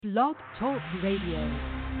Blog Talk Radio.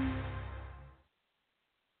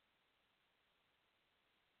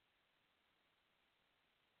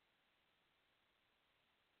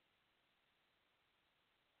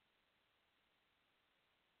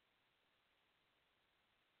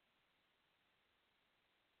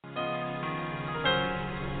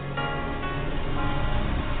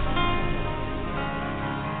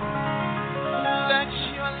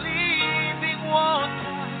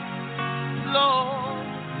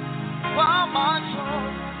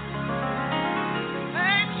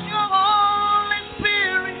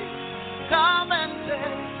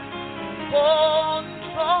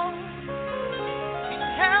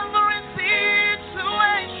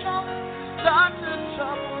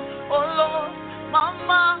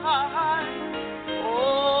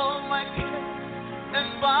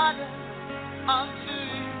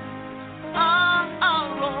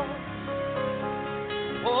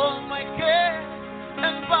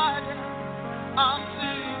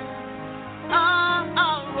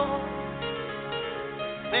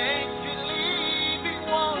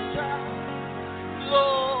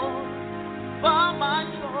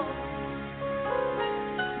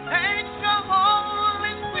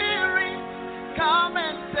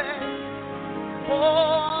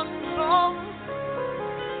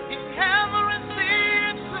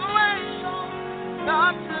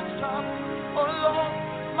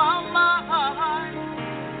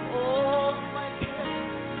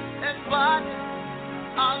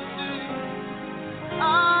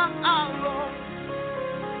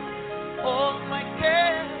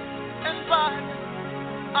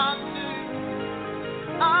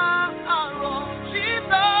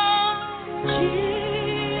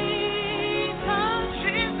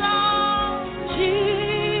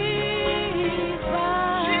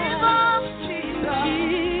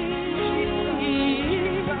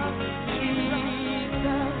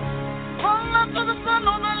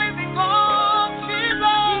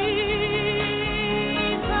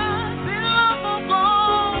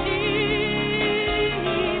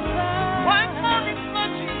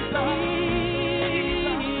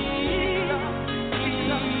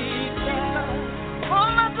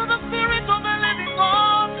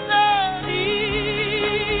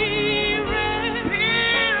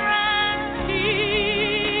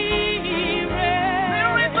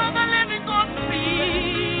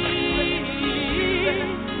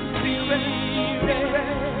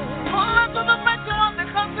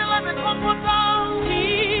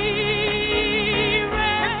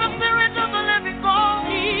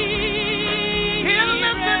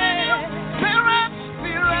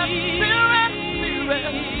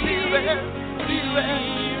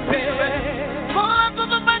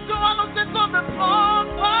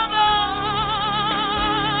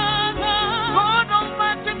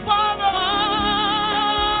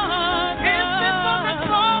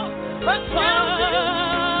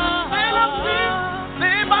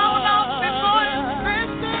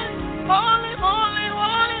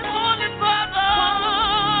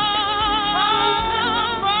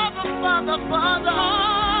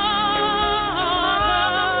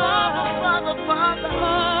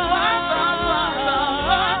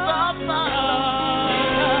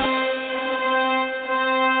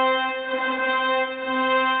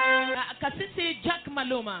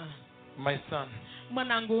 My son,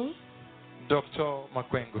 Mwanangu, Dr.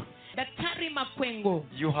 Makwengo, Daktari Makwengo,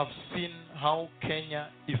 you have seen how Kenya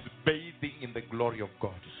is bathing in the glory of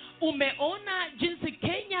God. Umeona jinsi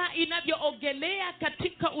Kenya inavyoogelea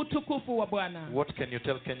katika utukufu wa Bwana. What can you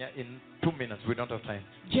tell Kenya in 2 minutes? We don't have time.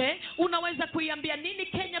 Je, unaweza kuiambia nini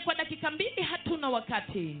Kenya kwa dakika 2? Hatuna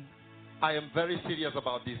wakati. I am very serious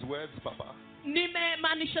about these words, Papa.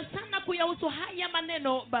 Nimemaanisha sana kuyahusu haya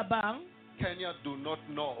maneno, Baba. Kenya do not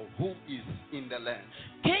know who is in the land.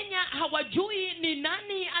 Kenya hawajui ni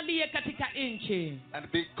nani aliye katika nchi.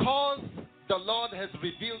 And because the Lord has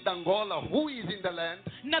revealed Angola who is in the land,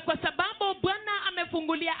 na kwa sababu Bwana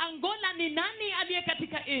amefungulia Angola ni nani aliye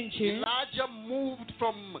katika nchi, Elijah moved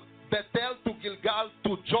from Bethel to Gilgal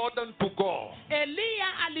to Jordan to go.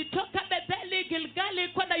 Elia alitoka Betheli Gilgali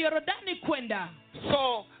kwenda Yordani kwenda.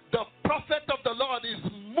 So the prophet of the Lord is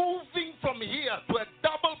moving from here to a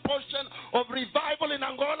double portion of revival in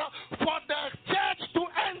Angola for the church to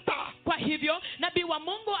enter. Kwa hivyo nabii wa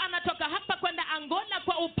Mungu anatoka hapa kwenda Angola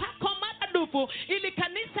kwa upako maradufu ili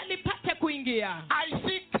kanisa lipate kuingia. I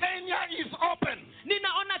see Kenya is open.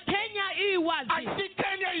 Ninaona Kenya hii wazi. I see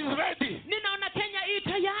Kenya is ready. Ninaona Kenya hii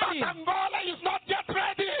tayari. But Angola is not yet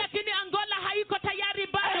ready. Lakini Angola haiko tayari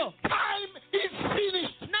bado. And time is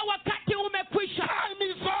finished. Na wakati umekwisha.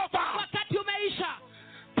 Time is over. Wakati umeisha.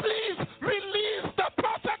 Please release the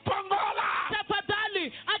prophet to Angola.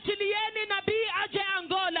 Tafadhali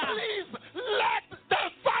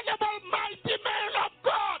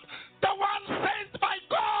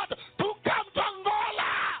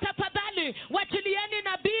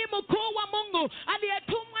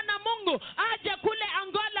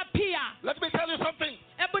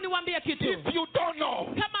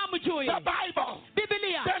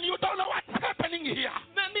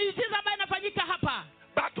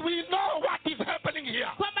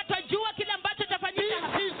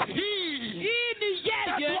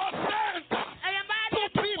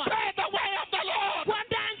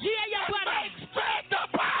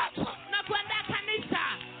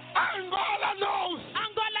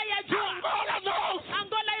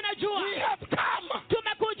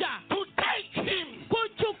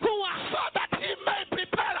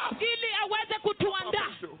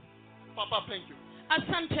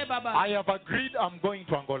kwamba I have agreed I'm going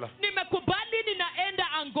to Angola. nimekubali ninaenda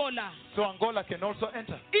Angola So Angola can also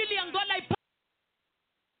enter. ili Angola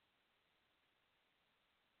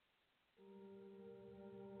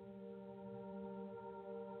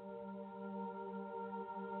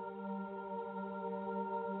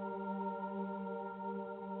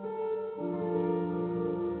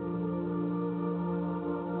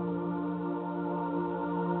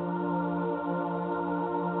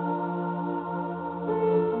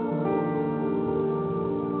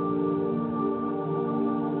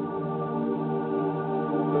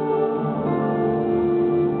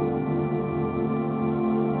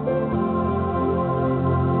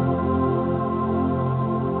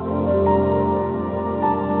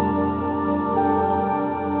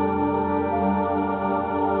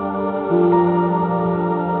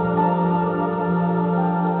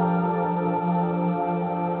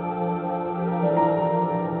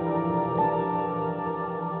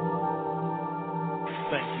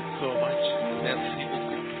Thank you so much. Merci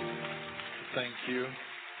beaucoup. Thank you.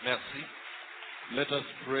 Merci. Let us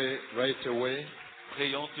pray right away.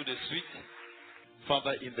 Prions tout de suite.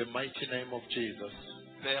 Father, in the mighty name of Jesus.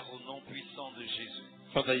 Père, au nom puissant de Jésus.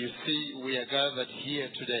 Father, you see, we are gathered here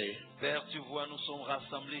today Père, tu vois, nous sommes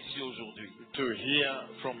rassemblés ici aujourd'hui to hear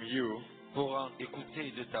from you pour en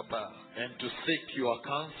écouter de ta part and to seek your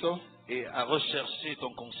counsel, et à rechercher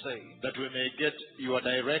ton conseil that we may get your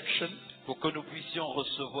direction pour que nous puissions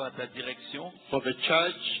recevoir ta direction for the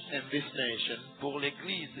church and this nation, pour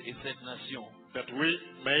l'Église et cette nation, that we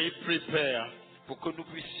may prepare pour que nous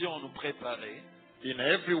puissions nous préparer in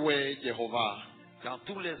every way, Jehovah. dans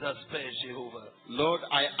tous les aspects, Jéhovah. Lord,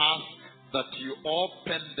 I ask that you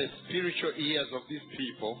open the spiritual ears of these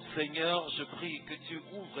people Seigneur, je prie que tu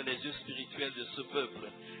ouvres les yeux spirituels de ce peuple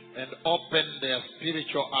and open their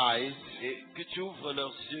spiritual eyes, et que tu ouvres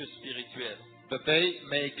leurs yeux spirituels that they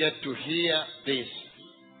may get to hear this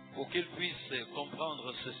pour qu'ils puissent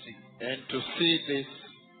comprendre ceci and to see this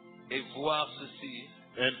et voir ceci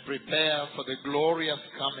and prepare for the glorious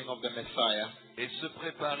coming of the Messiah, et se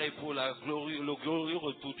préparer pour le glorieux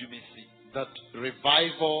retour du Messie. that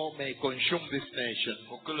revival may consume this nation.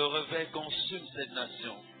 Pour que le réveil consume cette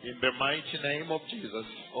nation. In the mighty name of Jesus.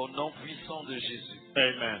 Au nom puissant de Jésus.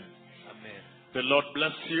 Amen. Amen. The Lord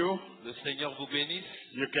bless you. Le Seigneur vous bénisse.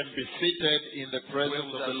 You can be seated in the Vous pouvez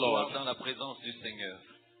presence vous of the asseoir Lord. dans la présence du Seigneur.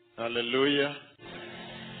 Hallelujah.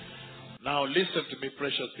 Now listen to me,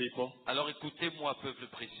 precious people. Alors écoutez-moi, peuple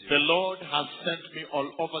précieux. The Lord has sent me all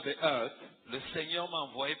over the earth Le Seigneur m'a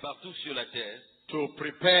envoyé partout sur la terre to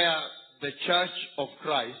prepare the church of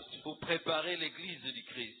Christ pour préparer l'église du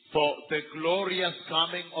Christ, for the glorious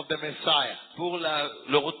coming of the Messiah. pour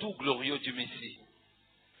le retour glorieux du Messie.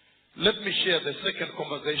 Let me share the second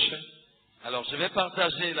conversation Alors je vais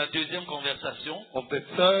partager la deuxième conversation of the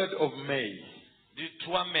 3rd of May, du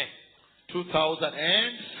 3 mai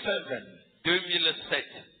 2007. 2007.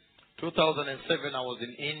 2007, I was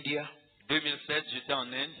in India, 2007, j'étais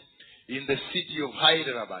en Inde, in the city of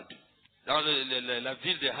Hyderabad, dans la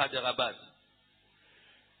ville de Hyderabad,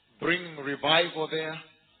 bringing revival there,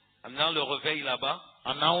 amenant le réveil là-bas,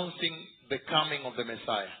 announcing the coming of the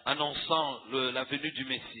Messiah, annonçant la venue du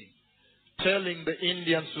Messie. telling the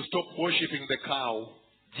Indians to stop worshiping the cow,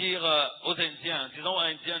 Dire aux Indiens, disons aux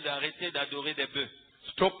Indiens d'arrêter d'adorer des bœufs,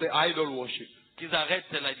 stop the idol worship, qu'ils arrêtent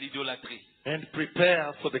l'idolâtrie and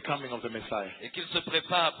prepare for the coming of the Messiah. et qu'ils se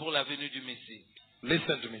préparent pour la venue du Messie.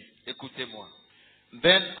 Listen to me. Écoutez-moi.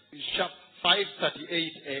 Then, sharp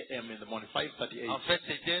 5:38 a.m. in the morning, 5:38. En fait,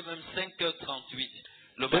 c'était même 5h38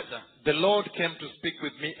 le matin. The Lord came to speak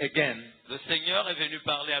with me again, Le Seigneur est venu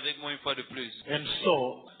parler avec moi une fois de plus. and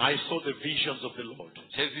so I saw the visions of the Lord.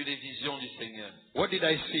 J'ai vu les visions du Seigneur. What did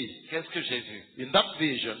I see? Qu'est-ce que j'ai vu? In that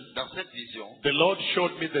vision, Dans cette vision, the Lord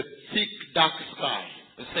showed me the thick, dark sky,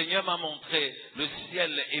 le Seigneur m'a montré le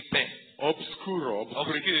ciel épais, obscure,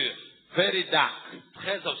 obscur, very dark,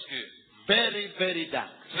 très obscur, very, very dark.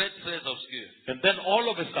 très très obscur. And then all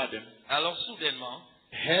of a sudden, Alors soudainement,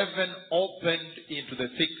 heaven opened into the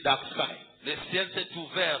thick, dark sky. le ciel s'est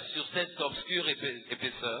ouvert sur cette obscure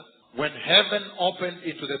épaisseur. When heaven opened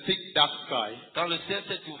into the thick, dark sky, Quand le ciel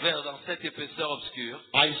s'est ouvert dans cette épaisseur obscure,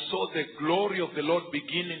 I saw the glory of the Lord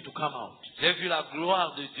beginning to come out. j'ai vu la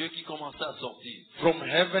gloire de Dieu qui commençait à sortir From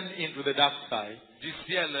heaven into the dark sky. du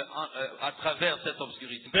ciel à travers cette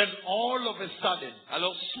obscurité. Then all of a sudden,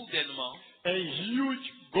 Alors soudainement, a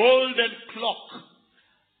huge golden clock,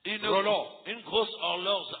 une grosse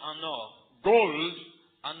horloge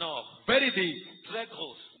en or, very big, très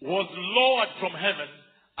grosse, was lowered from heaven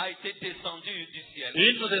a été descendue du ciel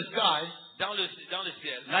into the sky dans le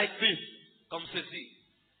ciel, like this. comme ceci.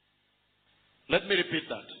 Let me repeat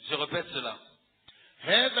that. Je répète cela.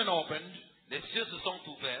 Heaven opened Les cieux se sont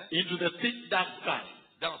ouverts into the thick dark sky.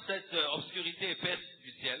 dans cette obscurité épaisse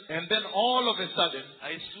du ciel. And then all of a sudden,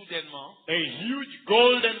 Et soudainement, a huge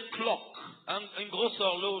golden clock une grosse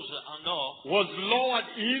horloge en or was lowered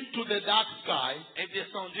into the dark sky est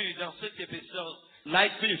descendue dans cette épaisseur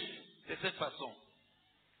like this. de cette façon.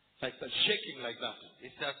 Like that, shaking like that.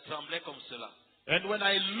 Et ça semblait comme cela. And when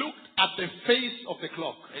I looked at the face of the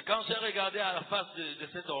clock, Et quand j'ai regardé à la face de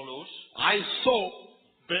cette horloge, I saw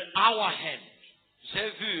the hour hand, j'ai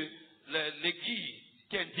vu l'aiguille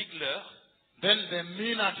qui indique l'heure then the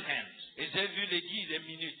minute hand. et j'ai vu l'aiguille des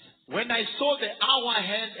minutes. When I saw the hour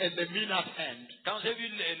hand and the minute hand, Quand j'ai vu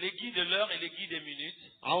l'aiguille de l'heure et l'aiguille des minutes,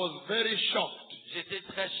 I was very shocked j'étais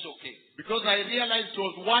très choqué. because I realized it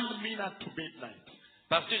was 1 minute to midnight.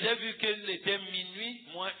 Parce que j'ai vu qu'il était minuit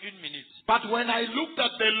moins 1 minute. But when I looked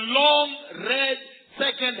at the long red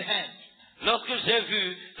second hand, Lorsque j'ai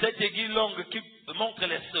vu cette aiguille longue qui montre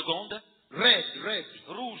les secondes, red,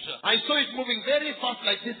 rouge, I saw it moving very fast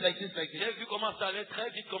like this, like this, like this. j'ai vu comment ça allait très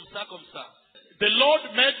vite comme ça, comme ça. The Lord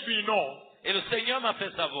made me know Et le Seigneur m'a fait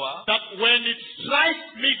savoir that when it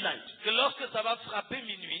strikes midnight, que lorsque ça va frapper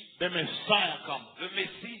minuit, the Messiah comes. le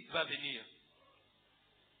Messie va venir.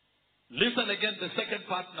 Listen again, the second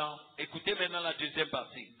part now. Écoutez maintenant la deuxième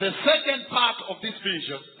partie. The second part of this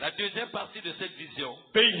vision, La deuxième partie de cette vision,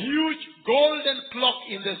 the huge golden clock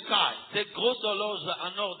in the sky, cette grosse horloge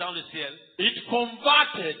en or dans le ciel, it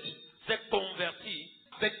converted, s'est convertie.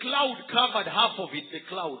 the cloud covered half of it, the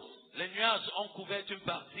clouds. Les nuages ont couvert une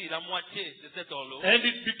partie, la moitié de cette horloge. And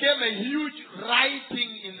it became a huge writing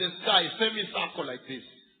in the sky, semicircle like this.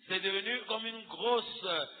 C'est devenu comme une grosse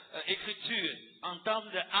écriture en termes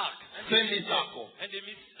d'arc. Semicircle. Un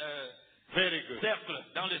demi Very good. cercle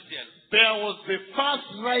dans le ciel. There was the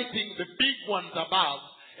first writing, the big ones above,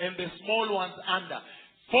 and the small ones under,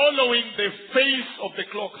 following the face of the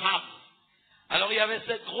clock half. Alors il y avait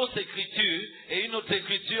cette grosse écriture et une autre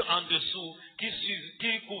écriture en dessous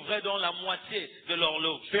qui couvrait donc la moitié de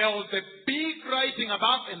l'horloge. There was the big writing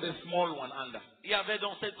above and the small one under. Il y avait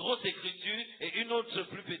donc cette grosse écriture et une autre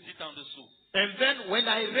plus petite en dessous. And then when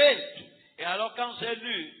I read, Et alors quand j'ai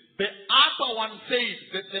lu, the upper one says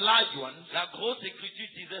that the large one, la grosse écriture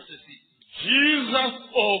disait ceci. Jesus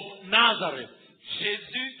of Nazareth.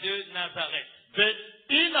 Jésus de Nazareth. The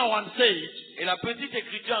inner one says, Et la petite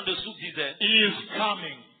écriture en dessous disait, He is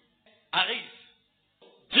coming. arrive.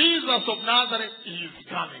 Jesus of Nazareth is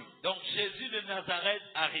coming. Donc Jésus de Nazareth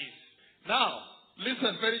arrive. Now,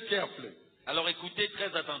 listen very carefully. Alors écoutez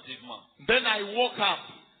très attentivement. Then I woke up.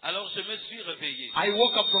 Alors je me suis réveillé. I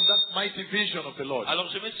woke up from that mighty vision of the Lord. Alors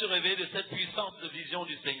je me suis réveillé de cette puissante vision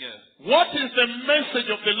du Seigneur. What is the message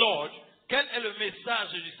of the Lord Quel est le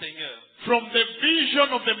message du Seigneur from the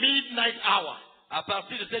vision of the midnight hour? à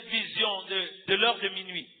partir de cette vision de l'heure de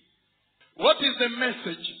minuit? What is the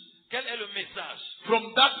message Quel est le message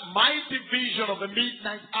from that mighty vision of the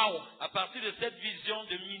midnight hour? à partir de cette vision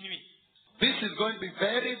de minuit? This is going to be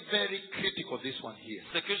very, very critical, this one here.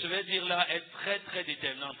 Ce que je vais dire là est très très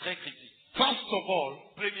déterminant, très critique. First of all,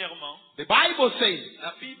 Premièrement, the Bible says,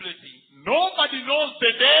 la Bible dit nobody knows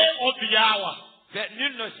the day or the hour. que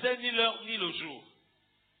nul ne sait ni l'heure ni le jour.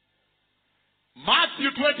 Matthew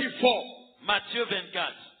 24, Matthieu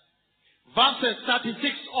 24, verses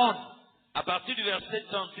 36 on. à partir du verset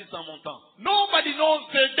 36 en montant. Nobody knows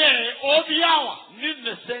the day or the hour. Nul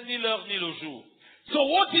ne sait ni l'heure ni le jour. So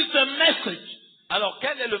what is the message Alors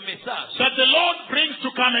quel est le message that the Lord brings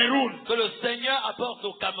to Cameroon que le Seigneur apporte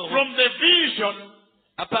au Cameroun from the vision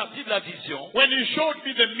à partir de la vision? when He showed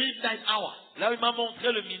me the midnight hour? Là où il m'a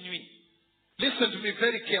montré le minuit. Listen to me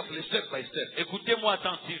very carefully, step by step. Écoutez-moi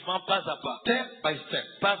attentivement, pas à pas. Step by step.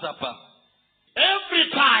 Pas à pas. Every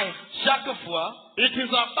time Chaque fois it is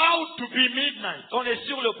about to be midnight, qu'on est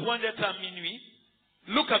sur le point d'être à minuit,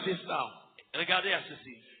 look at this now. regardez à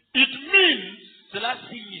ceci. It means Cela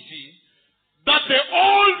signifie that the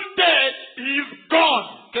old day is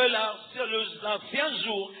gone. que l'ancien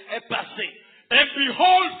jour est passé. And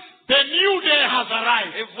behold, the new day has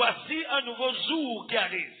arrived. Et voici un nouveau jour qui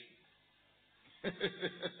arrive.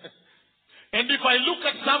 And if I look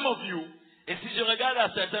at some of you, Et si je regarde à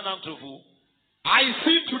certains d'entre vous, I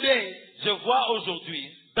see today je vois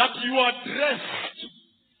aujourd'hui that you are dressed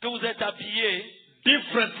que vous êtes habillés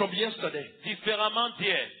different from yesterday. différemment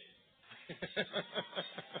d'hier.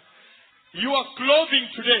 Your clothing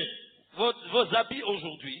today, Vos habits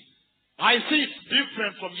aujourd'hui, I see it's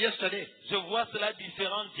different from yesterday. je vois cela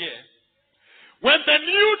différent d'hier. When the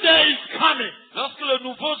new day is coming, Lorsque le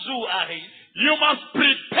nouveau jour arrive, you must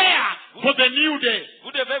prepare for the new day.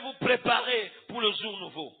 vous devez vous préparer pour le jour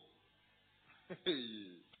nouveau.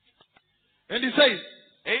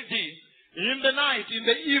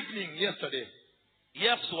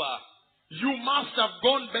 soir, you must have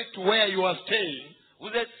gone back to where you are staying vous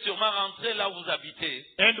êtes sûrement rentré là où vous habitez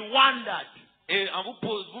and wondered, et en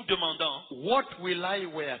vous demandant what will I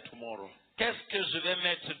wear tomorrow? qu'est-ce que je vais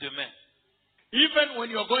mettre demain. Even when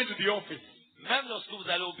you are going to the office, Même lorsque vous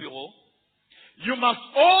allez au bureau, you must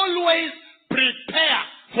always prepare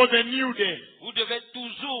for the new day. vous devez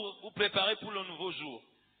toujours vous préparer pour le nouveau jour.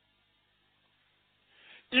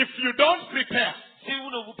 If you don't prepare, Si vous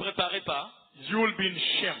ne vous préparez pas, you will be in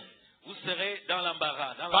shame. vous serez dans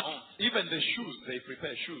l'embarras, dans But la honte. even the shoes, they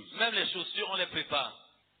prepare shoes. Même les chaussures, on les prépare.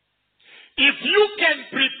 If you can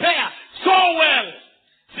prepare so well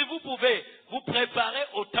Si vous pouvez vous préparer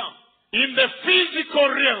autant in the physical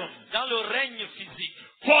realm dans le règne physique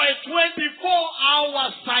for a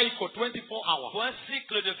 24-hour cycle, 24 hours, pour un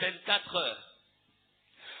cycle de 24 heures,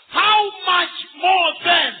 how much more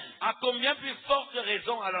then à combien plus forte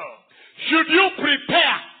raison alors should you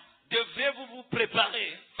prepare devez-vous vous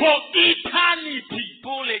préparer for eternity?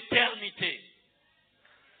 pour l'éternité?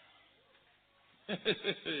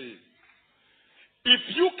 If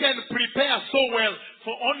you can prepare so well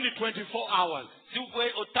for only 24 hours, Si vous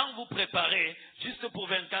pouvez autant vous préparer juste pour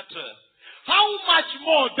 24 heures, how much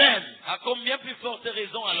more then à combien plus forte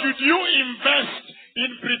raison alors should you invest in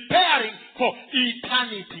preparing for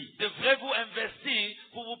eternity? devrez-vous investir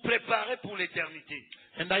pour vous préparer pour l'éternité?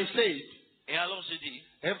 And I said, Et alors je dis,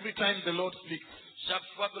 every time the Lord speaks, chaque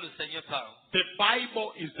fois que le Seigneur parle, the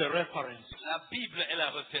Bible is the reference. la Bible est la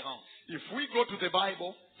référence. If we go to the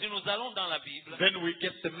Bible, Si nous allons dans la Bible, then we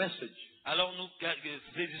get the message. alors nous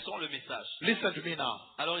saisissons le message. Listen to me now.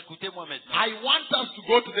 Alors écoutez-moi maintenant. I want us to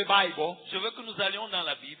go to the Bible Je veux que nous allions dans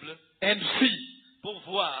la Bible and see pour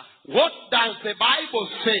voir what does the Bible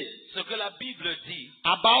say ce que la Bible dit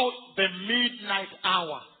about the midnight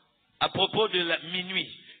hour. à propos de la minuit.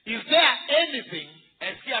 Is there anything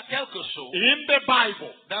Est-ce qu'il y a quelque chose in the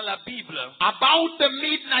Bible dans la Bible about the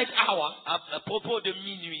midnight hour à propos de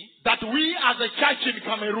minuit that we as a church in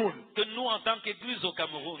Cameroon que nous, en tant qu'Église au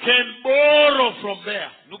Cameroun, can borrow from there?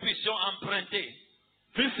 nous puissions emprunter?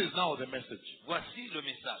 This is now the message. Voici le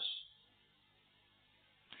message.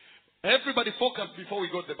 Everybody focus before we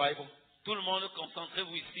go to the Bible. Tout le monde,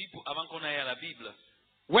 concentrez-vous ici avant qu'on aille à la Bible.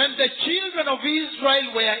 When the children of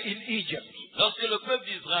Israel were in Egypt, Lorsque le peuple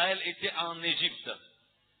d'Israël était en Égypte,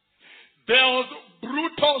 there was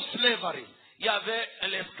brutal slavery. il y avait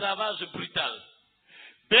l'esclavage brutal.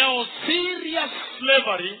 There was serious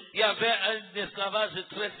slavery Il y avait un esclavage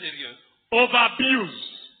très sérieux, of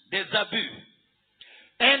abuse. des abus.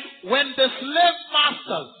 And when the slave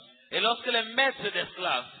masters Et lorsque les maîtres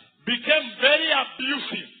d'esclaves became very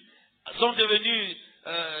abusive, sont devenus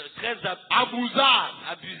très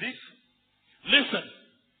abusifs, listen,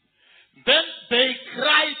 then they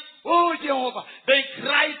cried, oh Jehovah, they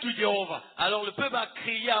cried to Jehovah, alors le peuple a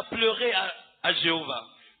crié, a pleuré à Jéhovah,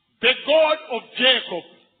 the God of Jacob,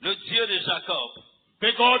 le Dieu de Jacob,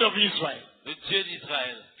 the God of Israel. le Dieu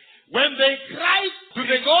d'Israël. When they cried to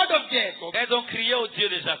the God of Jacob, Elles ont crié au Dieu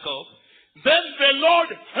de Jacob. then the Lord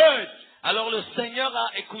heard. Alors le Seigneur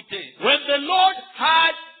a écouté. When the Lord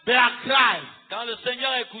heard their cry, Quand le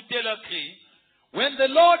Seigneur a écouté leur cri, when the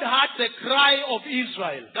Lord heard the cry of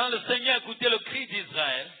Israel, quand le Seigneur a écouté le cri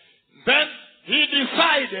d'Israël, then he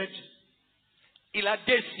decided il a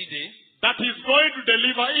décidé that he's going to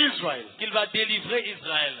deliver Israel. qu'il va délivrer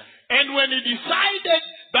Israël. And when he decided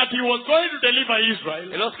that he was going to deliver Et Israel,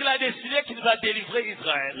 lorsqu'il a décidé qu'il va délivrer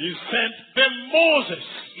Israël, he sent them Moses.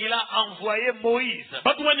 il a envoyé Moïse.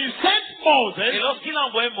 But when he sent Et Moses, lorsqu'il a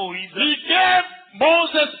envoyé Moïse, he gave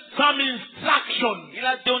Moses some instructions. il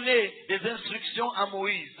a donné des instructions à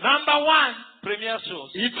Moïse. Number one, Première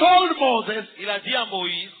chose, he told Moses, il a dit à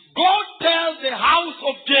Moïse, go tell the house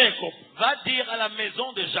of Jacob, va dire à la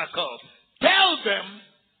maison de Jacob, tell them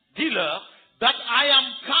dis-leur that I am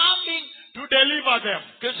coming to deliver them.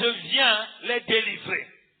 que je viens les délivrer.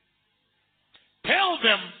 Tell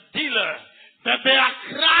them Dis-leur that their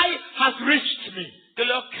cry has reached me. que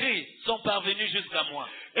leurs cris sont parvenus jusqu'à moi.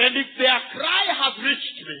 And if their cry has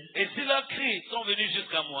reached me, Et si leurs cris sont venus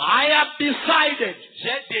jusqu'à moi, I have decided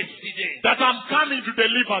j'ai décidé that I'm coming to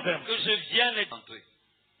deliver them. que je viens les délivrer.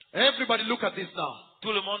 Everybody look at this now.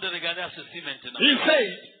 Tout le monde regarde à ceci maintenant. He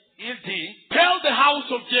said, Il dit, tell the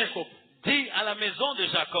house of Jacob dis à la maison de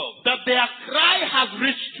Jacob that their cry has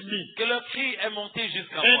reached me. que leur cri est monté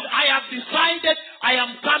jusqu'à And moi. I have decided I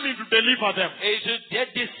am coming to deliver them. Et j'ai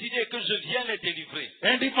décidé que je viens les délivrer.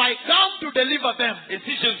 And if I come to deliver them, Et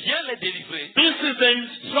si je viens les délivrer, this is the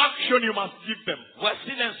instruction you must give them.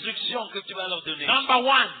 voici l'instruction que tu vas leur donner. Number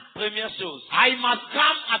one, Première chose, I must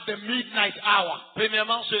come at the midnight hour.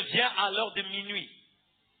 premièrement, je viens à l'heure de minuit.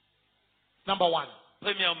 Number one.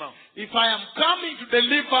 Premièrement, if I am coming to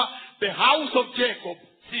deliver the house of Jacob,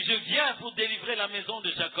 si je viens pour délivrer la maison de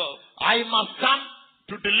Jacob, I must come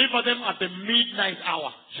to deliver them at the midnight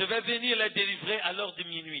hour. je vais venir les délivrer à l'heure de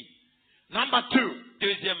minuit. Number 2,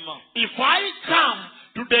 Deuxièmement, if I come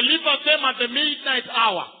to deliver them at the midnight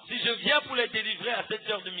hour, si je viens pour les délivrer à cette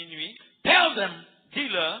heure de minuit, tell them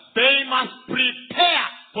dis-leur, they must prepare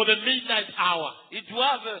for the midnight hour. ils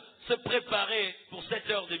doivent se préparer pour cette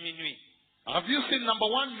heure de minuit. Have you seen number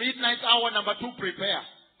 1, midnight hour, number 2, prepare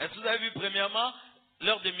Est-ce que vous avez vu premièrement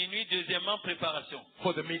l'heure de minuit, deuxièmement préparation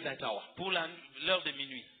for the midnight hour? pour l'heure de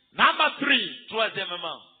minuit. Number 3,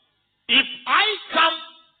 Troisièmement, if I come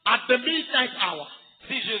at the midnight hour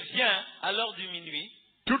si je viens à l'heure de minuit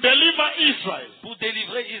to deliver Israel, pour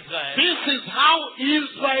délivrer Israël, this is how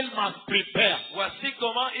Israel must prepare. voici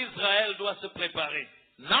comment Israël doit se préparer.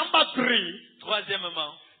 Number 3,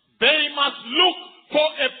 Troisièmement, they must look for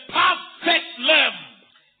a perfect lamb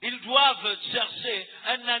ils doivent chercher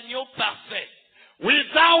un agneau parfait,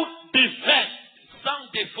 without defect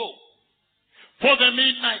sans défaut, for the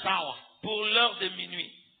midnight hour. pour l'heure de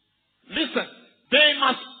minuit. Listen, they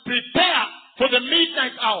must prepare for the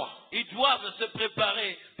midnight hour. Ils doivent se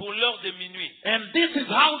préparer pour l'heure de minuit. And this is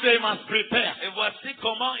how they must prepare. Et voici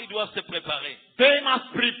comment ils doivent se préparer. They must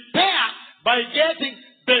prepare by getting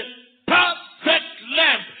the perfect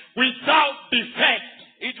lamb without defect.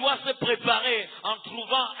 Ils doivent se préparer en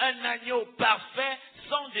trouvant un agneau parfait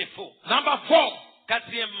sans défaut. Number 4,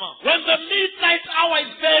 Quatrièmement, when the midnight hour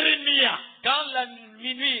is very near, quand la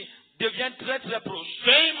minuit devient très très proche,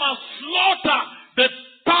 they must slaughter the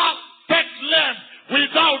perfect lamb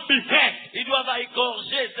without defect. ils doivent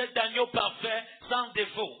égorger cet agneau parfait sans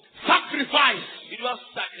défaut. Sacrifice. Ils doivent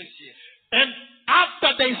sacrifier. And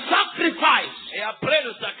after they sacrifice Et après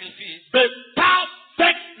le sacrifice, the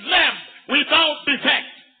perfect lamb without defect,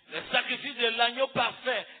 le sacrifice de l'agneau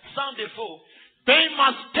parfait sans défaut, they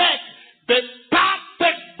must take the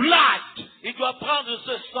perfect blood il doit prendre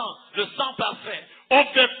ce sang, le sang parfait of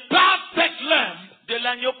the perfect lamb de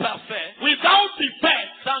l'agneau parfait without defect.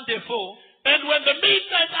 sans défaut. And when the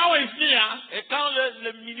midnight hour is near, Et quand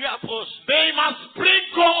le minuit approche, they must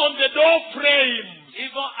sprinkle on the door frames ils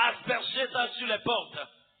vont asperger ça sur les portes,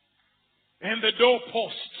 and the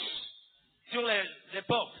doorposts. sur les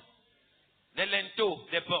portes, les linteaux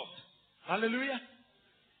des portes. Hallelujah.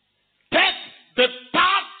 Take the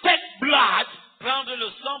perfect blood Prendre le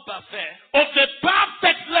sang parfait of the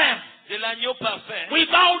perfect lamb de l'agneau parfait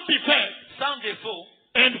without defect sans défaut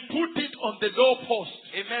and put it on the doorpost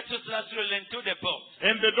et mettre cela sur le linteau des portes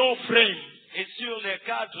and the door frame et sur les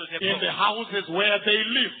cadres des in the portes, houses where they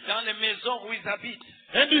live. dans les maisons où ils habitent.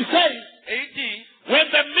 And he says, Et il dit, when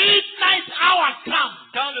the midnight hour comes,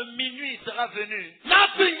 quand le minuit sera venu,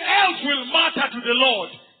 nothing else will matter to the Lord.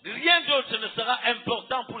 rien d'autre ne sera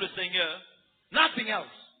important pour le Seigneur. Nothing else.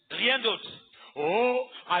 Rien d'autre. Oh,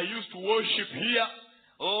 I used to worship here.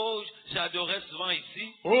 Oh, j'adorais souvent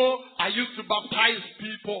ici. Oh, I used to baptize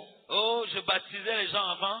people. Oh, je baptisais les gens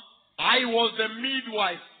avant. I was the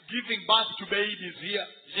midwife giving birth to babies here.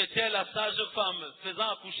 J'étais la sage-femme faisant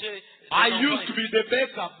accoucher des I enfants used to ici. be the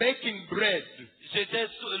baker baking bread. J'étais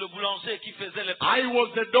le boulanger qui faisait les I pains. was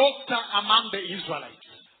the doctor among the Israelites.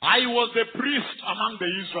 I was the priest among the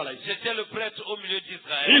Israelites. J'étais le prêtre au milieu He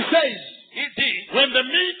d'Israël. says, Il dit, when the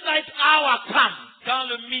midnight hour comes, quand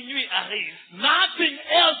le minuit arrive, nothing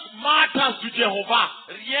else matters to Jehovah.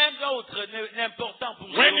 rien d'autre n'est important pour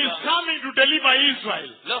When he's Jéhovah. coming to deliver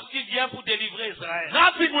Israel, Lorsqu'il vient pour délivrer Israël,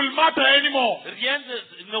 nothing will matter anymore rien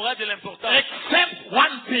n'aura de l'importance, except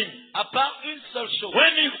one thing. à part une seule chose.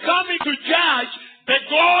 When he's coming to judge the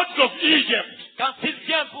gods of Egypt, Quand il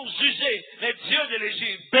vient pour juger les dieux de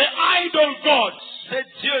l'Égypte, the idol gods, ces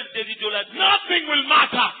dieux de l'idolâtrie, nothing will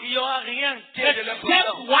matter il n'y aura rien qui ait de except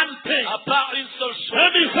l'importance, one thing. à part une seule chose.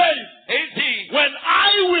 And he says, Et il dit, when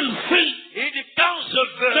I will see quand je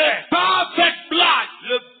the verrai perfect blood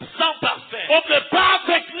le sang parfait of the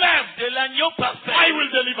perfect lamb, de l'agneau parfait, I will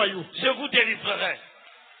deliver you. je vous délivrerai.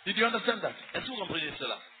 Did you understand that? Est-ce que vous comprenez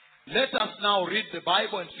cela? Let us now read the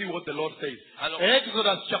Bible and see what the Lord says. Alors,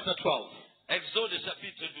 Exodus chapter 12. Exode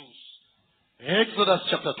chapitre 12. Exodus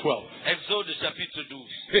chapter 12. Exode chapitre 12.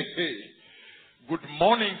 Good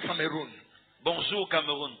morning, Cameroon. Bonjour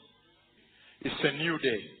Cameroun. It's a new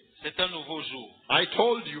day. C'est un nouveau jour. I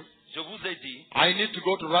told you Je vous ai dit, I need to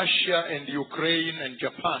go to Russia and Ukraine and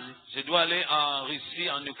Japan. je dois aller en Russie,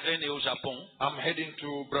 en Ukraine et au Japon. I'm heading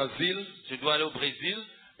to Brazil Je dois aller au Brésil.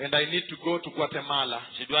 and I need to go to Guatemala.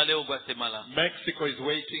 Je dois aller au Guatemala. Mexico is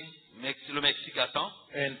waiting Le Mexique attend.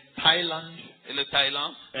 and Thailand Et le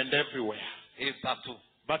Thaïlande. and everywhere. Et partout.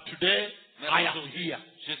 But today Mais I am aujourd'hui, here.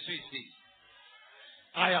 je suis ici.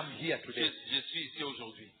 I am here je today. suis ici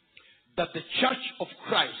aujourd'hui. That the church of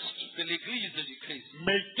Christ Que l'église du Christ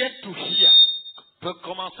may get to hear peut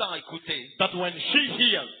commencer à écouter. that when she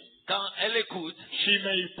hears, Quand elle écoute, she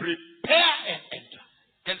may prepare and enter.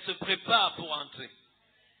 qu'elle se prépare pour entrer.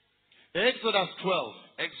 Exodus 12.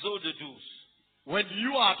 Exode 12. When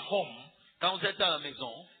you are at home, Quand vous êtes à la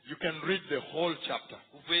maison, you can read the whole chapter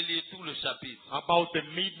vous pouvez lire tout le chapitre about the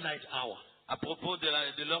midnight hour. à propos de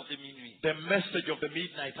l'heure de minuit. The message of the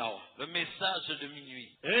midnight hour. Le message de minuit.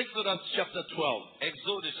 Exodus chapter 12.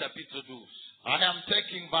 Exode chapitre 12. I am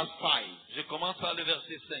taking verse 5. Je commence par le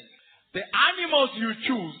verset 5. The animals you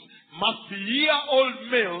choose must be year-old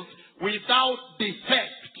males without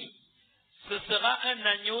defect. Ce sera un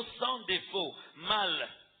agneau sans défaut, mâle,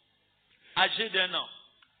 âgé d'1 an.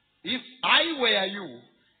 If I were you,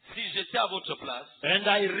 Si j'étais à votre place and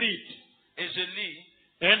I read, et je lis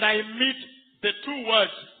and I meet the two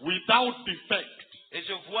words without defect, et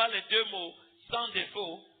je vois les deux mots sans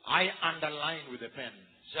défaut, I underline with a pen.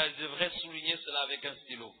 je devrais souligner cela avec un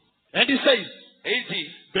stylo. And he says, Et il dit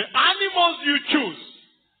the animals you choose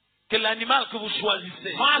que l'animal que vous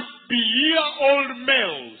choisissez must be year-old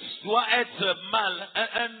males doit être mâle,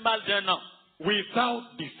 un mâle d'1 an, without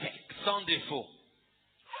defect. sans défaut.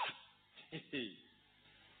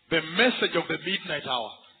 The message of the midnight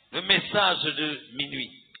hour. Le message de minuit.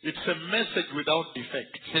 It's a message without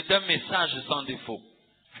defect. C'est un message sans défaut.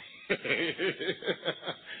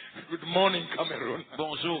 Good morning, Cameroon.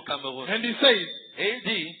 Bonjour Cameroun. And he says, Et il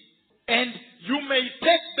dit, and you may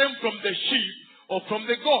take them from the sheep or from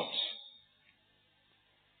the goats.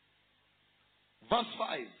 Verse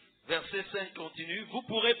 5. verset 5 continue, vous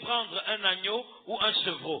pourrez prendre un agneau ou un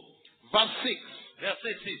chevreau. Verse 6.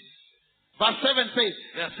 Verset 6. Verse 7 says,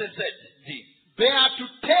 Verset 7 dit, they are to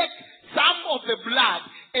take some of the blood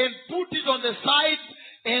and put it on the sides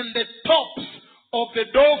and the tops of the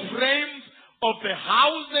door frames of the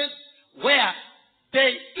houses where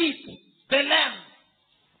they eat the lamb.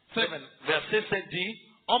 7. Verset 7 dit,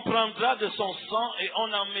 on prendra de son sang et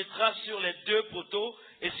on en mettra sur les deux poteaux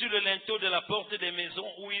et sur le linteau de la porte des maisons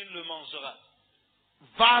où il le mangera.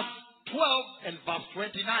 Verse 12 and verse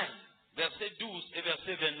 29. Verset 12 et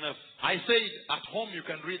verset 29. I said at home you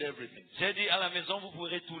can read everything. J'ai dit à la maison, vous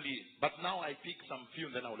pourrez tout lire. But now I pick some few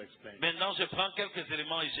and then I will explain. Maintenant, je prends quelques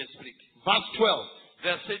éléments et j'explique. Verse 12.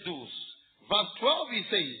 Verset 12. Verse 12 he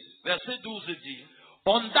says, Verset 12 dit,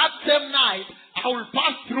 on that same night I will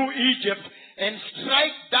pass through Egypt and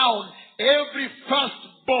strike down every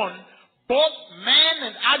firstborn, both man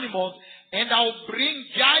and animals, and I will bring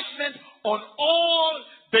judgment on all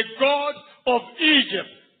the gods of Egypt.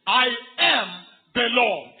 I am the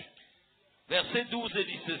Lord. Verset 12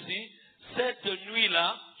 dit ceci, cette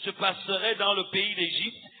nuit-là, je passerai dans le pays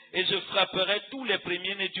d'Égypte et je frapperai tous les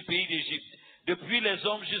premiers-nés du pays d'Égypte, depuis les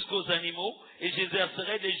hommes jusqu'aux animaux, et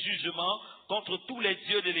j'exercerai des jugements contre tous les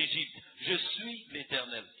dieux de l'Égypte. Je suis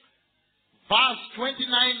l'Éternel. Verse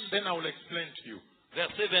 29, then I will explain to you.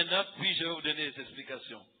 Verset 29, puis je vais vous donner les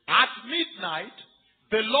explications. At midnight,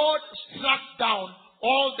 the Lord struck down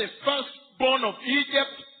all the firstborn of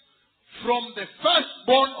Egypt, from the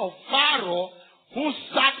firstborn of Pharaoh who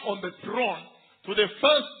sat on the throne, to the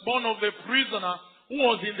firstborn of the prisoner who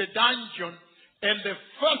was in the dungeon, and the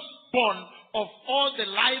firstborn of all the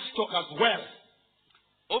livestock as well.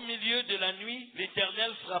 Au milieu de la nuit,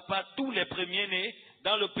 l'Éternel frappa tous les premiers-nés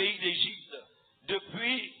dans le pays d'Égypte,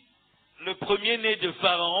 depuis le premier-né de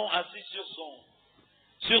Pharaon assis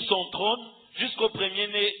sur son trône, jusqu'au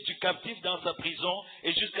premier-né du captif dans sa prison,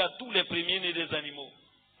 et jusqu'à tous les premiers-nés des animaux.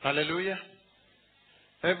 Hallelujah.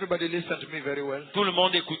 Everybody listen to me very well. Tout le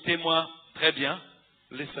monde, écoutez-moi très bien.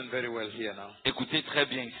 Listen very well here now. Écoutez très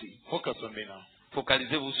bien ici. Focus on me now.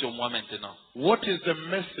 Focalisez-vous sur moi maintenant. What is the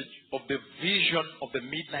message of the vision of the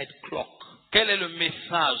midnight clock? Quel est le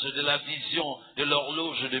message de la vision de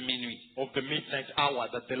l'horloge de minuit? Of the midnight hour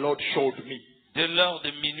that the Lord showed me. De l'heure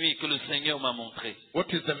de minuit que le Seigneur m'a montré. What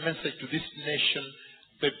is the message to this nation,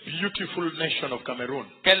 the beautiful nation of Cameroon?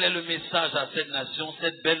 Quel est le message à cette nation,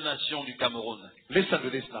 cette belle nation du Cameroun? Listen to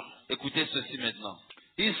this now. Écoutez ceci maintenant.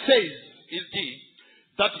 He says Il dit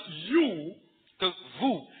that you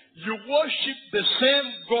worship the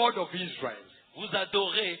same God of Israel. vous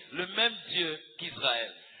adorez le même Dieu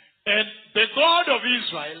qu'Israël. And the God of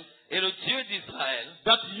Israel Et le Dieu d'Israël,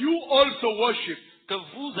 that you also worship, que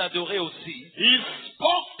vous adorez aussi, he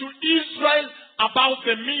spoke to Israel about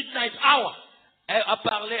the midnight hour. a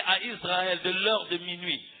parlé à Israël de l'heure de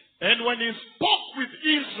minuit. And when he spoke with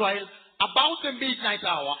Israel about the midnight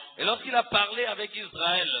hour, Et lorsqu'il a parlé avec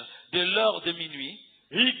Israël de l'heure de minuit,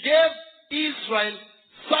 he gave Israel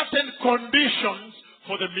certain conditions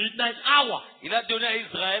for the midnight hour. Il a donné à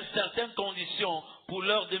Israël certaines conditions pour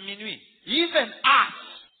l'heure de minuit. Even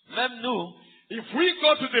us, Même nous, if we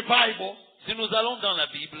go to the Bible, si nous allons dans la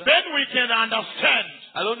Bible, then we can understand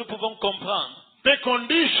alors nous pouvons comprendre the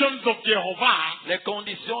conditions of Jehovah les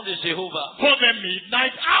conditions de Jéhovah for the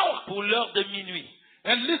midnight hour. pour l'heure de minuit.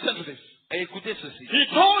 And listen to this. Et écoutez ceci. He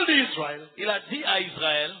told Israel Il a dit à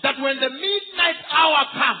Israël that when the midnight hour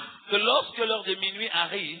comes, que lorsque l'heure de minuit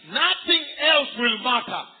arrive, nothing else will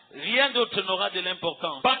matter, rien d'autre n'aura de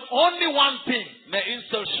l'importance. but only one thing, Mais une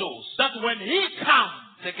seule chose, that when he comes,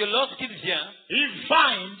 c'est que lorsqu'il vient, he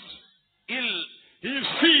finds, il he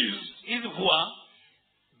sees voit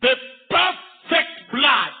the perfect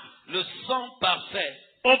blood le sang parfait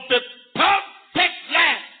of the perfect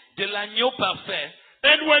lamb. de l'agneau parfait.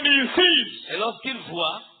 And when he sees Et lorsqu'il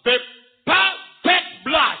voit the perfect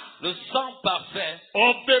blood le sang parfait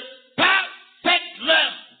of the perfect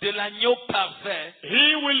lamb, de l'agneau parfait,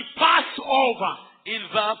 he will pass over. il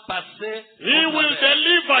va passer He au will travers.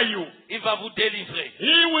 deliver you. Il va vous délivrer.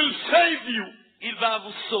 He will save you Il va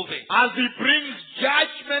vous sauver. as he brings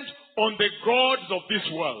judgment on the gods of this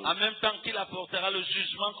world. En même temps qu'il apportera le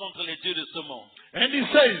jugement contre les dieux de ce monde. And he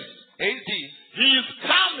says, Et il dit, he is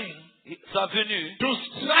coming sa venue, to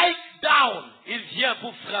strike down il vient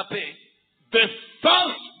pour frapper the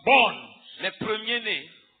firstborn. les premiers-nés,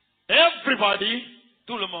 Everybody,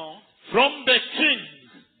 tout le monde, from the king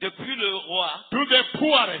depuis le roi to the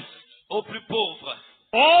poorest, au plus pauvre,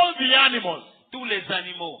 all the animals, tous les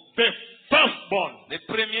animaux, the firstborn. les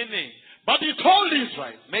premiers-nés. But he told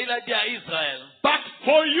Israel, Mais il a dit à Israël, but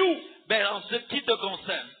for you, ben, en ce qui te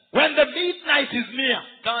concerne, when the midnight is near,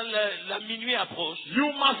 quand la minuit approche,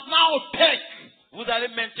 you must now take vous allez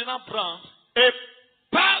maintenant prendre a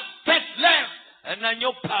perfect lamb un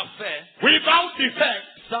agneau parfait, without defect,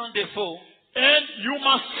 sans défaut, and you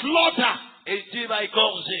must slaughter et tu vas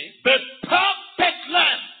égorger the perfect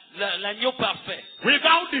lamb l'agneau parfait,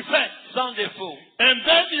 without defect, sans défaut. and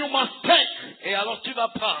then you must take Et alors tu vas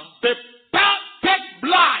prendre the perfect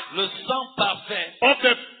blood le sang parfait of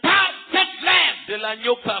the perfect lamb de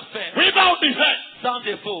l'agneau parfait, without defect, sans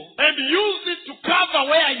défaut, and use it to cover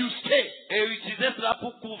where you stay. et utiliser cela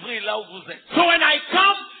pour couvrir là où vous êtes. So when I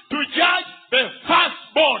come to judge the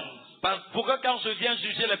firstborn, Pour que quand je viens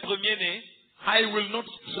juger les premiers-nés, I will not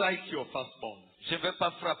strike your firstborn. je ne vais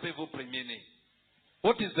pas frapper vos premiers-nés.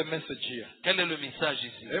 What is the message here? Quel est le message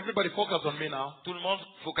ici? Everybody focus on me now. Tout le monde,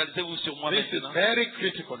 focalisez-vous sur moi This is maintenant. very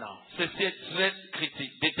critical now. Ceci est très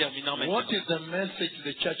critique, déterminant maintenant. What is the message to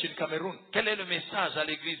the church in Cameroon? Quel est le message à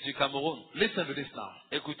l'église du Cameroun? Listen to this now.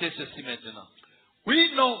 Écoutez ceci maintenant. We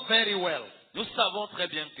know very well, Nous savons très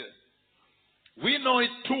bien que, we know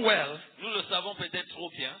it too well, nous le savons peut-être trop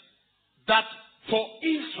bien, that for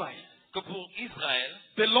Israel, que pour Israël,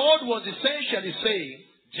 the Lord was essentially saying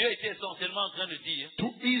Dieu était essentiellement en train de dire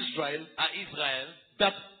to Israel à Israël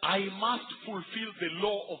that I must fulfill the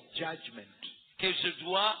law of judgment. que je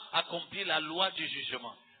dois accomplir la loi du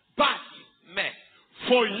jugement. But Mais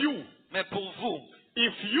for pour vous,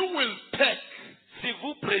 if you will take si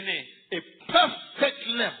vous prenez a perfect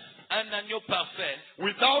lamb un agneau parfait,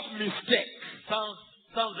 without mistake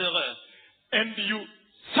sans erreur, and you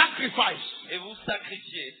sacrifice et vous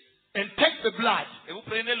sacrifiez, and take the blood, et vous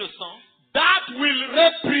prenez le sang, that will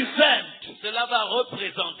represent cela va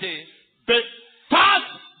représenter, the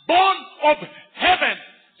firstborn of heaven.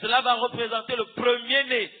 cela va représenter le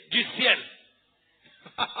premier-né du ciel.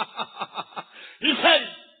 He says,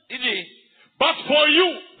 Il dit, but for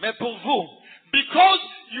you, mais pour vous, because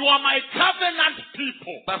you are my covenant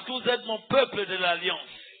people, parce que vous êtes mon peuple de l'alliance,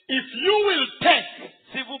 if you will take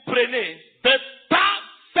si vous prenez the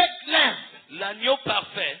perfect lamb l'agneau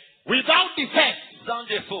parfait, without defect sans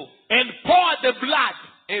défaut, and pour the blood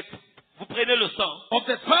et vous prenez le sang of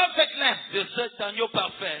the perfect lamb, de cet agneau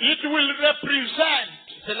parfait, it will represent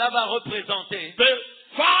cela va représenter the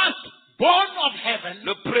firstborn of heaven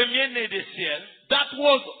le premier-né des ciels that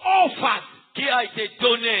was offered qui a été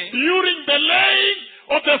donné during the laying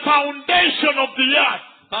of the foundation of the earth.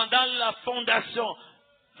 pendant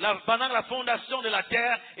la fondation de la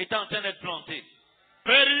terre est en train d'être plantée.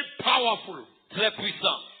 Very powerful. Très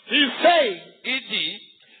puissant. He's saying Il dit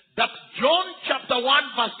that John chapter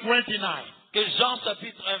 1 verse 29. que Jean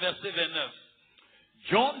chapitre 1 verset 29.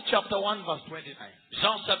 John chapter 1 verse 29.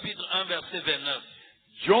 Jean chapitre 1 verset 29.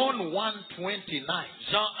 John 1:29.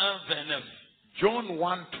 Jean 1 29. John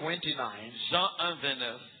 1:29. Jean 1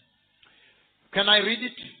 29. Can I read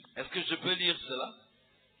it? Est-ce que je peux lire cela?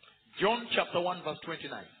 John chapter 1 verse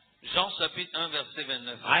 29. Jean chapitre 1 verset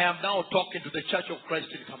 29. I am now talking to the Church of Christ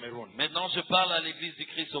in Cameroon. Maintenant je parle à l'église du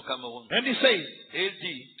Christ au Cameroun. And he says, Et il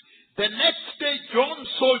dit, the next day John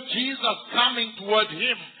saw Jesus coming toward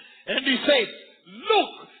him, and he said,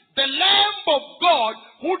 "Look, the Lamb of God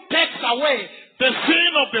who takes away the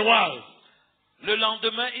sin of the world." Le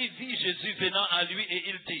lendemain, il vit Jésus venant à lui et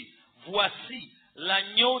il dit, voici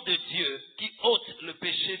l'agneau de Dieu qui ôte le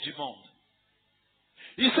péché du monde.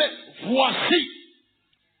 He said, "Voici,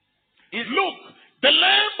 look, the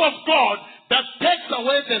Lamb of God that takes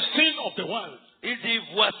away the sin of the world." Il dit,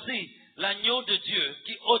 voici l'agneau de Dieu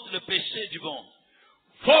qui ôte le péché du monde.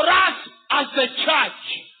 For us as the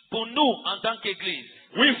church, Pour nous, en tant qu'Église,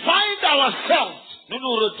 we find ourselves nous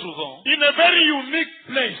nous retrouvons in a very unique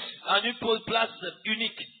place en une place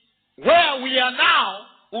unique where we are now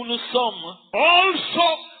où nous sommes,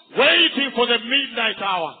 also waiting for the midnight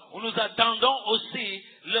hour. où nous attendons aussi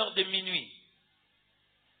l'heure de minuit.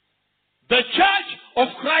 The Church of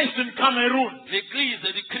Christ in Cameroon, L'Église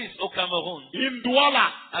du Christ au Cameroun, in Douala,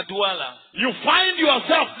 à Douala, you find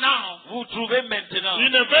yourself now vous vous trouvez maintenant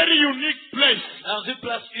in a very unique place dans une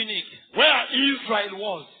place unique where Israel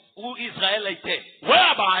was, où Israël était,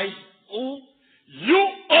 whereby où you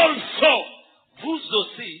also vous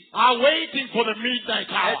aussi are waiting for the midnight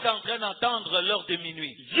êtes hour. en train d'attendre l'heure de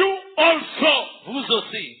minuit. You also Vous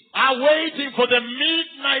aussi are waiting for the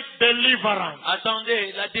midnight deliverance.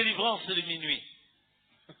 attendez la délivrance de minuit.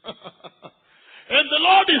 And the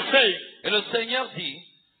Lord is saying Et le Seigneur dit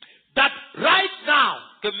that right now,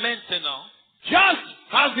 que maintenant, just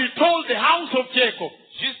as He told the house of Jacob,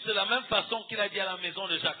 juste de la même façon qu'il a dit à la maison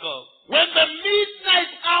de Jacob, when the midnight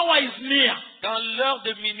hour is near, quand l'heure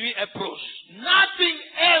de minuit est proche, nothing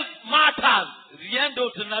else matters. rien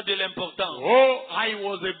d'autre n'a de l'importance. Oh, I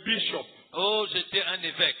was a bishop. Oh, j'étais un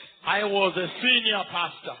évêque. I was a senior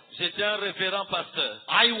pastor. J'étais un référent pasteur.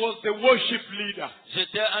 I was the worship leader.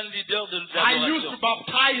 J'étais un leader de I used to l'adoration.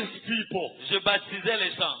 baptize people. Je baptisais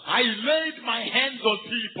les gens. I laid my hands on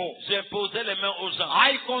people. J'imposais les mains aux gens.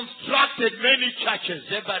 I constructed many churches.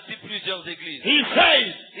 J'ai bâti plusieurs églises. He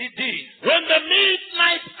says, Il dit, when the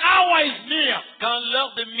midnight hour is near, quand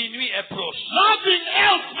l'heure de minuit est proche, nothing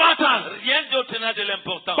else matters. rien d'autre n'a de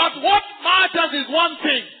l'importance. But what matters is one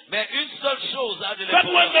thing, Mais une seule chose a de that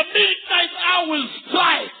when l'importance. the midnight hour will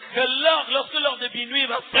strike, Que lorsque l'heure de minuit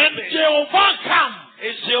va and frapper, Jehovah comes,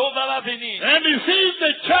 et Jéhovah va venir, and he sees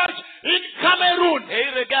the church in Cameroon, et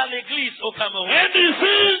il regarde l'église au Cameroun, and he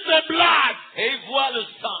sees the blood, et il voit le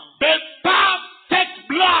sang, the perfect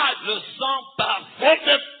blood le sang parfait of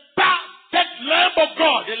the perfect Lamb of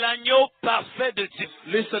God. de l'agneau parfait de Dieu.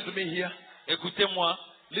 Listen to me here. Écoutez-moi,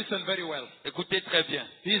 Listen very well. écoutez très bien.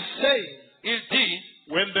 He's saying, Il dit,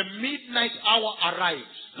 when the midnight hour arrives,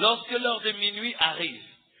 lorsque l'heure de minuit arrive,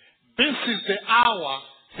 this is the hour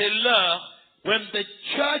c'est l'heure when the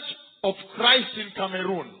church of Christ in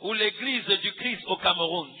Cameroon où l'église du Christ au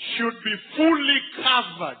Cameroun should be fully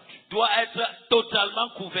covered doit être totalement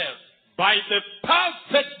couverte by the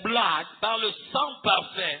perfect blood par le sang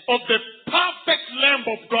parfait of the perfect Lamb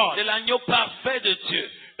of God. de l'agneau parfait de Dieu.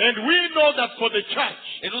 And we know that for the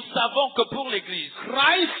church, Et nous savons que pour l'église,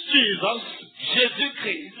 Christ Jesus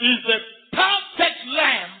Jésus-Christ is the perfect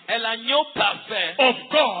Lamb est l'agneau parfait of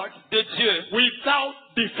God de Dieu without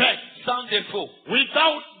defect, sans défaut,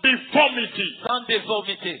 without deformity, sans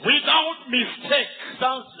déformité, without mistake,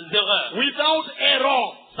 sans erreur, without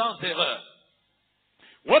error. sans erreur.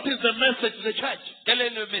 What is the message to the church? Quel est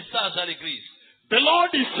le message à l'église? The Lord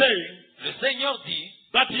is saying Le Seigneur dit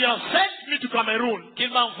that He has sent me to Cameroon. qu'il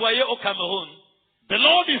m'a envoyé au Cameroun. The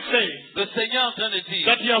Lord is saying Le Seigneur est en train de dire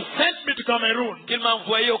that He has sent me to Cameroon qu'il m'a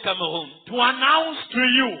envoyé au Cameroun to announce to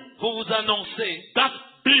you pour vous annoncer that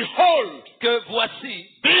behold, que voici,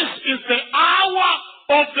 this is the hour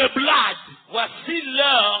of the blood. voici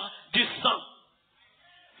l'heure du sang.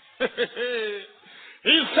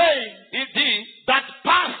 He's saying Il dit that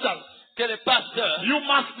pastors, que les pasteurs, you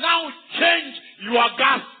must now change your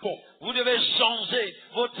gospel vous devez changer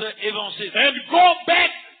votre évangile and go back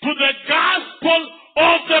to the gospel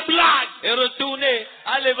of the blood. et retourner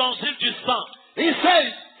à l'évangile du sang. He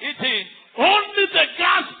says Il dit, only the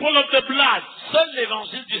gospel of the blood seul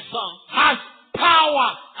l'évangile du sang has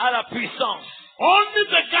power. a la puissance. Only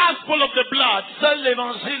the gospel of the blood Seul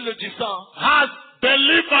l'évangile du sang has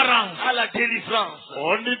deliverance. a la délivrance.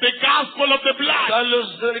 Only the gospel of the blood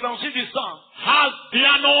Seul l'évangile du sang has the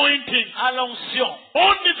anointing. a l'onction.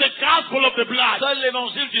 Only the gospel of the blood Seul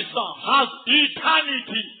l'évangile du sang has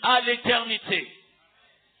eternity. a l'éternité.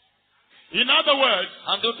 In other words,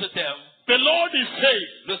 En d'autres termes, the Lord is saying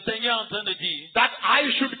le Seigneur est en train de dire that I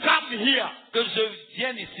should come here que je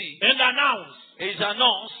vienne ici and announce et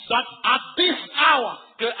j'annonce that at this hour,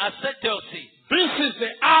 qu'à cette heure-ci, This is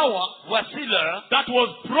the hour Voici l'heure that was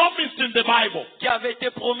promised in the Bible. qui avait été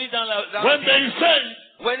promis dans la When Bible. they say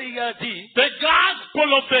When il a dit, the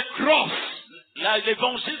gospel of the cross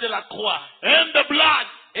l'évangile de la croix and the blood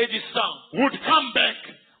et du sang would come back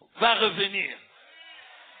va revenir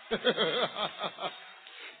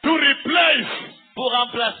to replace, pour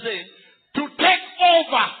remplacer, to take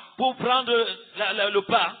over pour prendre le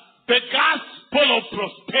pas the gospel of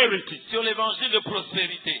prosperity. sur l'évangile de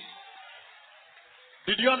prospérité.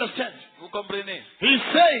 Did you understand? Vous comprenez? He's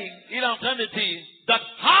saying Il est en train de dire that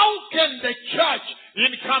how can the church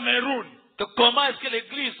in Cameroon que comment est-ce que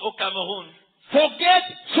l'Église au Cameroun forget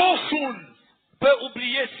so soon? peut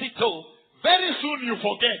oublier si tôt, Very soon you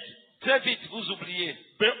forget très vite vous oubliez,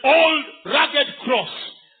 the old rugged cross,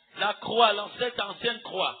 la croix, cette ancienne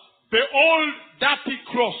croix, the old dirty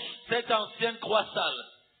cross. cette ancienne croix sale.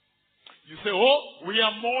 You say, oh, we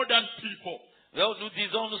are modern people. Donc nous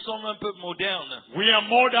disons, nous sommes un peu modernes. We are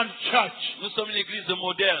modern church. Nous sommes une église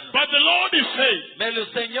moderne. But the Lord is saying, Mais le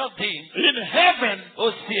Seigneur dit, in heaven,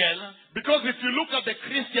 au ciel, because if you look at the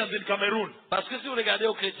Christians in Cameroon, parce que si vous regardez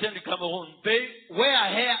aux chrétiens du Cameroun, they wear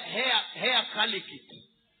hair calicit.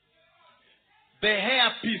 The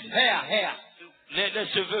hair piece, hair. les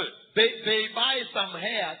cheveux, They buy some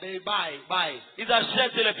hair, they buy. ils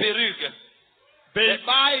achètent les perruques, They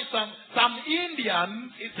buy some Indians,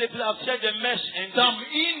 ils achètent des mèches some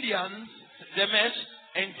indiennes, Indians, des mèches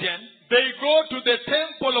indiennes. they go to the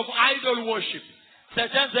temple of idol worship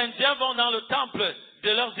Certains Indiens vont dans le temple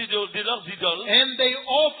de leurs idoles and they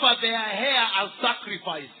offer their hair as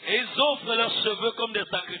sacrifice et ils offrent leurs cheveux comme des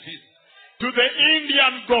sacrifices to the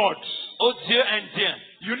Indian gods. aux dieux indiens.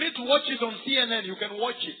 You need to watch it on CNN, you can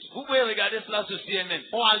watch it. Vous pouvez regarder cela sur CNN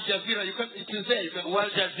Or Al Jazeera, it is there, you can ou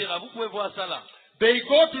watch Al Jazeera. Vous pouvez voir ça là. They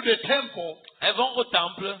go to the temple Elles vont au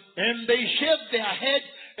temple and they shave their head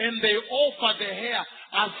and they offer the hair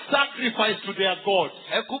as sacrifice to their gods.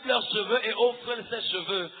 elles coupent leurs cheveux et offrent ces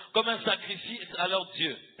cheveux comme un sacrifice à leur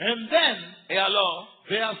Dieu. And then Et alors,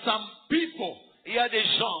 there are some people il y a des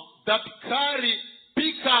gens, that carry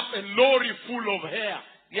pickup and lorry full of hair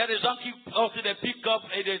il y a des gens qui portent des pick-up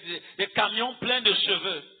et des camions pleins de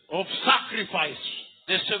cheveux, of sacrifice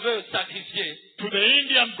des cheveux sacrifiés, to the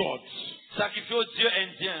Indian gods. sacrifiés aux dieux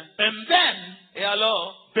indiens. And then Et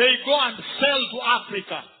alors, they go and sell to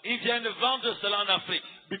Africa. ils viennent vendre cela en Afrique.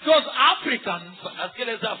 Because Africans, Parce que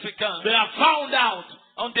les Africains they have found out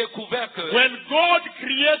ont découvert que when God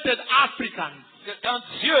created Africans, quand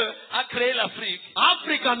Dieu a créé l'Afrique,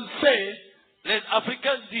 Africans say, les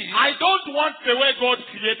Africains disent, I don't want the way God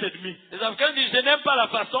created me. les Africains disent, je n'aime pas la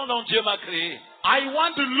façon dont Dieu m'a créé. I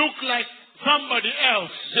want to look like somebody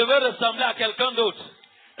else. Je veux ressembler à quelqu'un d'autre.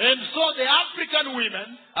 And so the African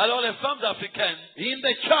women Alors les femmes africaines, in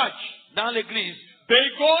the church, dans l'église, they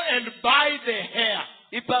go and buy the hair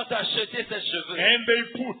ils partent acheter ses cheveux and they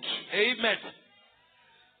put. et ils mettent.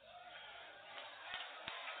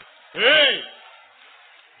 Hey,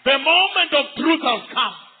 the moment of truth has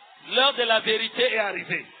come. L'heure de la vérité est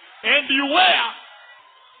arrivée. And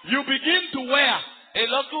you begin to wear Et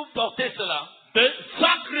lorsque vous portez cela, the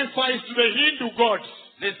sacrifice to the Hindu gods.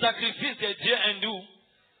 les sacrifices des dieux hindous,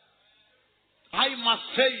 I must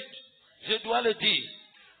say it. je dois le dire.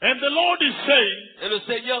 And the Lord is saying Et le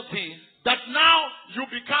Seigneur dit that now you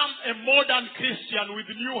become a modern Christian with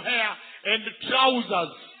new hair and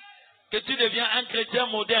trousers. que tu deviens un chrétien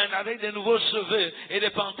moderne avec des nouveaux cheveux et des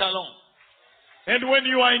pantalons. And when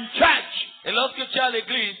you are in church, Et lorsque tu es à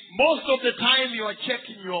l'église, most of the time you are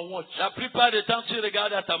checking your watch la plupart du temps tu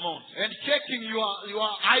regardes à ta montre and checking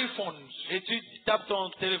your iPhones. et tu tapes ton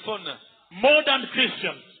téléphone. Modern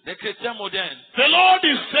Christians. Les chrétiens modernes. The Lord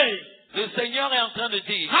is saying, Le Seigneur est en train de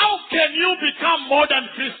dire, how can you become modern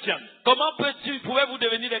Christians? comment pouvez-vous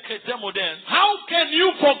devenir des chrétiens modernes? How can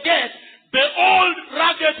you forget the old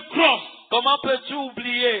rugged cross? Comment peux-tu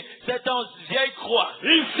oublier cette vieille croix?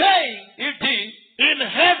 He's saying, Il dit, in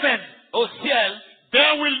heaven, au ciel,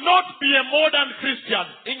 there will not be a modern Christian,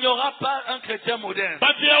 il n'y aura pas un chrétien moderne.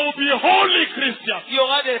 but there will be holy Christians. Il y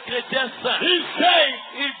aura des chrétiens saints. He's saying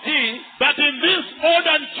Il dit that in this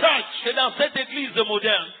modern church que dans cette église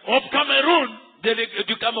moderne of Cameroon,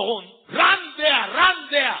 du Cameroun, run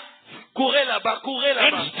there, courez là-bas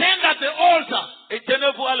and stand at the altar et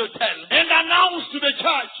tenez-vous à l'autel and announce to the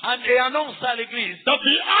church et annonce à l'église that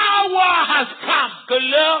the hour has come que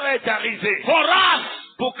l'heure est arrivée for us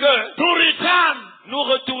pour que to return nous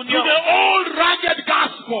to retournions the old rugged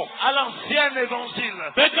gospel, à l'ancien évangile,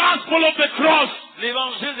 the gospel of the cross,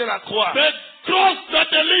 l'évangile de la croix, the cross that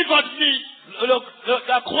delivered me,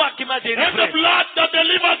 la croix qui m'a and the délivré blood that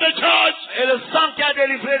delivered the church. et le sang qui a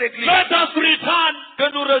délivré l'église. Let us return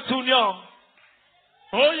Que nous retournions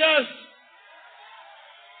Oh yes.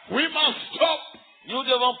 We must stop. Nous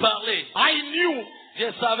devons parler. I knew Je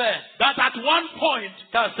savais that at one point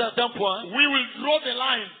qu'à un certain point, we will draw the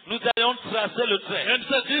line nous allions tracer le trait and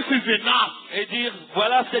say this is enough. et dire,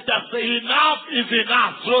 voilà, c'est assez. Enough is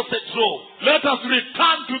enough. Trop, c'est trop. Let us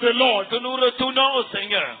return to the Lord. Que nous retournons au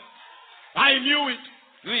Seigneur. I knew it.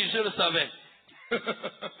 Oui, je le savais.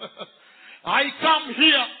 I come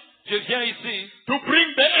here Je viens ici to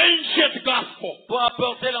bring the ancient gospel, pour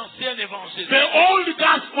apporter l'ancien évangile. the old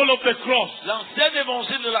gospel of the cross, L'ancien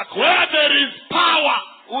évangile de la croix, where there is power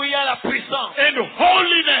où il y a la puissance and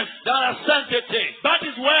holiness. dans la sainteté. That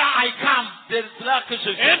is where I come. C'est là que je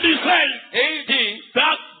viens. And he says Et il dit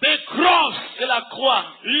that the cross que la croix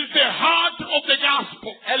is the heart of the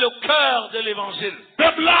gospel. est le cœur de l'évangile.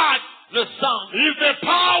 The blood Le sang is the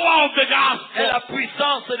power of the est gospel. la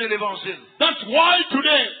puissance de l'évangile. That's why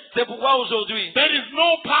today C'est pourquoi aujourd'hui, there is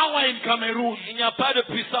no power in Cameroon. il n'y a pas de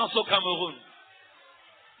puissance au Cameroun.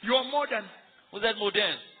 You are modern. Vous êtes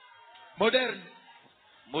moderne. Modern.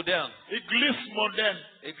 Moderne. Église moderne.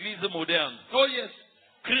 Église moderne. Oh yes.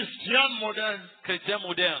 Christian modern. Chrétien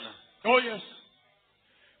moderne. Oh yes.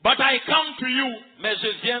 But I come to you Mais je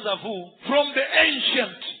viens à vous from the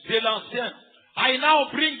ancient. de l'ancien. I now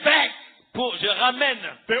bring back Je ramène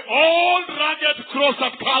the old rugged cross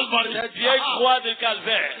of Calvary. cette vieille croix de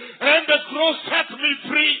Calvaire. And the cross set me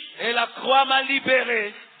free. Et la croix m'a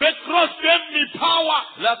libéré. The cross gave me power.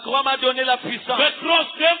 La croix m'a donné la puissance. The cross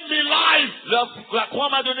gave me life. La croix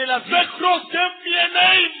m'a donné la vie. The cross gave me a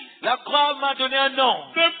name. La croix m'a donné un nom.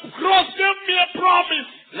 The cross gave me a promise.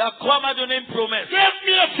 La croix m'a donné une promesse. Gave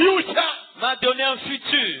me a future. M'a donné un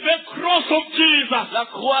futur. The cross of Jesus. La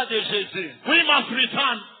croix de Jésus. We must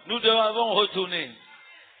return. Nous devons retourner.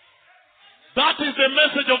 That is the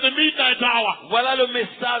message of the midnight hour. Voilà le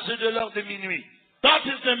message de l'heure de minuit. That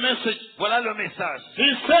is the message. Voilà le message.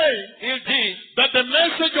 He says Il dit that the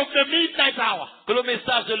message of the midnight hour que le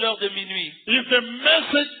message de l'heure de minuit, is the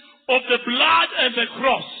message of the blood and the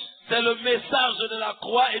cross. c'est le message de la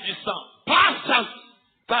croix et du sang. Pastors,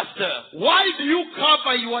 Pasteur, why do you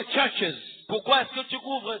cover your churches pourquoi est-ce que tu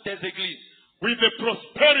couvres tes églises with the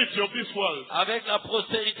prosperity of this world? avec la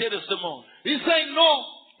prospérité de ce monde? He said, no.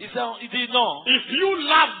 Il dit non. If you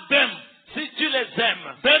love them, Si tu les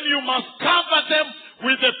aimes, then you must cover them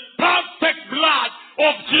with the perfect blood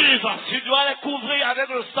of Jesus. tu dois les couvrir avec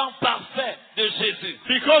le sang parfait de Jésus.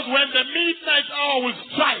 Because when the midnight hour will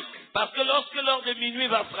strike, Parce que lorsque l'heure de minuit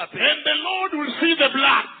va frapper, and the Lord will see the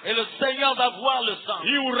blood, et le Seigneur va voir le sang,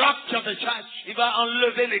 He will rapture the church. il va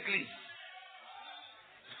enlever l'église.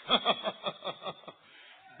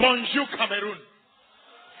 Bonjour Cameroon.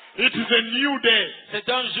 It is a new day. C'est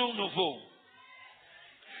un jour nouveau.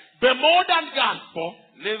 The modern gospel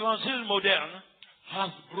L'évangile moderne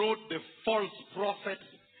has brought the false prophets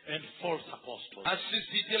and false apostles. a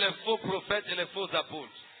suscité les faux prophètes et les faux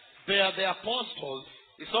apôtres. They are the apostles.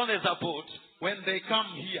 Ils sont les apôtres. When they come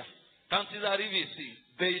here, Quand ils arrivent ici,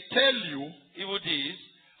 they tell you ils vous disent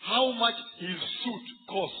how much his suit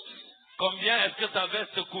costs. combien est-ce que ta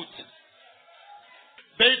veste coûte.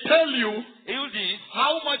 They tell you Ils vous disent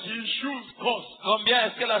how much his shoes cost. combien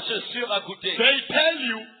est-ce que la chaussure a coûté. They tell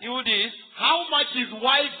you Ils vous disent how much his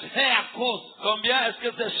wife's hair cost. combien est-ce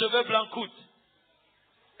que ses cheveux blancs coûtent.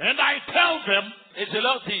 And I tell them Et je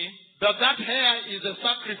leur dis, that hair is a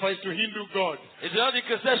sacrifice to Hindu God. et je leur dis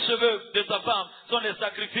que ces cheveux de sa femme sont des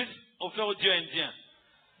sacrifices offerts aux dieux indiens,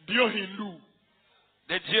 Dio Hindu.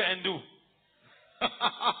 des dieux hindous.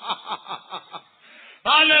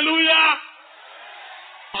 Hallelujah.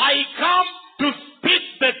 I come to speak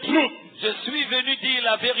the truth. Je suis venu dire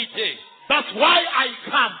la vérité. That's why I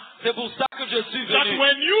come. C'est pour ça que je suis That venu.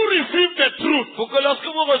 when you receive the truth, Pour que lorsque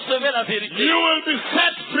vous recevez la vérité, you will be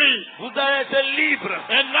set free. vous allez être libre.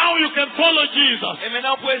 And now you can follow Jesus. Et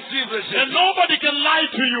maintenant, vous pouvez suivre And Jésus. nobody can lie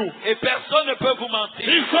to you. Et personne ne peut vous mentir.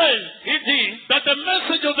 He says Il dit that the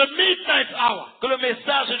message of the midnight hour que le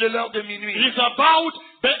message de l'heure de minuit, is about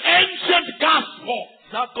the ancient gospel.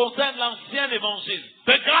 ça concerne l'ancien évangile.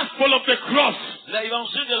 The gospel of the cross.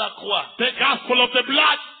 L'évangile de la croix. The gospel of the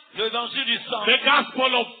blood. L'évangile du sang. The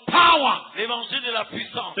gospel of power. L'évangile de la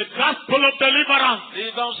puissance. The gospel of deliverance.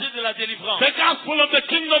 L'évangile de la délivrance. The gospel of the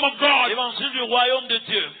kingdom of God. L'évangile du royaume de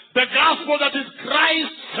Dieu. The gospel that is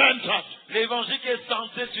Christ-centered. L'évangile qui est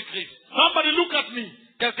centré sur Christ. Somebody look at me.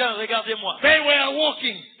 Quelqu'un, regardez-moi. They were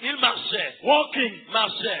walking, Il marchait.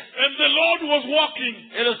 Marchait. and the Lord was walking,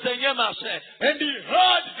 Et le Seigneur marchait. and He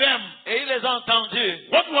heard them. Et il les a entendus.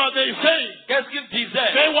 What were they saying? Qu'est-ce qu'il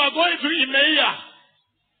disait? They were going to Emmaus.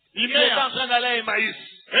 Il était en Emmaus. train d'aller à Emmaüs.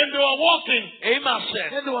 And they were walking. Et ils marchaient.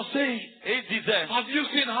 And they were saying, Et ils disaient, have you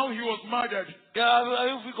seen how he was murdered?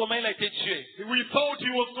 avez-vous vu comment il a été tué? We thought he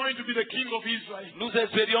was going to be the king of Israel. Nous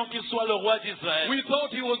espérions qu'il soit le roi d'Israël. We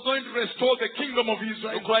thought he was going to restore the kingdom of Nous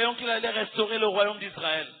Israel. croyons qu'il allait restaurer le royaume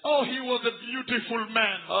d'Israël. Oh, he was a beautiful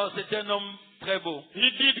man. Oh, c'était un homme très beau.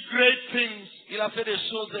 He did great things. Il a fait des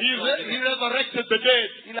choses He extraordinaires. resurrected the dead.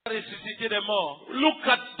 Il a ressuscité des morts. Look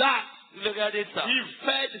at that. Regardez ça. He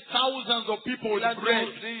fed thousands of people with Il a bread.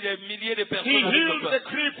 nourri des milliers de He personnes avec healed le the pain.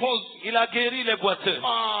 cripples. Il a guéri les boiteux.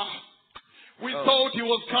 We thought he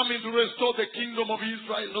was coming to restore the kingdom of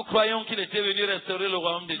Israel. Nous croyons qu'il était venu restaurer le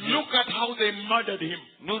royaume de Dieu. Look at how they murdered him.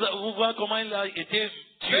 Nous voyons comment il a été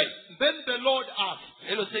tué. Then the Lord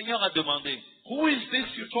asked, Et le Seigneur a demandé, who is this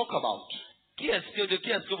you talk about? de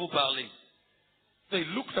qui est-ce que vous parlez? They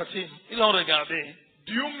looked at him. Ils l'ont regardé.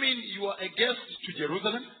 Do you mean you are a guest to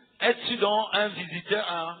Jerusalem? Es-tu donc un visiteur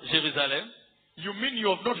à Jérusalem? You mean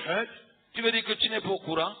you have not heard Tu veux dire que tu n'es pas au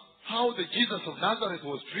courant? how the Jesus of Nazareth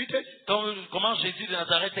was treated? Comment Jésus de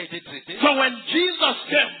Nazareth a été traité? So when Jesus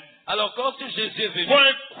came Alors quand Jésus est venu for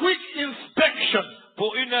a quick inspection,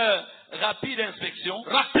 pour une rapide inspection,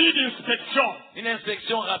 une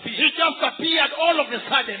inspection rapide, he just appeared all of a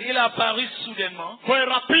sudden il a apparu soudainement for a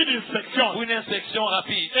rapid pour inspection. une inspection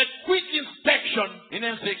rapide, A quick inspection une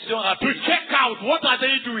inspection to rapide check out what are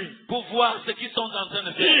they doing. pour voir ce qu'ils sont en train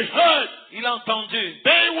de He faire. heard Il a entendu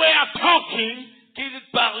they were talking qu'ils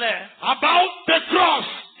parlaient, about the cross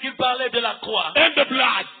de la croix and the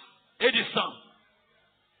blood. et du sang.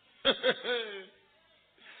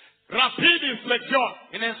 Rapid inspection.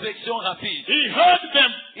 Une inspection rapide. He heard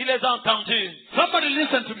them. Il les a entendus. Somebody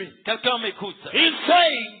listen to me. Quelqu'un m'écoute. He's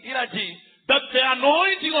saying Il a dit that the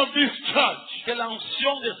anointing of this church que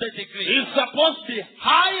l'onction de cette église is supposed to be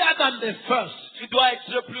higher than the first. doit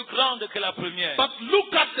être plus grande que la première. But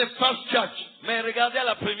look at the first church. Mais regardez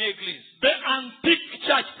la première église. The antique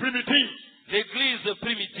church, primitive. L'église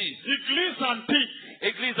primitive. Église antique.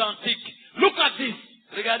 Église antique. Look at this.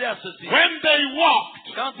 Regardez à ceci. When they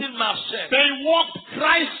walked, Quand ils marchaient, they walked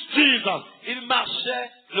Christ Jesus. ils marchaient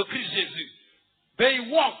le Christ Jésus. They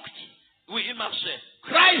walked Oui, ils marchaient.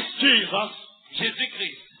 Christ Jesus,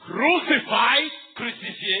 Jésus-Christ, crucified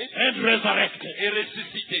crucifié and resurrected. et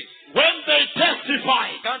ressuscité. When they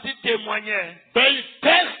testified, Quand ils témoignaient, they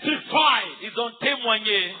testified ils ont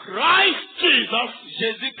témoigné Christ Jesus,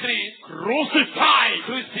 Jésus-Christ crucified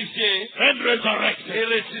crucifié and et resurrected.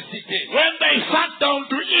 ressuscité. When they sat down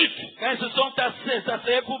to eat, Quand ils se sont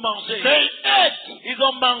asseyés pour manger, they ate ils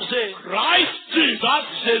ont mangé Christ Jesus,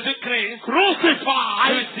 Jésus-Christ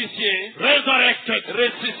crucified, crucifié, resurrected.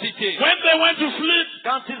 ressuscité. When they went to sleep,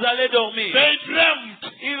 Quand ils allaient dormir, they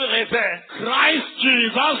dreamt ils rêvaient Christ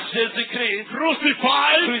Jesus, Jésus-Christ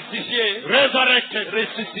crucified, crucifié, resurrected.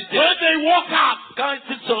 ressuscité. When they woke up, Quand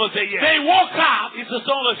ils se réveillaient, they woke up ils se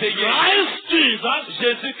sont réveillés. Christ Jesus,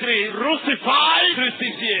 Jésus-Christ crucified,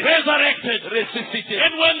 crucifié, resurrected. ressuscité.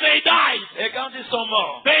 And when they died, Et quand ils sont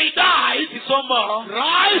morts, they died ils sont morts.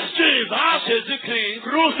 Christ Jesus, Jésus-Christ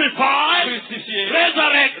crucified, crucifié,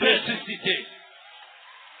 resurrected. ressuscité.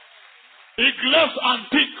 Église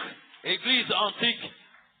antique, Église antique,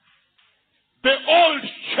 the old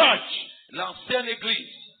church. l'ancienne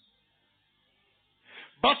église.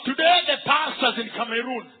 But today the pastors in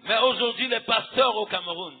Cameroon, Mais aujourd'hui, les pasteurs au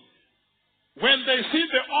Cameroun, when they see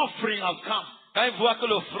the offering has come, quand ils voient que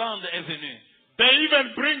l'offrande est venue, they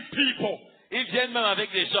even bring people ils viennent même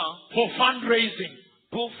avec des gens for fundraising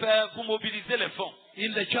pour mobiliser les fonds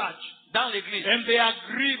in the church. dans l'église. And they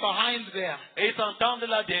agree behind there. Et ils s'entendent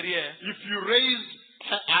là derrière. If you raise,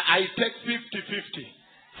 I take 50-50.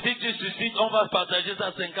 Si tu suscites, on va partager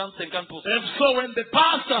ça 50-50%. And so when the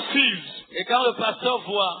pastor sees Et quand le pasteur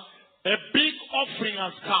voit, a big offering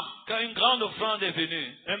has come quand une grande offrande est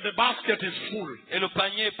venue, and the basket is full, et le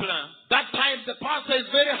panier est plein, that time the pastor is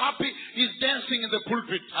very happy. He's dancing in the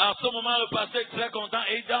pulpit. à ce moment, le pasteur est très content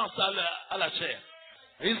et il danse à la chair.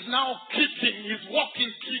 He's now kicking. He's walking,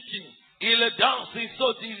 kicking. Il danse, il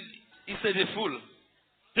saute, il se défoule.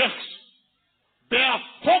 Yes. They are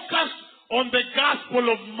focused on the gospel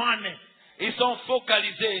of money. Ils sont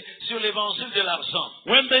focalisés sur l'évangile de l'argent.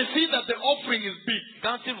 When they see that the offering is big,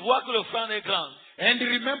 Quand ils voient que l'offrande est grande, and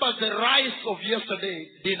remember the rice of yesterday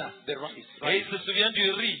dinner, the rice, et right? il se souvient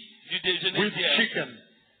du riz, du déjeuner With d'hier, chicken,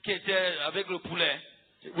 qui était avec le poulet,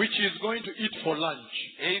 which he is going to eat for lunch.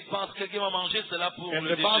 et il pense que quelqu'un va manger cela pour And le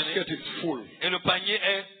the déjeuner, basket is full. et le panier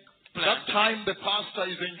est plein. That time the pastor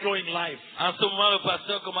is enjoying life. En ce moment, le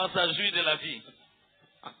pasteur commence à jouir de la vie.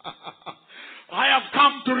 I have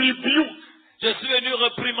come to rebuke Je suis venu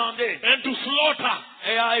réprimander and to slaughter.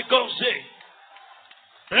 et à égorger.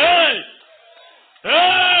 Hey!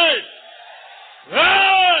 Hey!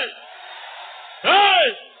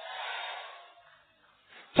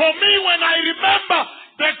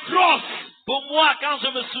 je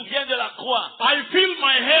me souviens de la croix, I feel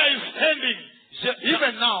my hair is standing. je,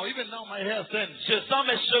 Even now my hair stands. je sens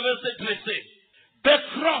mes cheveux se dresser. The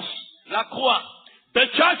cross, La croix, the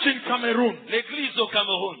church in Cameroon l'église au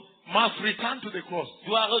Cameroun, must return to the cross.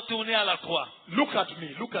 doit retourner à la croix. Look at me,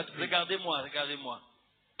 look at me. Regardez-moi, regardez-moi.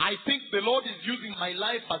 I think the Lord is using my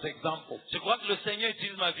life as example. Je crois que le Seigneur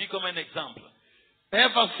utilise ma vie comme un exemple.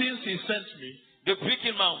 Ever since He sent me, Depuis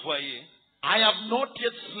qu'il m'a envoyé, I have not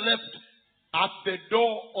yet slept at the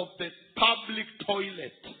door of the public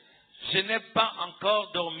toilet. je n'ai pas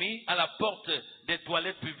encore dormi à la porte des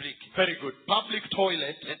toilettes publiques. Very good. Public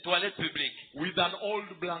toilet Les toilettes publiques, with an old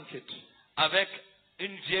blanket avec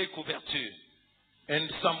une vieille couverture and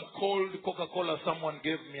some cold Coca-Cola someone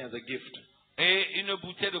gave me as a gift. et une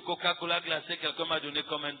bouteille de Coca-Cola glacée, quelqu'un m'a donné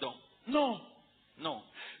comme un don. No. Non.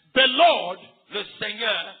 The Lord, Le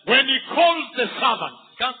Seigneur, when He calls the servant,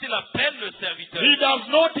 quand il appelle le serviteur, He does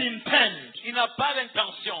not intend il n'a pas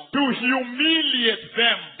l'intention to humiliate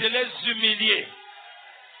them. de les humilier.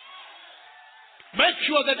 Make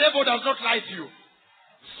sure the devil does not lie to you.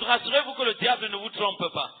 Rassurez-vous que le diable ne vous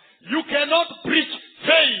trompe pas. You cannot preach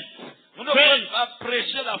faith. Vous ne pouvez pas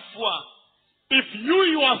prêcher la foi If you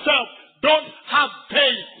yourself don't have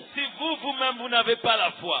faith. si vous-même, vous n'avez pas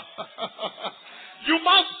la foi. You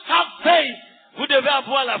must have faith. Vous devez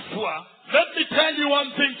avoir la foi. Let me tell you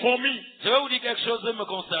one thing for me. Je vais vous dire quelque chose me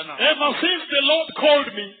concernant. Ever since the Lord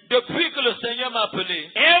called me, Depuis que le Seigneur m'a appelé,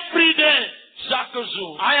 every day chaque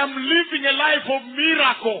jour, I am living a life of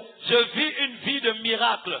miracle, je vis une vie de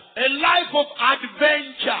miracle, a life of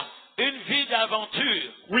adventure une vie d'aventure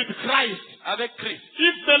with Christ. avec Christ.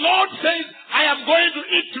 If the Lord says, I am going to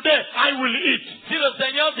eat today, I will eat. Si le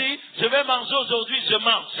Seigneur dit, je vais manger aujourd'hui, je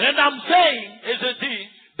mange. And I'm saying Et je dis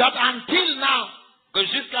that until now, que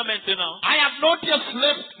jusqu'à maintenant, I have not yet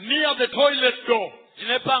slept near the toilet door, je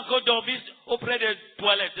n'ai pas encore dormi auprès des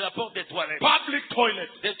toilettes, de la porte des toilettes, public toilet,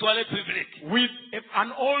 des toilettes publiques, with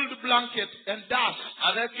an old blanket and dust.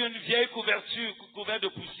 avec une vieille couverture couverte de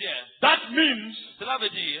poussière. That means Cela veut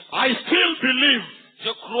dire, I still believe je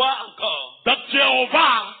crois encore that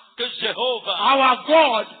Jehovah, que Jéhovah, our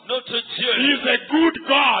God, notre Dieu, is a good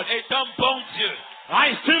God. est un bon Dieu.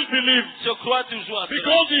 I still believe Je crois toujours à cela.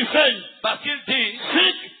 because He says, Parce qu'il dit,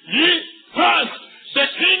 seek ye first the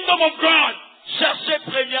kingdom of God cherchez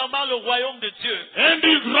premièrement le royaume de Dieu and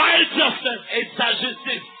His righteousness, et sa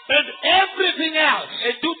justice, and everything else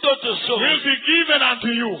et toute autre will chose be given unto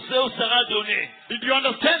you. sera donné. Did you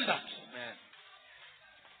understand that? Amen.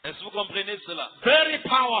 Est-ce que vous comprenez cela? Very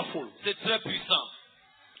powerful. C'est très puissant.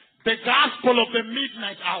 The gospel of the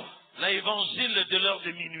midnight hour L'évangile de l'heure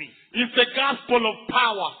de minuit, is the gospel of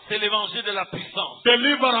power, c'est l'évangile de la puissance,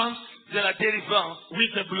 deliverance de la délivrance with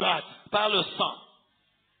the blood. par le sang.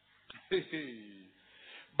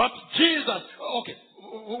 But Jesus, okay,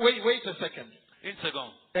 wait a second. Une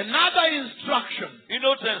seconde. Another instruction Une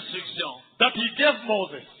autre instruction that He gave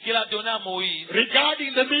Moses qu'il a donnée à Moïse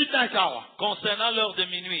regarding the midnight hour. concernant l'heure de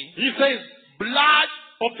minuit. He says, blood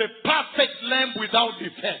of the perfect lamb without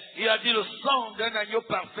defect. Il a dit le sang d'un agneau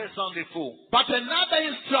parfait sans défaut. But another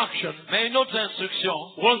instruction Mais une autre instruction,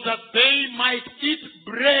 was that they might eat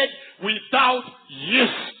bread without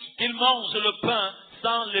yeast. qu'ils mangent le pain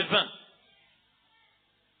sans levain.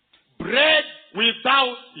 Bread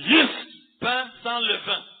without yeast. Pain sans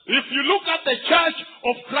levain. If you look at the church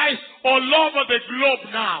of Christ all over the globe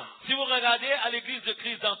now, Si vous regardez à l'église de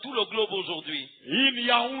Christ dans tout le globe aujourd'hui, in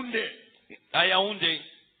Yaoundé, à Yaoundé,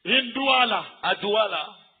 in Douala, à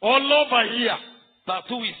Douala, all over here,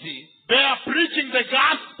 partout ici, they are preaching the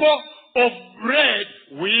gospel of bread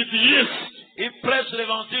with yeast. ils prêchent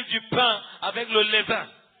l'évangile du pain avec le levain.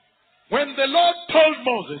 When the Lord told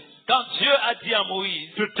Moses Quand Dieu a dit à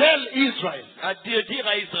Moïse, to tell Israel a dire à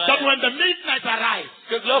that Israël, when the midnight arrives,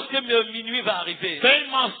 que lorsque le minuit va arriver, they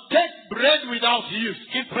must take bread without yeast,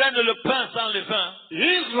 qu'ils prennent le pain sans levain,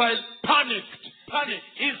 Israel panicked,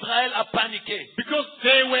 Israël a paniqué. because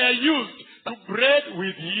they were used to bread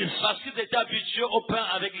with yeast. Parce qu'ils étaient habitués au pain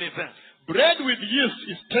avec levain. Bread with yeast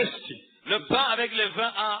is tasty. Le pain avec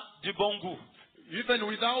levain a du bon goût. Even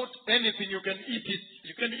without anything, you can eat it.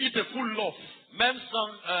 You can eat a full loaf. Même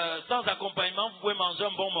sans accompagnement, vous pouvez manger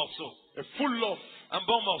un bon morceau. A full loaf. Un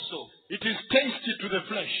bon morceau. It is tasty to the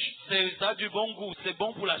flesh. Ça a du bon goût, c'est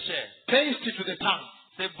bon pour la chair. Tasty to the tongue.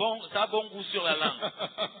 C'est bon, ça a bon goût sur la langue.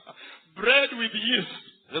 Bread with yeast.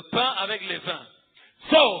 Le pain avec levain.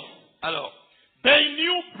 So, Alors, they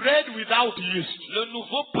knew bread without yeast. le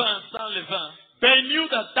nouveau pain sans levain, They knew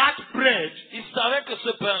that bread ils savaient que ce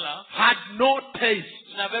pain-là had no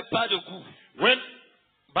taste. n'avait pas de goût.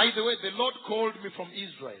 By the way, the Lord called me from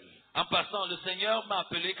Israel. En passant, le Seigneur m'a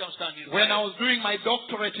appelé quand j'étais en When I Israël. was doing my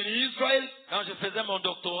doctorate in Israel, Quand je faisais mon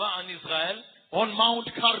doctorat en Israël, on Mount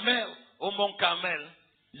Carmel, au Mont Carmel,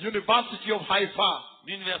 University of Haifa,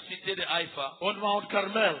 l'université de Haïfa, on Mount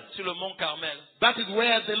Carmel. sur le Mont Carmel. That is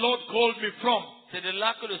where the Lord called me from. C'est de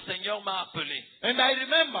là que le Seigneur m'a appelé. And I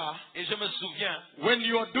remember Et je me souviens, when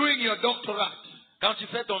you are doing your doctorate, quand tu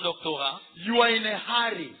fais ton doctorat, you are in a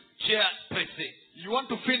hurry. tu es pressé. You want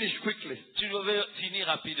to finish quickly. Tu veux finir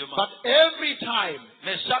rapidement. But every time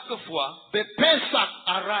Mais chaque fois, the Pesach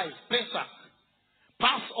arrives,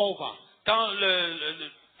 Passover, quand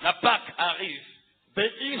la Pâque arrive, the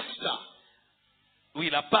Easter, oui,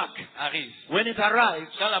 la Pâque arrive. when it arrives,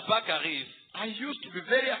 Quand la Pâque arrive, I used to be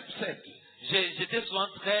very upset j'étais souvent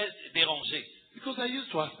très dérangé. because I used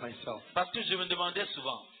to ask myself, Parce que je me demandais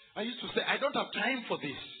souvent, I used to say, I don't have time for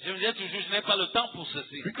this. je me disais toujours, je n'ai pas le temps pour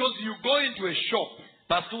ceci. Because you go into a shop,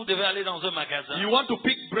 Parce que vous devez aller dans un magasin. you want to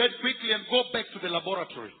pick bread quickly and go back to the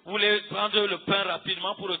laboratory. Vous voulez prendre le pain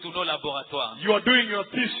rapidement pour retourner au laboratoire. You are doing your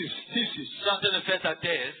thesis. Tu es en train de faire ta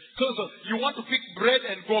thèse. So you want to pick bread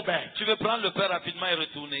and go back. Tu veux prendre le pain rapidement et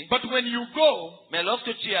retourner. But when you go, Mais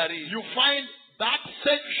lorsque tu y arrives, you find that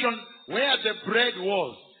section where the bread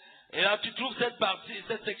was et là tu trouves cette partie,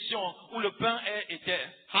 cette section où le pain était.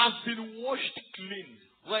 has been washed clean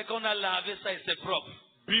Ouais, qu'on a lavé ça et c'est propre.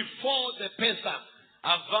 before the Pesach.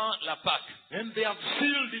 Avant la Pâque. And they have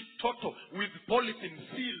sealed it total with polythene,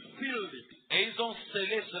 sealed it. Et ils ont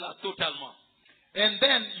scellé cela totalement. And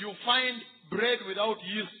then you find bread without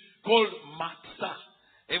yeast called matzah.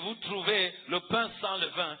 Et vous trouvez le pain sans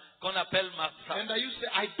levain qu'on appelle matzah. And I used to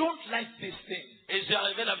say, I don't like this thing Et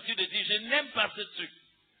j'avais l'habitude de dire, je n'aime pas ce truc.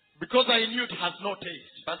 because I knew it has no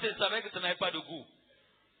taste. Parce que je savais que ça n'avait pas de goût.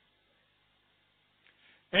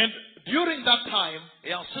 And during that time,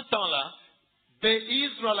 Et en ce temps-là, the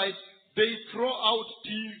Israelites, they throw out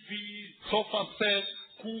TV, sofa set,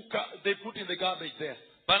 cooker, they put in the garbage there.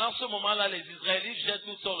 pendant ce moment-là, les Israélites jettent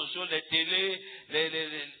toutes sortes de choses, les télés,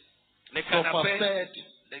 les Sofa canapés, set,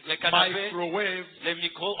 les canapés, microwave. les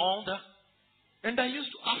micro-ondes. And I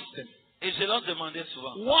used to ask them, Et je leur demandais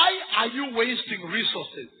souvent, why are you wasting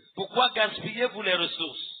resources? pourquoi gaspillez-vous les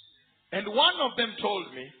ressources? And one of them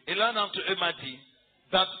told me Et l'un d'entre eux m'a dit,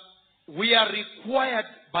 that we are required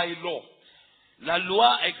by law. la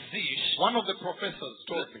loi exige, One of the professors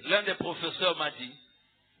told me l'un des professeurs m'a dit,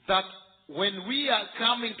 that when we are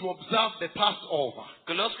coming to observe the Passover,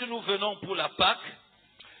 que lorsque nous venons pour la Pâque,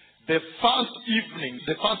 the first evening,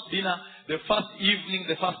 the first dinner, the first evening,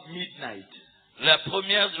 the first midnight,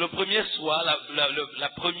 le premier soir, la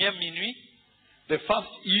première minuit, the first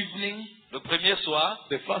evening, le premier soir,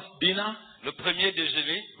 the first dinner, le premier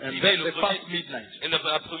déjeuner, and dîner, then le the premier- first midnight. et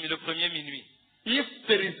le premier minuit. If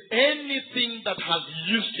there is anything that has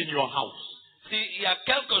yeast in your house, S'il y a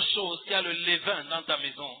quelque chose qui a le levain dans ta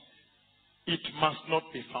maison, it must not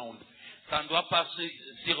be found. ça ne doit pas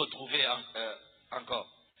s'y retrouver encore.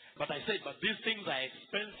 But I said, but these things are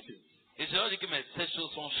expensive. Et je leur dis que mais ces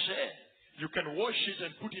choses sont chères. You can wash it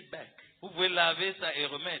and put it back. Vous pouvez laver ça et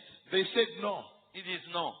remettre. They said, no, Ils disent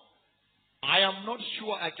non. I am not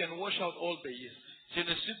sure I can wash out all the yeast. Je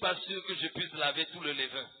ne suis pas sûr que je puisse laver tout le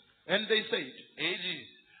levain. And they said, Et ils disent,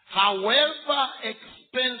 however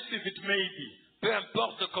expensive it may be, peu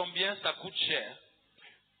importe combien ça coûte cher,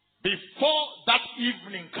 before that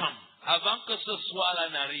evening comes, avant que ce soir-là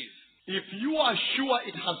n'arrive, if you are sure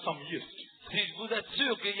it has some yeast, si vous êtes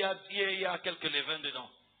sûr qu'il y a quelques levains dedans,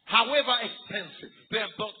 however expensive, peu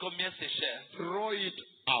importe combien c'est cher, throw it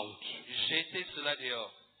out. jetez cela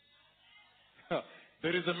dehors.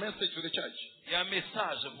 There is a message to the church. Il y a un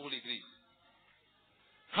message pour l'Église.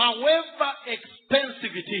 However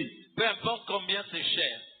expensive it is, Peu importe combien c'est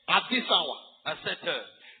cher, at this hour, à cette heure,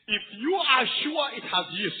 if you are sure it has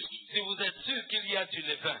yeast, si vous êtes sûr qu'il y a du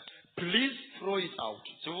levain, please throw it out.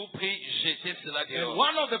 je vous prie, jetez cela And dehors.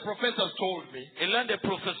 one of the professors told me Et l'un des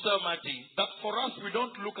professeurs m'a dit that for us, we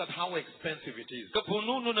don't look at how expensive it is. que pour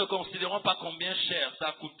nous, nous ne considérons pas combien cher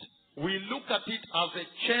ça coûte. We look at it as a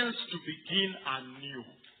chance to begin anew.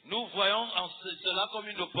 Nous voyons cela comme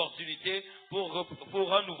une opportunité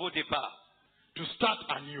pour un nouveau départ, To start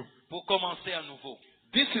anew. pour commencer à nouveau.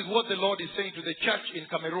 This is what the Lord is saying to the church in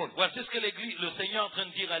Cameroon. Voici ce que le Seigneur est en train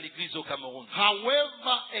de dire à l'Église au Cameroun.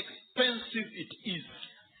 However expensive it is,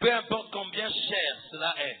 Peu importe combien cher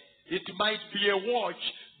cela est, it might be a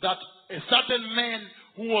watch that a certain man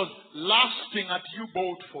who was lasting at you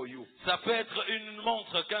bought for you. ça peut être une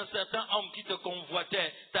montre qu'un certain homme qui te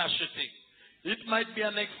convoitait t'a acheté. It might be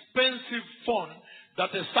an expensive phone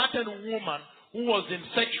that a certain woman who was in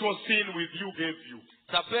sexual sin with you gave you.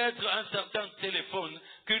 Ça peut être un certain téléphone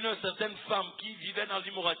qu'une certaine femme qui vivait dans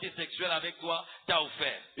l'immoralité sexuelle avec toi t'a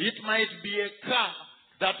offert. It might be a car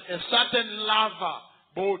that a certain lover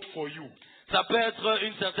bought for you. Ça peut être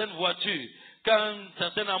une certaine voiture qu'un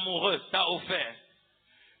certain amoureux t'a offert.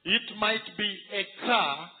 It might be a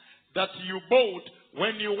car that you bought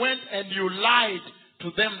when you went and you lied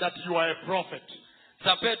to them that you are a prophet.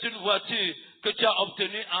 Ça peut être une voiture que tu as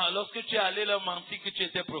obtenue lorsque tu es allé leur mentir que tu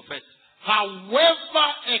étais prophète.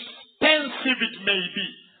 However expensive it may be,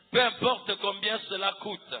 Peu importe combien cela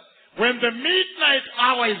coûte, when the midnight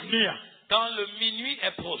hour is near, quand le minuit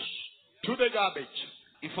est proche, to the garbage.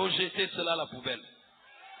 il faut jeter cela à la poubelle.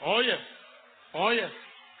 Oh yes. Oh yes.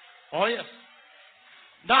 Oh yes.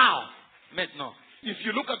 Now, Maintenant, if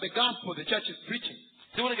you look at the gospel the church is preaching,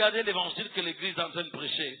 si vous regardez l'évangile que l'Église est en train de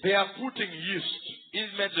prêcher, they are putting yeast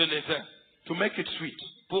ils mettent de levain to make it sweet.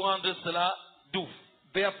 pour rendre cela doux.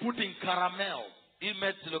 They are putting caramel Ils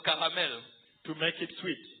mettent le caramel to make it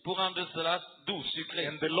sweet. pour rendre cela doux, sucré.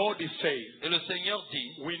 And the Lord is saying, Et le Seigneur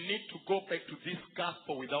dit, we need to go back to this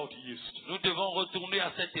gospel without yeast. nous devons retourner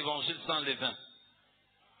à cet évangile sans levain.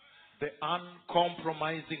 The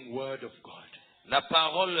uncompromising word of God. La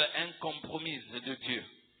parole incompromise de Dieu.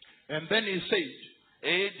 And then he said,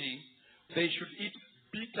 Et il dit, they should eat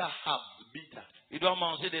bitter herbs, bitter. il doit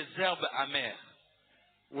manger des herbes amères.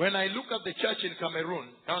 When I look at the church in Cameroon,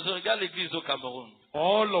 Quand je regarde l'église au Cameroun,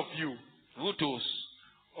 all of you, vous tous,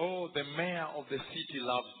 oh, the mayor of the city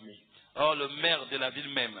loves me. oh le maire de la ville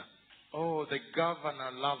même, Oh, the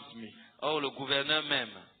governor loves me. oh le gouverneur même,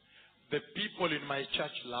 The people in my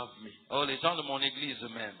church love me. oh les gens de mon église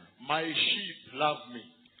même, My sheep love me.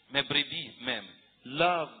 mes brebis même,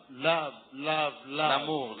 Love, love, love, love.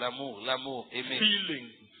 l'amour, l'amour, l'amour, aimer,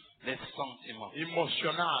 Feelings, les sentiments,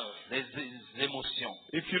 emotional. les émotions.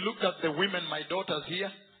 If you look at the women, my daughters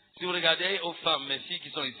here, Si vous regardez aux femmes, mes filles qui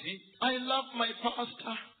sont ici, I love my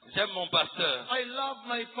pastor. j'aime mon pasteur, I love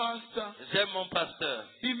my pastor. j'aime mon pasteur.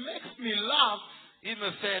 He makes me laugh Il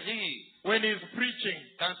me fait rire when he's preaching.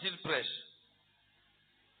 quand il prêche.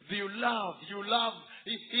 You love.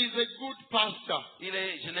 He's a good pastor.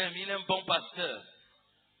 Je l'aime, il est un bon pasteur.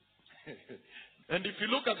 And if you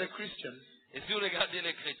look at the Christians, Et si vous regardez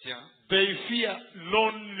les chrétiens, they fear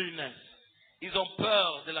loneliness. ils ont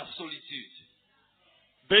peur de la solitude.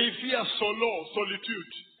 They fear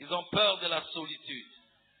solitude. Ils ont peur de la solitude.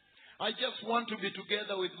 I just want to be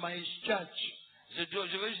together with my church.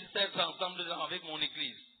 Je veux juste être ensemble avec mon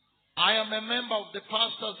église. I am a member of the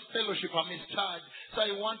pastors' fellowship. I'm his charge. So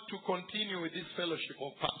I want to continue with this fellowship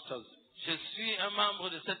of pastors. Je suis un membre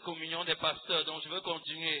de cette communion des pasteurs, donc je veux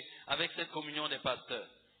continuer avec cette communion des pasteurs.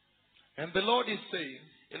 And the Lord is saying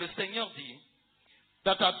Et le Seigneur dit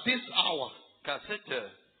that at this hour, qu'à cette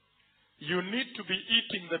heure, you need to be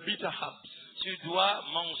eating the bitter herbs. tu dois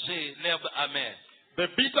manger l'herbe amère. The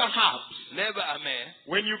bitter herbs, L'herbe amère,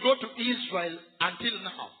 when you go to Israel until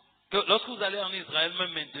now, que lorsque vous allez en Israël,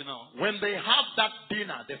 même maintenant, when they have that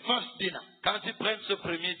dinner, the first dinner, quand ils prennent ce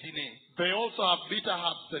premier dîner, they also have bitter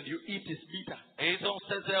herbs and you eat is bitter. et ils ont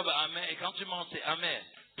ces herbes amères, et quand tu manges, c'est amer.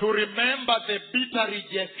 To remember the bitter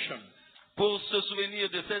rejection Pour se souvenir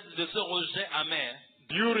de ce rejet amer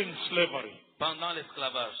during slavery. pendant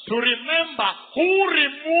l'esclavage. To remember who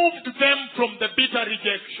removed them from the bitter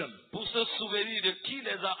rejection. Pour se souvenir de qui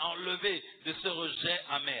les a enlevés de ce rejet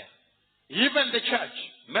amer. Even the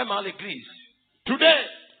church. Même en l'église, Today,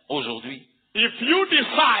 aujourd'hui, if you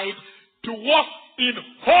decide to walk in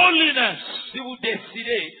holiness, si vous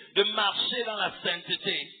décidez de marcher dans la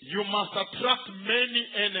sainteté, you must attract many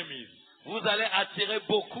enemies. vous allez attirer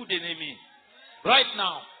beaucoup d'ennemis. Right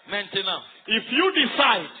now, Maintenant, if you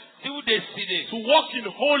decide si vous décidez to walk in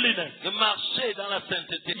holiness, de marcher dans la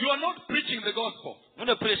sainteté, you are not preaching the gospel. vous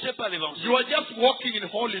ne prêchez pas l'évangile. You are just walking in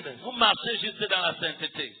holiness. Vous marchez juste dans la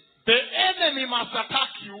sainteté. The enemy must attack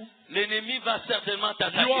you. L'ennemi va certainement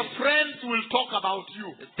Your t'attaquer. friends will talk about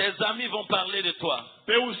you. Tes amis vont parler de toi.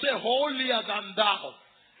 They will say, holier than thou.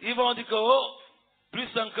 Ils vont dire que, oh, plus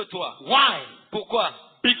saint que toi. Why? Pourquoi?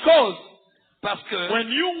 Because Parce que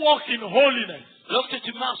when you walk in holiness, lorsque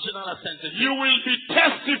tu marches dans la sainteté, you will be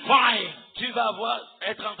testifying tu vas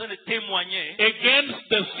être en train de témoigner against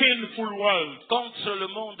the sinful world contre le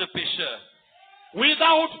monde pécheur,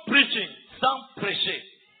 without preaching. sans prêcher.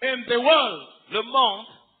 And the world, Le monde,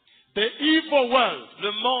 the evil world,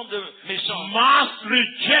 le monde méchant, must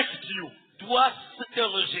reject you. doit te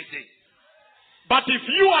rejeter. But if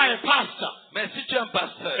you are a pastor Mais si tu es un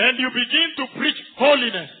pasteur and you begin to preach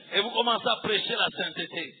holiness, et vous commencez à prêcher la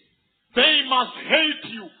sainteté, they must hate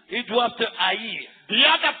you. ils doivent te haïr. The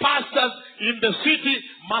other pastors in the city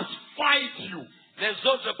must fight you. Les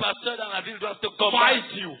autres pasteurs dans la ville doivent te Fight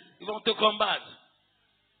combattre. you. Ils vont te combattre.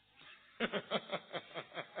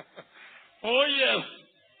 Oh yes.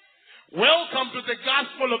 Welcome to the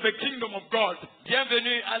gospel of the kingdom of God.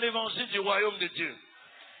 Bienvenue à l'évangile du royaume de Dieu.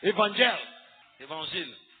 Evangel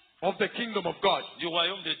Évangile of the kingdom of God. du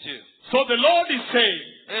royaume de Dieu. So the Lord is saying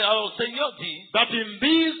Et alors le Seigneur dit that in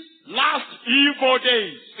these last evil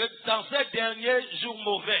days, que dans ces derniers jours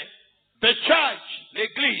mauvais, the church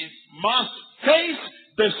l'Église, must face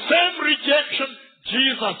the same rejection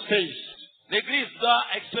Jesus faced. l'Église doit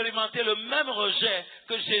expérimenter le même rejet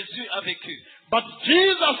que Jésus a vécu. But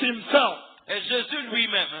Jesus himself Et Jésus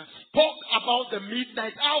lui-même spoke about the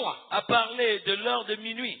midnight hour. a parlé de l'heure de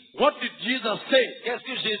minuit. What did Jesus say? Qu'est-ce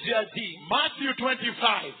que Jésus a dit? Matthew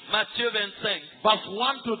 25, Matthieu 25, verse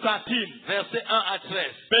 1 to 13. versets 1 à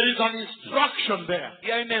 13. There is an instruction there, Il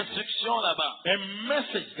y a une instruction là-bas, a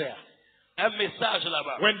message there. un message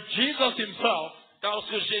là-bas. When Jesus himself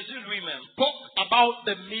Lorsque Jésus lui-même spoke about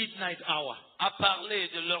the midnight hour. a parlé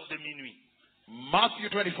de l'heure de minuit. Matthew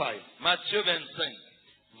 25, Matthieu 25,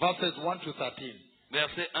 verses 1 to 13.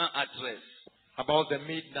 versets 1 à 13, About the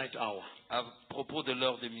midnight hour. à propos de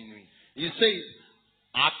l'heure de minuit. He says,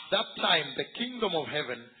 at that time the kingdom of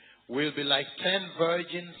heaven will be like 10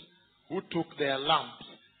 virgins who took their lamps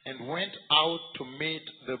and went out to meet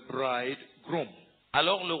the bridegroom.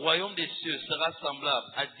 Alors le royaume des cieux sera semblable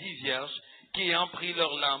à 10 vierges qui, ayant pris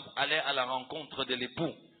leurs lampes, allaient à la rencontre de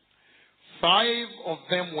l'époux. 5 of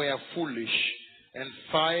them were foolish and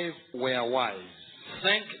 5 were wise.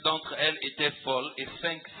 5 d'entre elles étaient folles et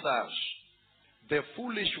 5 sages. The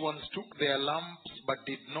foolish ones took their lamps but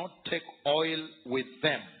did not take oil with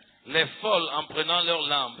them. Les folles, en prenant leurs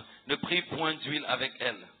lampes, ne prirent point d'huile avec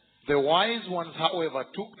elles. The wise ones, however,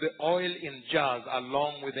 took the oil in jars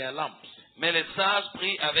along with their lamps. Mais les sages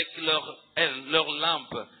prirent avec leurs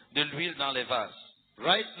lampes de l'huile dans les vases.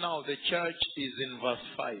 Right now, the church is in verse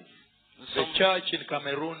 5. Nous The sommes- church in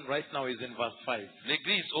Cameroon right now is in verse 5.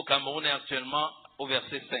 L'Église au Cameroun est actuellement au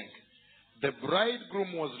verset 5. The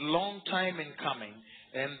bridegroom was long time in coming,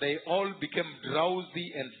 and they all became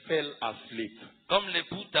drowsy and fell asleep. Comme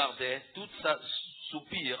l'époux tardait, toutes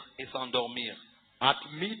soupirent et s'endormirent. At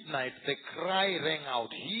midnight, the cry rang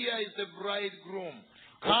out, "Here is the bridegroom.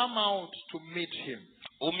 Come out to meet him."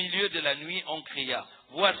 Au milieu de la nuit, on cria,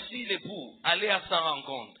 voici l'époux, allez à sa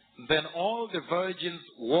rencontre. Then all the virgins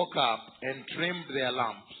woke up and trimmed their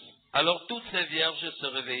lamps. Alors toutes ces vierges se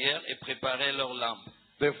réveillèrent et préparèrent leurs lampes.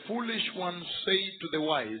 The foolish ones said to the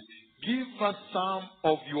wise, "Give us some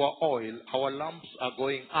of your oil. Our lamps are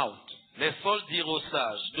going out." Les folles dirent aux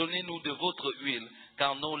sages, donnez-nous de votre huile,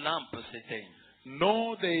 car nos lampes s'éteignent.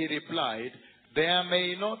 No, they replied, "There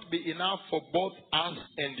may not be enough for both us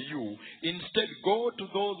and you. Instead, go to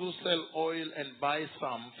those who sell oil and buy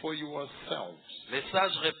some for yourselves." Les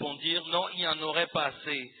sages répondirent, non, il n'y en aurait pas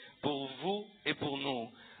assez pour vous et pour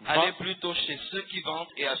nous. Allez plutôt chez ceux qui vendent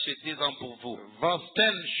et achetez-en pour vous. Verse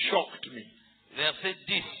 10 shocked me. Verset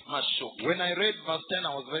 10 m'a choqué. When I read verse 10,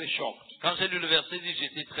 I was very shocked Quand j'ai lu le verset 10,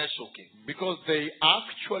 j'étais très choqué. because they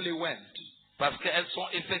actually went. Parce qu'elles sont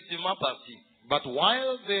effectivement parties. But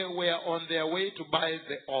while they were on their way to buy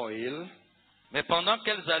the oil, Mais pendant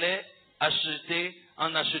qu'elles allaient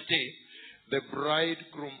en acheter, the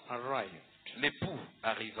bridegroom arrived. l'époux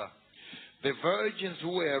arriva. The virgins who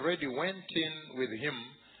were ready went in with him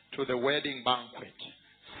to the wedding banquet,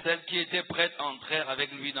 Celles qui étaient prêtes entrèrent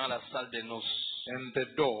avec lui dans la salle des noces. and the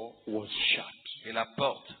door was shut. Et la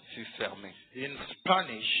porte fut fermée. In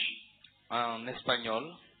Spanish, En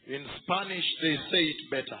espagnol, they say it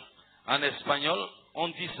better. en espagnol, on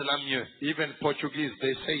dit cela mieux. Even Portuguese,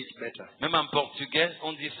 they say it better. Même en portugais,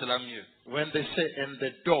 on dit cela mieux. When they say, "and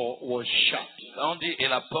the door was shut." On dit et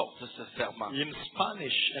la porte se ferma. In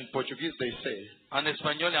Spanish and Portuguese, they say, En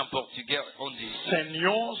espagnol et en portugais, on dit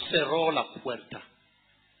 "Señor cerró la puerta."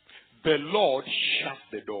 The Lord shut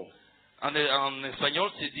the door. en espagnol,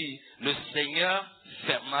 c'est dit le Seigneur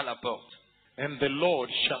ferma la porte. And the Lord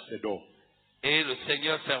shut the door. Et le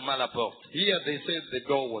Seigneur ferma la porte. Here they say the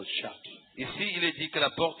door was shut. Ici, il est dit que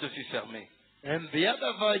la porte fut fermée. And the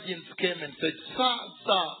other virgins came and said,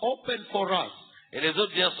 Sir, open for us." Et les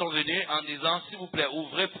autres vierges sont venues en disant, s'il vous plaît,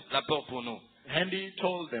 ouvrez la porte pour nous. And he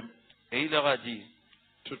told them, Et il leur a dit,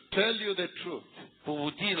 "To tell you the truth, pour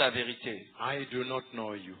vous dire la vérité, I do not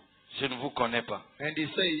know you." je ne vous connais pas. And he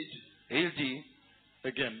said, Et il dit,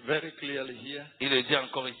 again, very clearly here, il le dit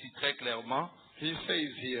encore ici très clairement, he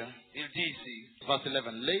says here, il dit ici, verse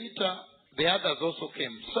 11, later the others also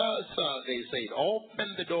came. Sir, they said,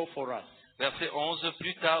 "Open the door for us." verset 11,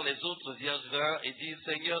 plus tard, les autres vierges vinrent et dirent,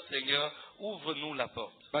 Seigneur, Seigneur, ouvre-nous la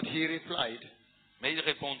porte. But he replied, Mais il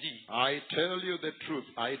répondit, I tell you the truth,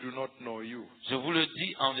 I do not know you. je vous le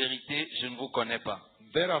dis en vérité, je ne vous connais pas.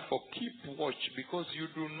 Therefore keep watch, because you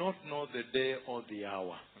do not know the day or the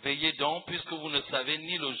hour. Veillez donc, puisque vous ne savez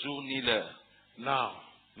ni le jour ni l'heure. Now,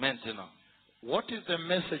 Maintenant, what is the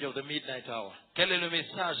message of the midnight hour? quel est le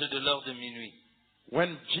message de l'heure de minuit?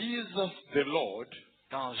 When Jesus the Lord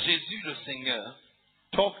Quand Jésus le Seigneur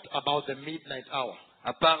talked about the midnight hour,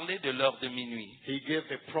 a parlé de l'heure de minuit, he gave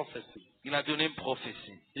a prophecy. il a donné une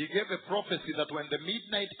prophétie. He gave a prophecy that when the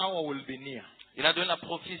midnight hour will be near, Il a donné la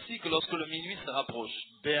prophétie que lorsque le minuit se rapproche,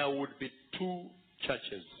 there would be two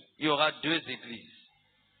churches. il y aura deux églises.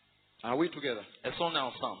 Are we together? Elles sont nées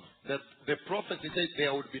ensemble. That the prophecy says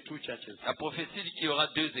there would be two churches. La prophétie dit qu'il y aura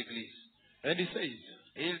deux églises. And he says,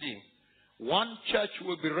 Et il dit, one church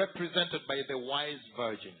will be represented by the wise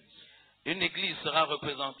virgins, une église sera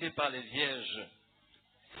représentée par les vierges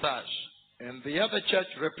sages, and the other church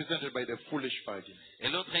represented by the foolish virgins. et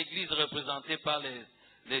l'autre église représentée par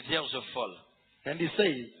les vierges folles. And he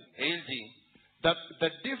says Et il dit, that the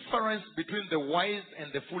difference between the wise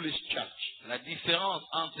and the foolish church la différence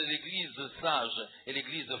entre l'église sage et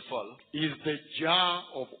l'église folle is the jar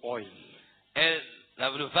of oil. est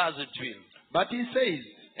le vase d'huile. But he says,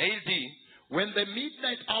 Et il dit, when the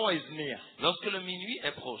midnight hour is near, lorsque le minuit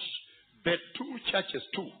est proche, the two churches,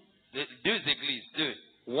 les deux églises, deux,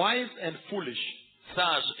 wise and foolish,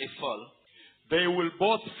 sages et folles, they will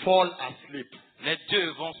both fall asleep. les deux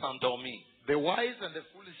vont s'endormir. The wise and the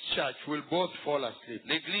foolish church will both fall asleep.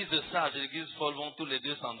 L'église sage et l'église folle vont tous les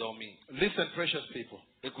deux s'endormir. Listen, precious people.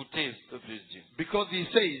 Écoutez, peuple de Dieu. Because he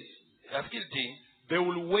says Parce qu'il dit, they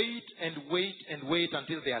will wait and wait and wait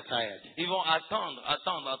until they are tired. ils vont attendre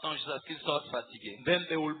jusqu'à ce qu'ils soient fatigués. Then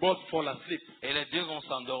they will both fall asleep. Et les deux vont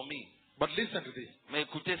s'endormir. But listen to this. Mais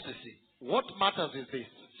écoutez ceci. What matters is this.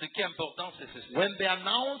 Ce qui est important, c'est ceci. When the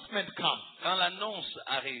announcement comes Quand l'annonce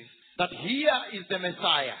arrive, that here is the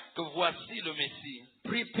Messiah, que voici le Messie,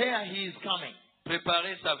 prepare, he is coming.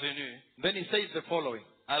 préparez sa venue, Then he says the following,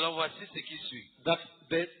 alors voici ce qui suit. that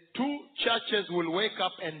the two churches will wake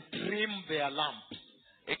up and trim their lamps.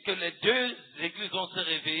 Et que les deux églises vont se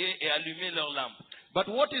réveiller et allumer leurs lampes. But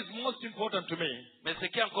what is most important to me Mais ce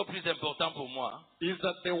qui est encore plus important pour moi, is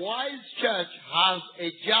that the wise church has a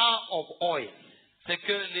jar of oil. c'est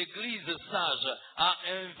que l'église sage a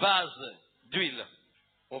un vase d'huile.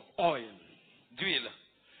 Of oil. D'huile.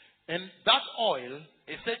 And that oil,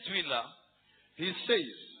 Et cette huile-là, he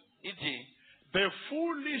says, il dit, the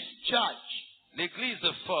foolish church l'église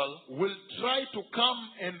folle will try to come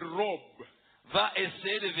and rob, va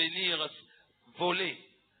essayer de venir voler,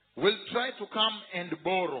 will try to come and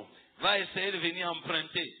borrow. va essayer de venir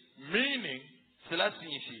emprunter. Meaning, Cela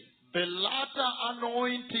signifie the latter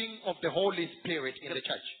anointing of the Holy Spirit in the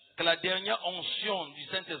church que la dernière onction du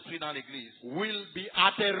Saint-Esprit dans l'église will be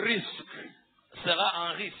at a risk, sera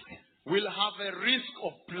en risque. will have a risk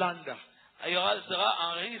of plunder. Sera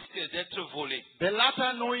en risque d'être volée. The latter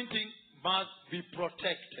anointing must be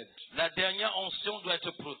protected La dernière onction doit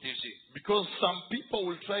être protégée. because some people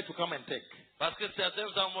will try to come and take. Parce que certains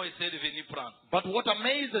hommes vont essayer de venir prendre. But what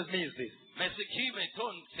amazes me is this. Mais ce qui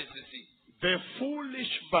m'étonne, c'est ceci. The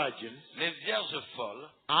foolish virgins Les vierges folles,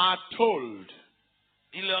 are told,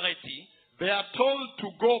 il leur est dit, they are told to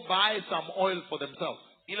go buy some oil for themselves.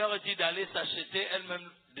 il leur est dit d'aller s'acheter elles-mêmes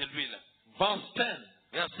de l'huile. Verse 10,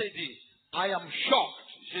 Verset 10. I am shocked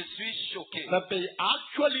Je suis choqué that they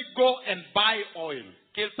actually go and buy oil.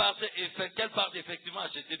 qu'elles partent effectivement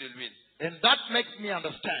acheter de l'huile. And that makes me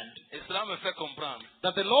understand Et cela me fait comprendre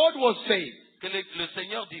that the Lord was saying que le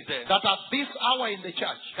Seigneur disait that at this hour in the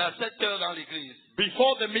church, qu'à cette heure dans l'église,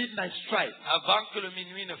 before the midnight strike, avant que le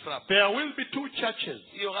minuit ne frappe, there will be two churches.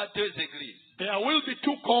 il y aura deux églises, There will be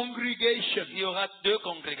two congregations. il y aura deux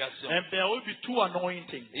congrégations, And there will be two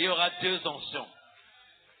anointings il y aura deux onctions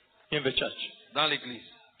in the church. dans l'église.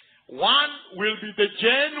 One will be the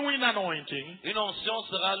genuine anointing. Une onction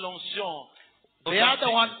sera l'onction The other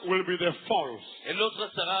authentique, one will be the false. et l'autre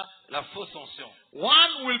sera la fausse onction.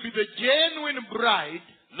 One will be the genuine bride.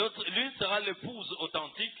 L'une sera l'épouse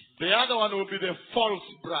authentique The other one will be the false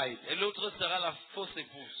bride. et l'autre sera la fausse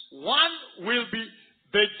épouse. One will be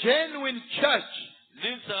the genuine church.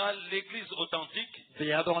 L'une sera l'église authentique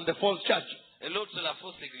The other one the false church. et l'autre c'est la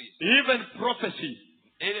fausse église. Even prophecy.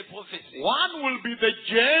 Et les prophéties. One will be the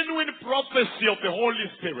genuine prophecy of the Holy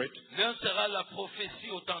Spirit. L'un sera la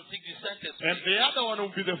prophétie authentique du And Saint-Esprit the other one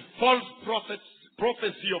will be the false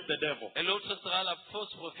prophecy of the devil. et l'autre sera la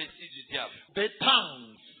fausse prophétie du diable. The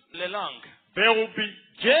tongues. Les langues. There will be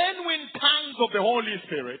genuine tongues of the Holy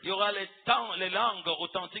Spirit. Il y aura les langues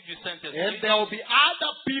authentiques du And Saint-Esprit there will be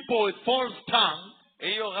other people with false tongues et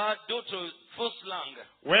il y aura d'autres fausses langues.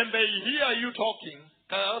 when they hear you talking,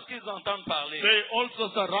 Car lorsqu'ils entendent parler, they also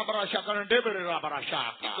say, "Rabarashaka and Debere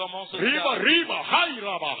Rabarashaka." ils commencent Riba, à riba, hi,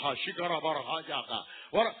 rabaha, shikarabarahajaga.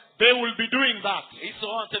 Well, they will be doing that. ils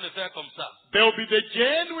seront en train de faire comme ça. There will be the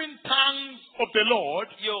genuine tongues of the Lord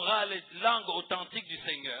Il y aura les langues authentiques du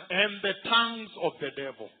Seigneur and the tongues of the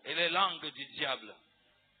devil. et les langues du diable.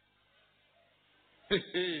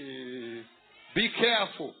 Be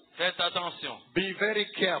careful. Faites attention. Be very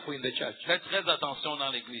careful in the church. Faites très attention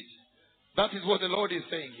dans l'église. That is what the Lord is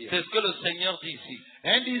saying here. C'est ce que le Seigneur dit ici.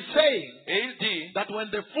 And He's saying Et il dit that when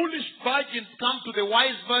the foolish virgins come to the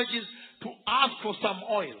wise virgins to ask for some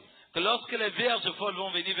oil, que lorsque les vierges folles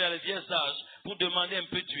vont venir vers les vierges sages pour demander un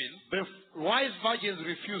peu d'huile, the wise virgins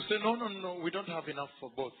refuse. Say, "No, no, no, we don't have enough for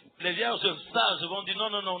both." les vierges sages vont dire non,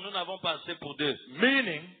 non, non, nous n'avons pas assez pour deux.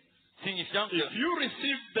 Meaning, Signifiant if you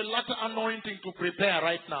receive the latter anointing to prepare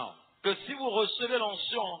right now, que si vous recevez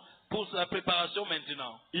l'onction pour la préparation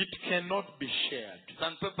maintenant, it cannot be shared. ça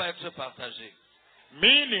ne peut pas être partagé.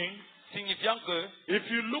 Meaning, Signifiant que if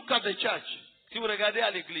you look at the church, si vous regardez à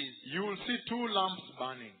l'église, you will see two lamps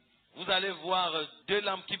burning. vous allez voir deux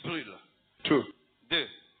lampes qui brûlent. Two. Deux.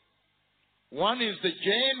 One is the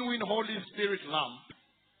genuine Holy Spirit lamp.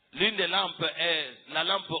 L'une des lampes est la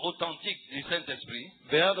lampe authentique du Saint-Esprit.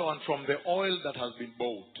 The other one from the oil that has been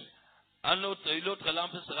bought. L'autre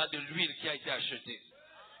lampe sera de l'huile qui a été achetée.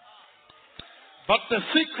 But the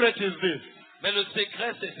secret is this. Mais le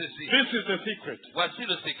secret, c'est ceci. This is the secret. Voici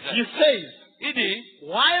le secret. He says, Il dit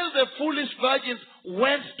while the foolish virgins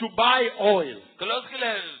went to buy oil, que lorsque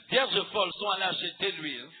les vierges folles sont allées acheter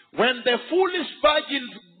l'huile, when the foolish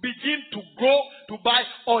virgins begin to go to buy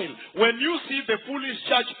oil, when you see the foolish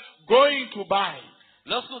church going to buy,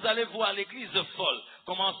 lorsque vous allez voir l'église folle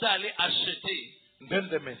commencer à aller acheter, then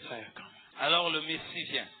the Messiah comes. alors le Messie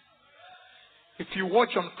vient. If you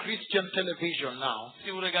watch on Christian television now, Si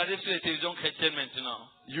vous regardez sur les télévisions chrétiennes maintenant,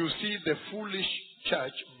 you see the foolish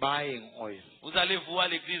church buying oil. vous allez voir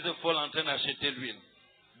l'église folle en train d'acheter l'huile.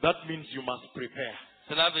 That means you must prepare.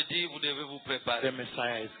 Cela veut dire que vous devez vous The préparer.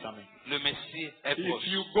 Messiah is coming. Le Messie est If proche.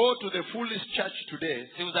 you go to the foolish church today,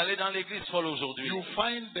 Si vous allez dans l'église folle aujourd'hui, you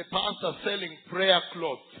find the pastor selling prayer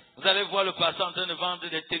cloth. vous allez voir le pasteur en train de vendre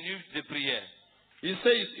des tenues de prière. He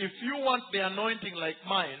says, if you want the anointing like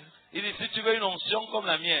mine, Il dit, si tu veux une onction comme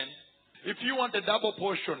la mienne, if you want a double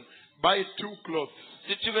portion, buy 2 cloths.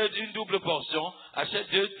 si tu veux une double portion, achète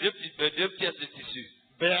deux pièces de tissu.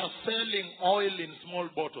 They are selling oil in small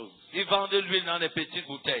bottles. Ils vendent l'huile dans des petites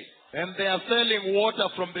bouteilles. And they are selling water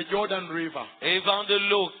from the Jordan River. Et ils vendent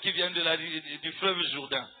l'eau qui vient du fleuve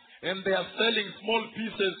Jourdain. And they are selling small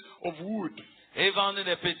pieces of wood. Et ils vendent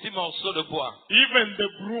des petits morceaux de bois. Even the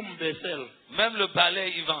broom they sell. Même le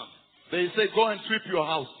balai, ils vendent. They say, go and sweep your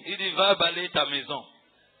house. Il dit, va balayer ta maison.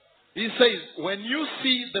 He says, when you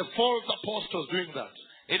see the false apostles doing that,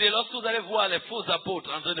 Et dès lorsque vous allez voir les faux apôtres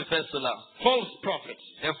en train de faire cela, false prophets,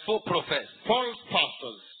 les faux prophètes, false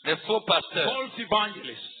pastors, les faux pasteurs, false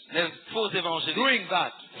evangelists les faux évangélistes, doing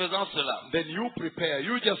that, faisant cela, then you prepare.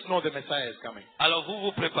 You just know the Messiah is coming. alors vous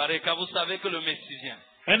vous préparez car vous savez que le Messie vient.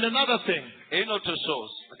 And another thing, Et une autre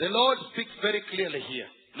chose, the Lord speaks very clearly here.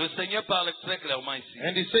 le Seigneur parle très clairement ici.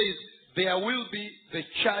 And He says, there will be the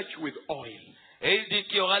church with oil. Et il dit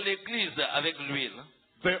qu'il y aura l'église avec l'huile.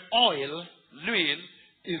 The oil L'huile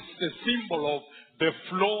is the symbol of the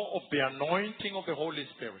flow of the anointing of the Holy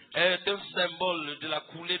Spirit. est un symbole de la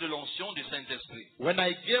coulée de l'onction du Saint-Esprit. When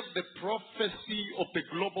I gave the prophecy of the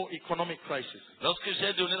global economic crisis, Lorsque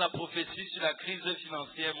j'ai donné la prophétie sur la crise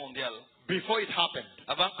financière mondiale, before it happened,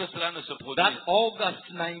 avant que cela ne se that produise,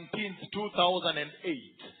 August 19th,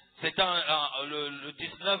 2008, c'était le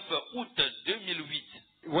 19 août 2008,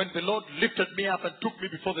 when the Lord lifted me up and took me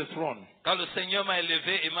before the throne, quand le Seigneur m'a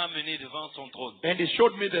élevé et m'a mené devant son trône. and He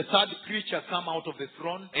showed me the third creature come out of the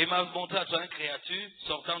throne Et il m'a montré à travers une créature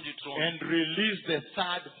sortant du trône. and released the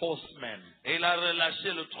third horseman. Et il a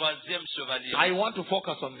relâché le troisième chevalier. I want to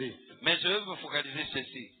focus on this. Mais je veux me focaliser sur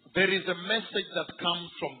ceci. There is a message that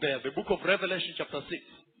comes from there. The book of Revelation chapter 6.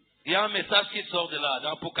 Il y a un message qui sort de là,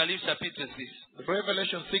 dans Apocalypse chapitre 6.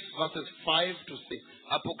 Revelation 6 verses 5 to 6.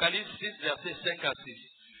 Apocalypse 6, versets 5 à 6.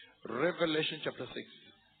 Revelation chapter 6.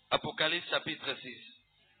 Apocalypse chapitre 6.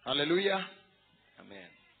 Hallelujah. Amen.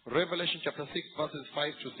 Revelation chapter 6 verses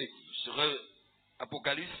 5 to 6.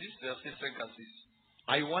 Apocalypse 6, versets 5 à 6.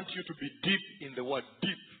 I want you to be deep in the word.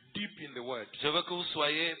 Deep in the word. Je veux que vous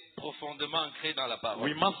soyez profondément ancrés dans la We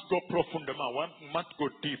parole. must go profundement. We must go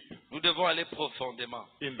deep Nous devons aller profondément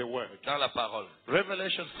in the word. dans la parole.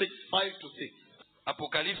 Revelation 6, 5 to 6.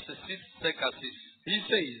 Apocalypse 6, 5 à 6. He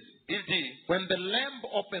says, Il dit, when the Lamb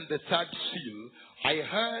opened the third seal, I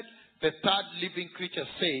heard the third living creature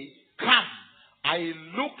say, "Come." I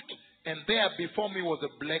looked, and there before me was a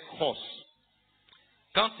black horse.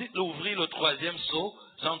 Quand il ouvrit le troisième sceau,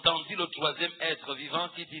 j'entendis le troisième être vivant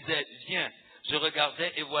qui disait, viens. Je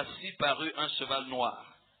regardais et voici parut un cheval noir.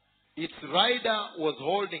 Its rider was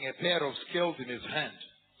holding a pair of scales in his hand.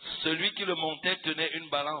 Celui qui le montait tenait une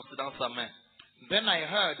balance dans sa main. Then I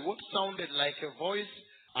heard what sounded like a voice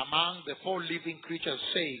among the four living creatures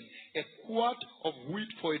saying, "A quart of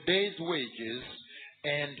wheat for a day's wages,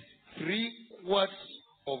 and 3 quarts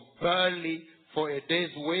of barley for a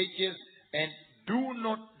day's wages, and do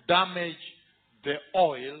not damage the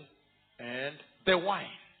oil and the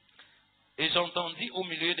wine." Et j'entendis au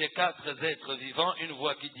milieu des 4 êtres vivants une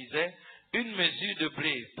voix qui disait, une mesure de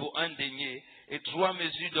blé pour un denier et 3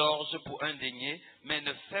 mesures d'orge pour un denier, mais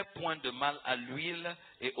ne fais point de mal à l'huile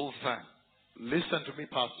et au vin. Listen to me,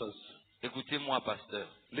 pastors. Écoutez-moi, pasteur.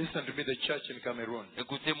 Listen to me, the church in Cameroon.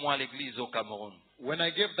 Écoutez-moi, l'église au Cameroun. When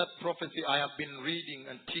I gave that prophecy, I have been reading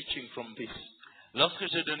and teaching from this. Lorsque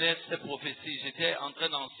je donnais cette prophétie, j'étais en train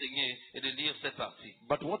d'enseigner et de lire cette partie.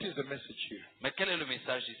 But what is the message here? Mais quel est le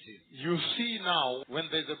message ici? You see now, when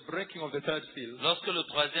there's a breaking of the third seal, Lorsque le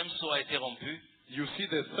troisième sceau a été rompu, you see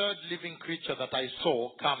the third living creature that I saw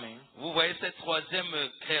coming, vous voyez cette troisième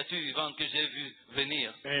créature vivante que j'ai vue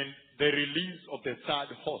venir. and the release of the third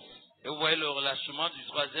horse. Et vous voyez le relâchement du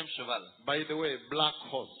troisième cheval. By the way, black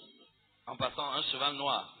horse. En passant un cheval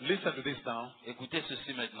noir. Listen to this now. Écoutez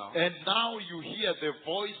ceci maintenant. And now you hear the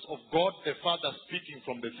voice of God the Father speaking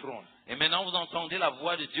from the throne, Et maintenant vous entendez la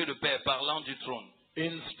voix de Dieu le Père parlant du trône,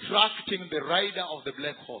 instructing the rider of the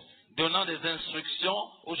black horse, donnant des instructions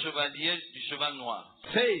au chevalier du cheval noir,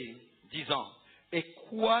 saying, disant, "A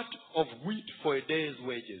quart of wheat for a day's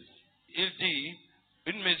wages, il dit,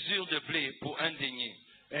 une mesure de blé pour un denier,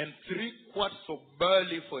 and 3 quarts of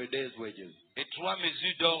barley for a day's wages." et 3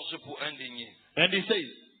 mesures d'orge pour un denier. And he says,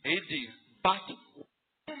 Et il dit, "But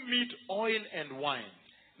when you meet oil and wine,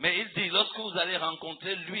 mais il dit, lorsque vous allez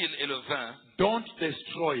rencontrer l'huile et le vin, don't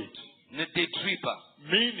destroy it." ne détruis pas.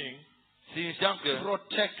 Meaning, Signifiant que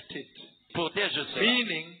protect it. protège cela.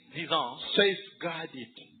 Meaning, Disant, safeguard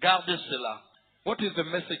it. garde cela. What is the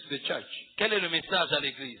message to the church Quel est le message à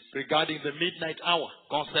l'église regarding the midnight hour?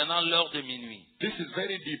 concernant l'heure de minuit? This is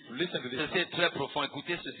very deep. Listen to this. Ceci est très profond.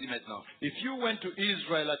 Écoutez ceci maintenant. If you went to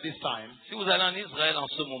Israel at this time, Si vous allez en Israël en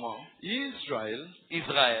ce moment,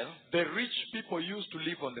 Israël, the rich people used to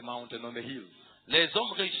live on the mountain, on the hills. les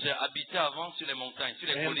hommes riches habitaient avant sur les montagnes, sur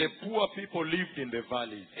les And the collines. poor people lived in the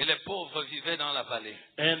valleys. Et les pauvres vivaient dans la vallée.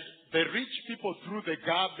 And the rich people threw the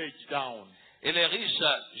garbage down. Et les riches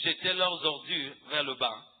jetaient leurs ordures vers le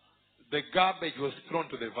bas. The garbage was thrown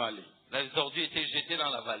to the valley. Les ordures étaient jetées dans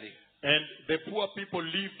la vallée. And the poor people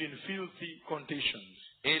lived in filthy conditions.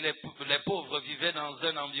 Et les pauvres vivaient dans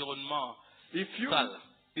un environnement If sale.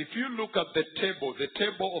 you look at the table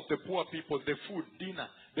of the poor people, the food, dinner,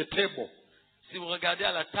 the table Si vous regardez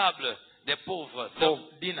à la table des pauvres, of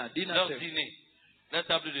dinner leur table, dîner, la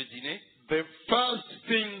table de dîner, the first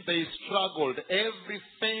thing they struggled, every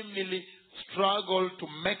family struggled to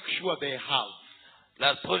make sure they have,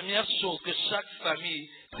 la première chose que chaque famille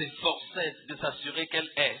s'efforçait de s'assurer qu'elle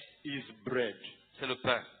ait, is bread. c'est le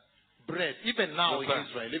pain. Bread. Even now Le in pain.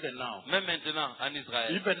 Israel, even now. Même maintenant en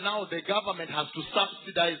Israël, Even now the government has to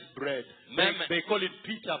subsidize bread. Même- They call it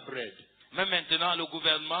pita bread. même maintenant le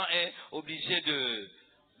gouvernement est obligé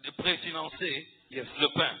de préfinancer Yes. le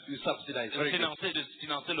pain, You subsidize. de Very good.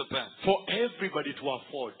 financer le pain, For everybody to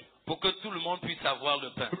afford. pour que tout le monde puisse avoir le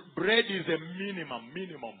pain. Bread is a minimum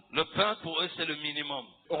Le pain pour eux c'est le minimum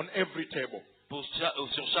on every table.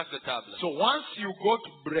 sur chaque table. So once you got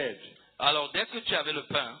bread, Alors dès que tu avais le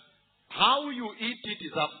pain, how you eat it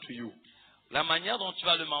is up to you. la manière dont tu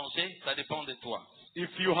vas le manger, ça dépend de toi. If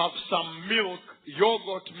you have some milk,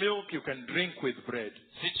 yogurt milk, you can drink with bread.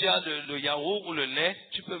 Si tu as le yaourt ou le lait,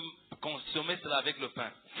 tu peux consommer cela avec le pain.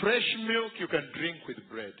 Fresh milk, you can drink with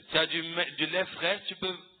bread. Si tu as du lait frais, tu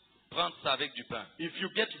peux prendre ça avec du pain. If you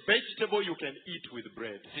get vegetable, you can eat with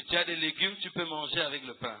bread. Si tu as des légumes, tu peux manger avec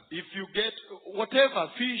le pain. If you get whatever,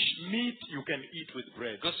 fish, meat, you can eat with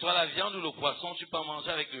bread. Que ce soit la viande ou le poisson, tu peux en manger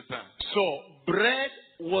avec le pain. So bread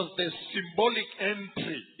was the symbolic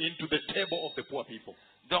entry into the table of the poor people.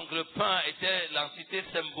 Donc le pain était l'entité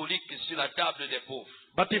symbolique sur la table des pauvres.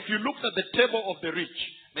 But if you looked at the table of the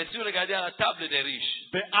rich, Mais si vous regardez à la table des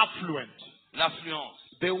riches, the affluent, l'affluence,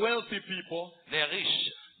 the wealthy people, les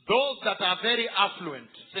riches, those that are very affluent,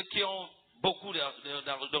 ceux qui ont beaucoup de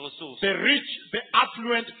ressources, the rich, the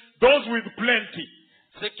affluent, those with plenty,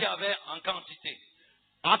 ceux qui avaient en quantité,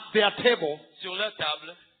 at their table, sur leur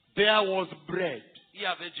table, there was bread. il y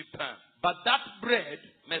avait du pain. But that bread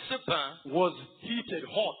Mais ce pain was heated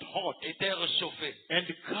hot était réchauffé and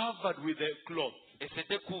covered with a cloth et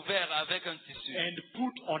c'était couvert avec un tissu and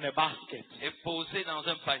put on a basket. et posé dans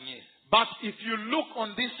un panier. But if you look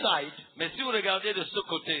on this side, Mais si vous regardez de ce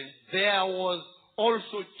côté, there was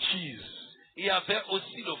also cheese. il y avait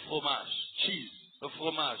aussi le fromage. Cheese. Le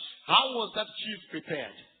fromage. How was that cheese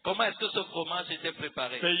prepared? Comment est-ce que ce fromage était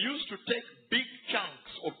préparé? They used to take big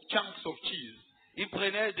chunks of cheese Ils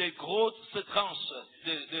prenaient des grosses tranches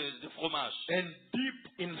de fromage and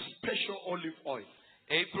dip in special olive oil.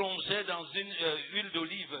 et ils plongeaient dans une huile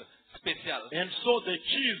d'olive spéciale. And so the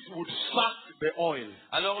cheese would suck the oil.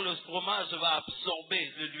 Alors le fromage va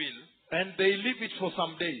absorber de l'huile And they leave it for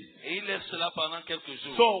some days. et ils laissent cela pendant quelques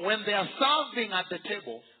jours. So when they are serving at the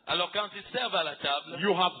table, Alors quand ils servent à la table,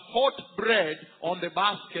 you have hot bread on the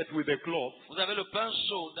basket with a cloth. vous avez le pain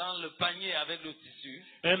chaud dans le panier avec le tissu.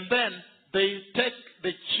 And then they take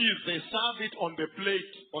the cheese, they serve it on the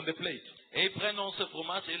plate. Et ils prennent ce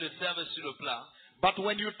fromage et le servent sur le plat. But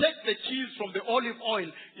when you take the cheese from the olive oil,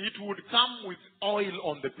 it would come with oil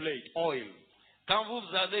on the plate. Oil. Quand vous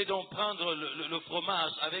allez donc prendre le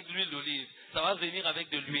fromage avec l'huile d'olive, ça va venir avec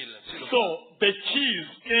de l'huile sur le plat. So the cheese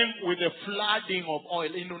came with a flooding of oil,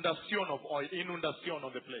 inundation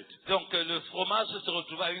on the plate. Donc le fromage se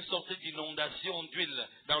retrouve à une sorte d'inondation d'huile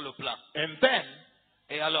dans le plat. And then,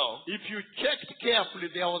 Et alors, if you checked carefully,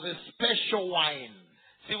 there was a special wine.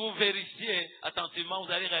 si vous vérifiez attentivement,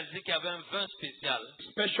 vous allez réaliser qu'il y avait un vin spécial.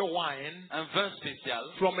 Special wine Un vin spécial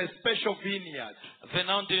from a special vineyard.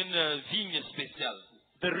 venant d'une vigne spéciale.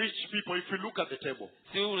 The rich people, if you look at the table.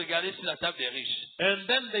 Si vous regardez sur la table des riches, And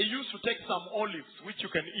then they used to take some olives, which you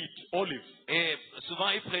can eat, olives, et souvent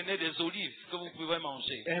ils prenaient des olives que vous pouvez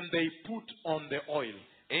manger and they put on the oil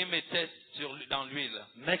et ils mettaient dans l'huile,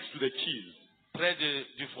 next to the cheese. près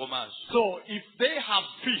du fromage. So if they have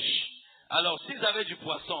fish, Alors s'ils avaient du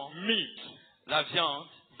poisson, meat, la viande,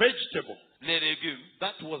 vegetable, les légumes,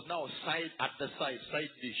 that was now side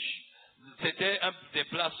dish. c'était un des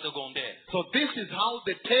plats secondaires. So this is how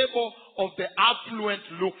the table of the affluent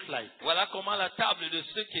looked like. Voilà comment la table de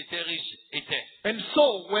ceux qui étaient riches était. And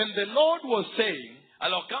so when the Lord was saying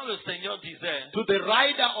Alors quand le Seigneur disait to the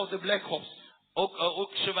rider of the black horse au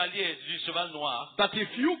chevalier du cheval noir that if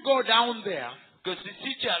you go down there que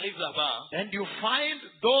si tu arrives là-bas and you find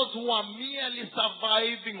those who are merely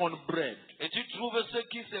surviving on bread, et tu trouves ceux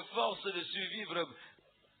qui s'efforcent de survivre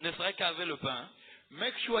ne serait qu'avec le pain,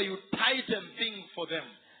 make sure you tighten things for them.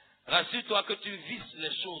 rassure-toi que tu visses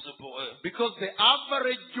les choses pour eux. Because the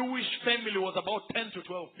average Jewish family was about 10 to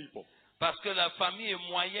 12 people. Parce que la famille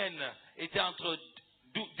moyenne était entre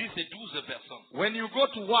 10 et 12 personnes. When you go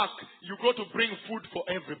to work, you go to bring food for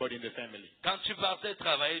everybody in the family. Quand tu partais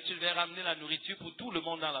travailler, tu devais ramener la nourriture pour tout le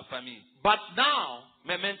monde dans la famille. But now,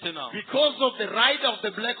 Mais maintenant, because of the rider of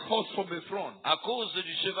the black horse from the throne, à cause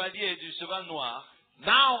du chevalier et du cheval noir,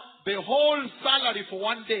 now the whole salary for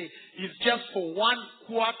one day is just for 1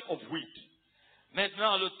 quart of wheat.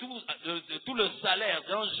 maintenant tout le salaire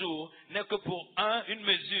d'un jour n'est que pour une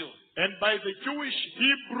mesure. And by the Jewish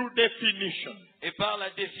Hebrew definition, Et par la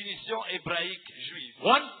définition hébraïque juive,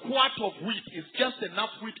 1 quart of wheat is just enough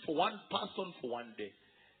wheat for one person for one day.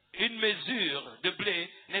 une mesure de blé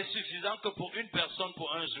n'est suffisante que pour une personne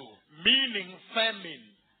pour un jour. Meaning famine,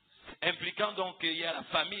 Impliquant donc qu'il y a la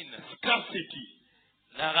famine, scarcity.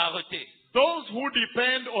 la rareté. Those who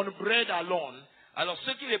depend on bread alone, Alors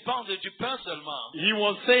ceux qui dépendent du pain seulement, he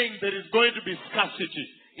was saying there is going to be scarcity.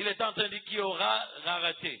 il est en train de dire qu'il y aura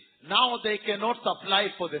rareté. Now they cannot supply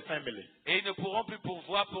for the family. Et ils ne pourront plus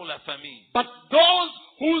pourvoir pour la famille. But those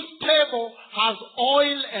whose table has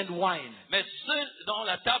oil and wine, Mais ceux dont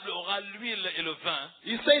la table aura l'huile et le vin,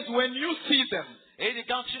 he says when you see them, et il dit,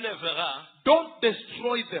 quand tu les verras, don't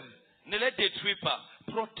destroy them. ne les détruis pas.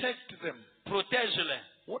 Protect them. Protège-les.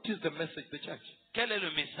 What is the message, the church? Quel est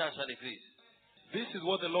le message à l'église? This is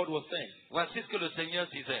what the Lord was saying. Voici ce que le Seigneur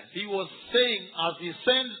disait. He was saying as he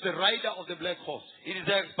sends the rider of the black horse. Il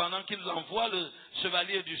disait pendant qu'il envoie le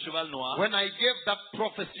chevalier du cheval noir, When I gave that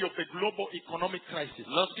prophecy of the global economic crisis,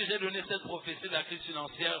 lorsque j'ai donné cette prophétie de la crise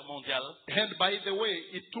financière mondiale, and by the way,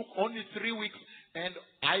 it took only 3 weeks, and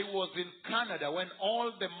I was in Canada when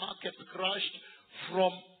all the markets crashed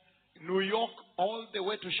from New York all the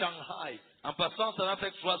way to Shanghai. en passant, ça m'a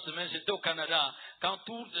fait 3 semaines, j'étais au Canada, quand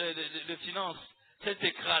tout les finances s'est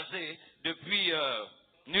écrasé depuis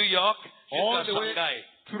New York All jusqu'à the way Shanghai,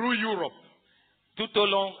 through Europe tout au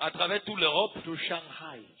long, à travers toute l'Europe, to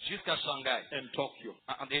Shanghai jusqu'à Shanghai. and Tokyo.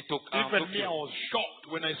 Et en Even me, I Tokyo. was shocked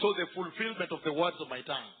when I saw the fulfillment of the words of my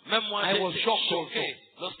tongue. Même moi, I j'ai was été shocked choqué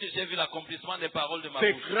lorsque j'ai vu l'accomplissement des paroles de ma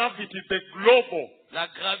The bouche. gravity, the global, La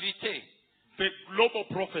gravité, the global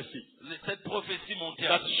prophecy cette prophétie that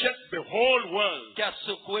mondiale shook the whole world, qui a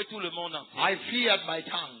secoué tout le monde entier. I feared my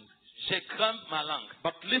tongue. J'ai craint ma langue.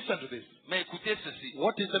 But listen to this. Mais écoutez ceci.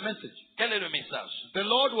 What is the message? Quel est le message? The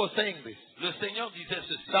Lord was saying this, Le Seigneur disait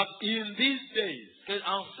ceci. that in these days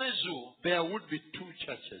Qu'en ces jours, there would be two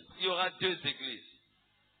churches. il y aura deux églises.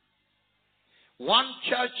 One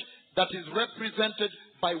church that is represented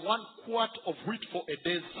by 1/4 of wheat for a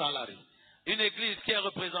day's salary. Une église qui est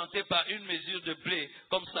représentée par une mesure de blé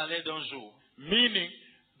comme salaire d'un jour. Meaning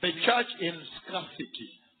the church in scarcity.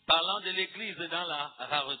 Parlant de l'église dans la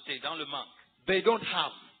rareté, dans le manque. They don't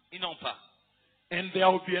have. Ils n'ont pas. And there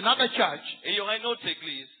will be another church Et il y aura une autre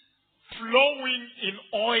église. flowing in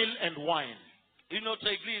oil and wine. Une autre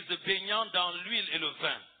église baignant dans l'huile et le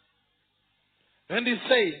vin. And he's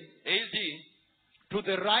saying Et il dit, to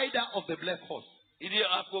the rider of the black horse il dit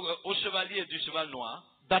au chevalier du cheval noir,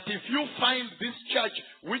 that if you find this church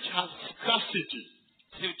which has scarcity,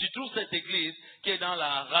 si tu trouves cette église qui est dans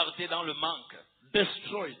la rareté, dans le manque,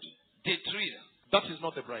 destroyed, détruire, that is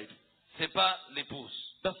not the bride. c'est pas l'épouse.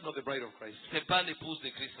 That's not the bride of Christ. C'est pas l'épouse de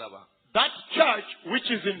Christ là-bas. That church which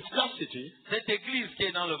is in scarcity, Cette église qui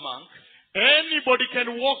est dans le manque, anybody can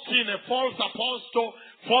walk in, a false apostle,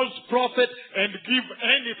 false prophet, and give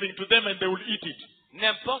anything to them and they will eat it.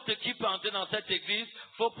 n'importe qui peut entrer dans cette église,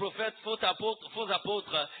 faux prophètes, faux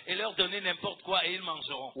apôtres, et leur donner n'importe quoi et ils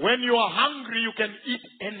mangeront. When you are hungry, you can eat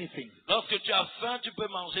anything. Lorsque tu as faim, tu peux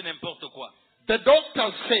manger n'importe quoi. The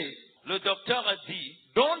doctors say, Le docteur a dit,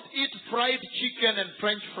 don't eat fried chicken and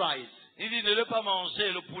French fries. il dit ne le pas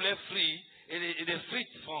manger le poulet frit et des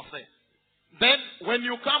frites français. Then, when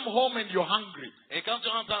you come home and you're hungry, Et quand tu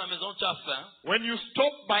rentres dans la maison, tu as faim. when you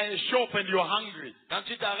stop by a shop and you're hungry, Quand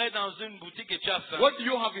tu t'arrêtes dans une boutique et tu as faim, what do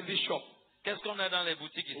you have in this shop? qu'est-ce qu'on a dans les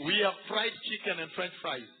boutiques ici? We have fried chicken and French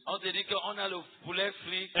fries. On te dit qu'on a le poulet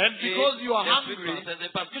frit And et because you are des frites hungry, françaises. Et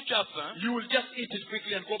parce que tu as faim, You will just eat it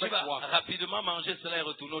quickly and go tu back vas to work. rapidement manger cela et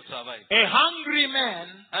retourner au travail. A hungry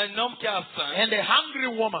man Un homme qui a faim and a hungry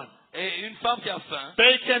woman, et une femme qui a faim,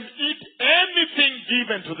 they can eat anything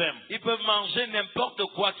given to them. ils peuvent manger n'importe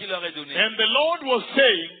quoi qui leur est donné. And the Lord was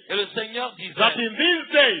saying Et le Seigneur that disait in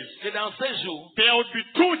these days, que dans ces jours, there will be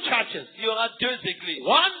two churches. il y aura deux églises.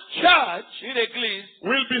 One church Une église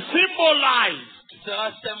will be symbolized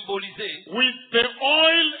sera symbolisée with the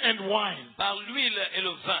oil and wine. par l'huile et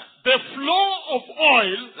le vin. The flow of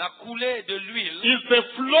oil La coulée de l'huile is the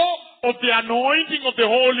flow of the anointing of the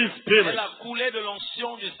Holy est Spirit. la coulée de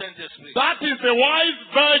l'onction du Saint-Esprit. That is the wise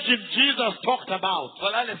virgin Jesus talked about.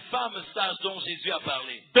 Voilà les femmes sages dont Jésus a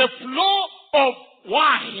parlé. The flow of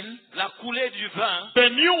wine, La coulée du vin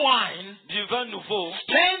the vin nouveau,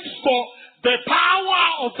 stands for the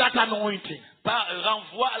power of that anointing.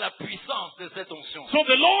 renvoie à la puissance de cette onction. So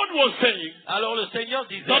the Lord was saying Alors le Seigneur that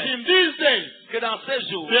disait in these days que dans ces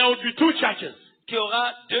jours, there will be two churches. qu'il y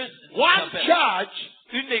aura deux One chapelles. church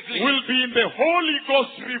Une église will be in the Holy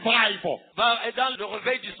Ghost revival, va être dans le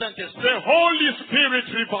réveil du Saint-Esprit. the Holy Spirit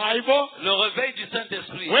revival, Le réveil du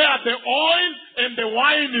Saint-Esprit, where the oil and the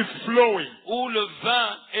wine is flowing. où le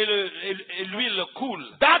vin et l'huile coulent.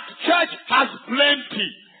 That church has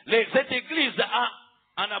plenty. Cette église a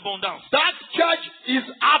en abondance. That church is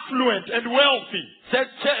affluent and wealthy. Cette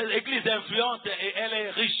église est influente et elle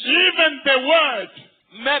est riche. Even the word,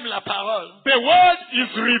 Même la parole. the word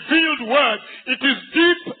is revealed word. It is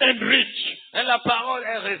deep and rich. Et la parole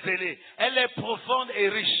est révélée. Elle est profonde et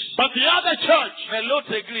riche. But the other church, Mais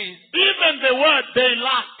l'autre église, even the word they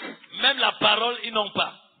lack. même la parole, ils n'ont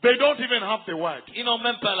pas. They don't even have the word. Ils n'ont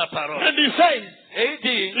même pas la parole. And he says, Et il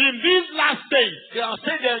dit in these last days, qu'en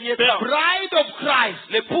ces derniers the temps, bride of Christ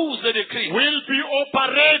l'épouse de Christ will be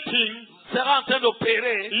operating sera en train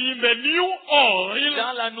d'opérer in the new oil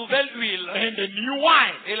dans la nouvelle huile and the new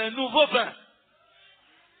wine. et le nouveau vin.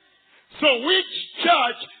 So which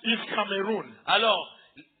church is Cameroon? Alors,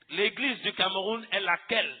 l'église du Cameroun est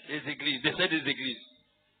laquelle des églises, de ces deux églises?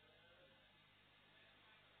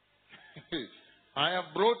 I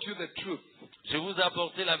have brought you the truth, Je vous ai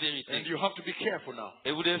apporté la and vérité. you have to be careful now.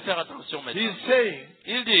 Et vous devez faire attention maintenant. He's saying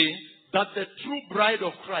Il dit that the true bride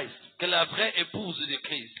of Christ que la vraie épouse de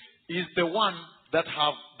Christ is the one that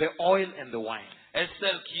have the oil and the wine. est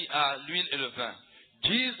celle qui a l'huile et le vin.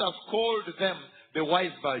 Jesus called them the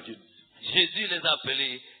wise virgins. Jésus les a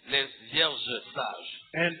appelés les vierges sages.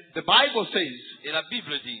 And the Bible says, Et la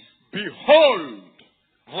Bible dit, behold,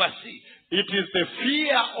 voici, it is the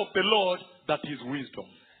fear of the Lord that is wisdom.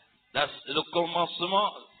 le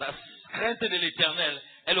commencement, la crainte de l'Éternel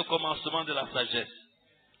est le commencement de la sagesse.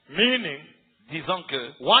 Meaning, disant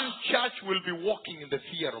que one church will be walking in the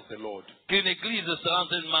fear of the Lord. qu'une église sera en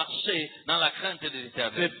train de marcher dans la crainte de The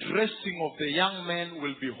l'Éternel. dressing of the young men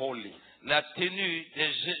will be holy. La tenue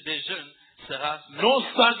des jeunes sera... No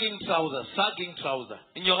sagging trouser.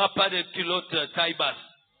 Il n'y aura pas de culotte taille basse.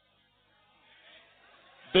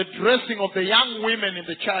 The dressing of the young women in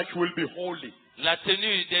the church will be holy La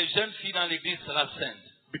tenue des jeunes filles dans l'église sera sainte.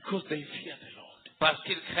 because they fear the Lord. Parce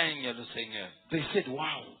qu'ils craignent le Seigneur. They said,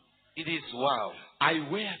 wow, Ils disent, wow, I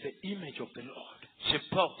wear the image of the Lord, je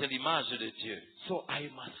porte l'image de Dieu. so I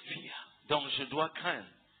must fear. Donc je dois craindre.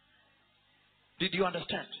 Did you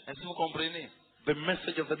understand? Est-ce que vous comprenez? The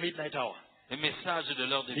message of the midnight hour. Le message de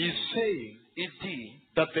l'heure de He's minuit. saying Il dit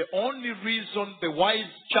that the only reason the wise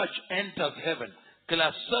church enters heaven que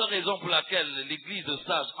la seule raison pour laquelle l'église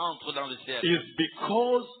sage entre dans le ciel, is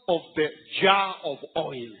because of the jar of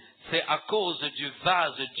oil. c'est à cause du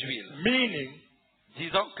vase d'huile. Meaning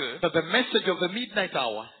Disant que that the message of the midnight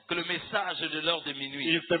hour le message de l'heure de minuit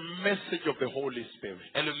is the message of the Holy Spirit.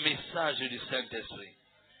 est le message du Saint-Esprit.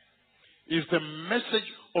 Is the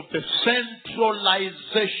message of the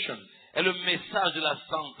centralization Est le message de la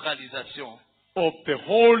centralisation of the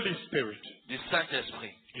Holy Spirit du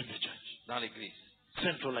Saint-Esprit in the church. dans l'église.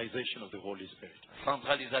 Centralization of the Holy Spirit.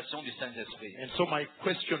 Centralisation du Saint-Esprit. And so my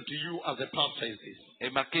question to you as a pastor is this. Et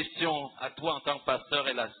ma question à toi en tant que pasteur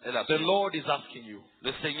est la The suivante. Lord is asking you,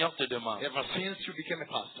 Le Seigneur te demande, ever since you became a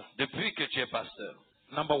pastor, depuis que tu es pasteur,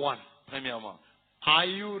 number one, premièrement, are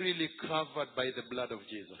you really covered by the blood of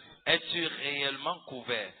Jesus? es-tu réellement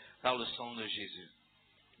couvert par le sang de Jésus?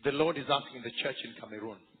 The Lord is asking the church in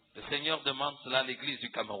Cameroon. Le Seigneur demande cela à l'église du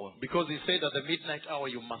Cameroun. Because he said at the midnight hour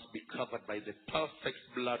you must be covered by the perfect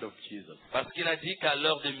blood of Jesus. Parce qu'il a dit qu'à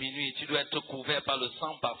l'heure de minuit, tu dois être couvert par le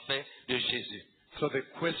sang parfait de Jésus. So the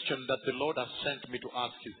question that the Lord has sent me to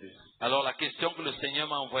ask is this. Alors la question que le Seigneur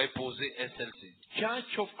m'a envoyé poser est celle-ci.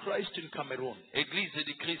 Church of Christ in Cameroon, Église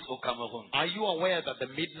du Christ au Cameroun. are you aware that the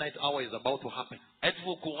midnight hour is about to happen?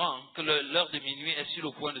 Êtes-vous au courant que l'heure de minuit est sur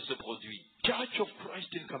le point de se produire? Church of Christ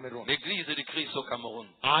in Cameroon, L'église du Christ au Cameroun.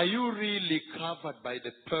 are you really covered by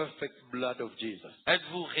the perfect blood of Jesus?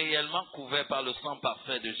 Êtes-vous réellement couvert par le sang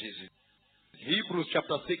parfait de Jésus? Hebrews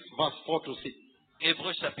chapter 6 verse 4 to 6.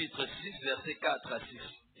 Hébreux chapitre 6, verset 4 à 6.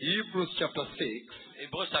 Hebrews chapter 6,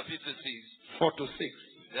 Hébreux chapitre 6, 4 to 6.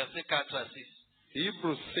 verset 4 à 6.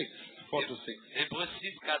 Hebrews 6, 4 to 6. Hébreux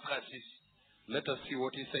 6, 4 à 6. Let us see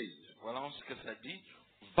what he says. Voilà ce que ça dit.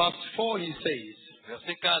 Verse 4 he says,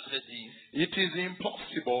 Verset 4 dit, it is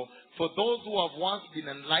impossible for those who have once been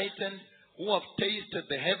enlightened, who have tasted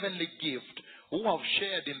the heavenly gift, who have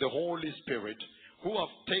shared in the Holy Spirit, who have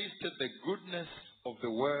tasted the goodness of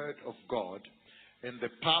the Word of God and the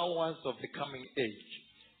powers of the coming age,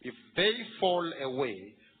 if they fall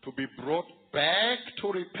away, to be brought back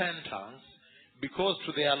to repentance, because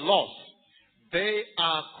to their loss they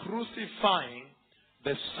are crucifying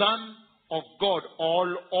the Son of God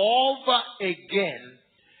all over again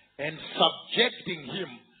and subjecting him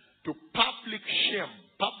to public shame,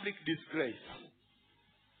 public disgrace.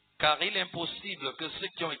 car il est impossible que ceux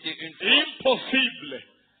qui ont été une fois Impossible.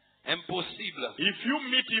 impossible, If you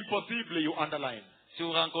meet impossible, you underline. si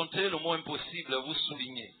vous rencontrez le mot impossible, vous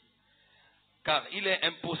soulignez. Car il est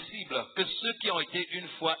impossible que ceux qui ont été une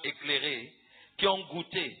fois éclairés, qui ont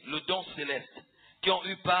goûté le don céleste, qui ont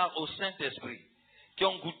eu part au Saint-Esprit, qui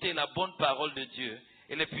ont goûté la bonne parole de Dieu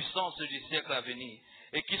et les puissances du siècle à venir,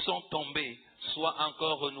 et qui sont tombés, soient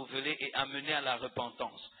encore renouvelés et amenés à la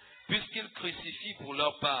repentance, puisqu'ils crucifient pour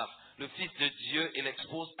leur part le Fils de Dieu et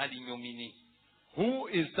l'exposent à l'ignominie. Who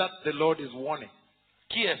is that the Lord is warning?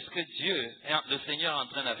 Qui est-ce que Dieu, le Seigneur, est en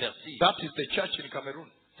train d'avertir? That is the church in Cameroon.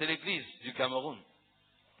 C'est l'église du Cameroun.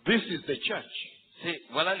 This is the church.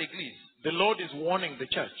 Voilà l'église. The Lord is warning the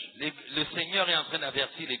church. Le Seigneur est en train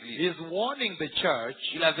d'avertir He l'église. is warning the church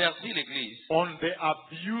Il avertit l'église on the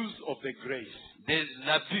abuse of the grace. de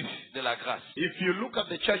l'abus de la grâce. If you look at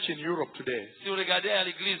the church in Europe today, Si vous regardez à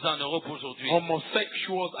l'église en Europe aujourd'hui,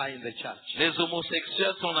 homosexuals are in the church. les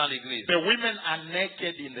homosexuels sont dans l'église. The women are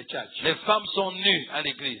naked in the church. Les femmes sont nues à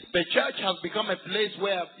l'église. The church has become a place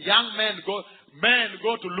where young men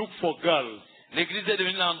go to look for girls. L'église est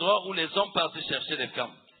devenue l'endroit où les hommes partent chercher des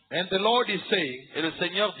femmes. And the Lord is saying Et le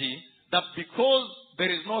Seigneur dit that because there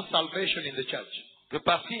is no salvation in the church, que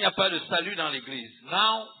parce qu'il n'y a pas de salut dans l'église,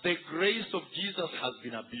 now the grace of Jesus has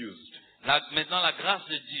been abused. maintenant la grâce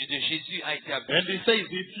de Jésus a été abusée. And he says,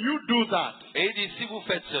 if you do that, Et il dit, si vous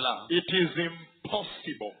faites cela, it is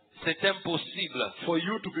impossible c'est impossible for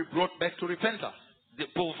you to be brought back to repentance.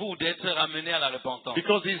 pour vous d'être ramenés à la repentance.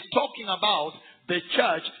 Because he's talking about the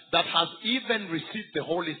church that has even received the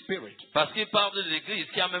Holy Spirit Parce qu'il parle de l'Église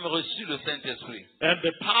qui a même reçu le Saint-Esprit and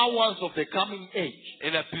the powers of the coming age. et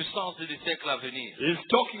la puissance du siècle à venir. He's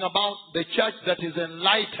talking about the church that is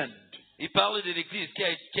enlightened. Il parle de l'Église qui a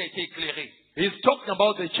été éclairée. He's talking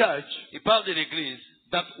about the church Il parle de l'Église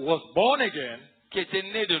that was born again, qui était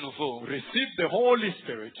née de nouveau received the Holy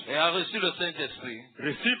Spirit, et a reçu le Saint-Esprit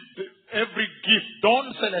received every gift,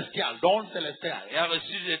 don celestial, et a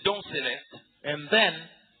reçu les dons célestes. and then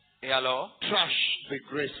Et alors, trash the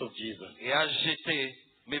grace of Jesus. et a jeté,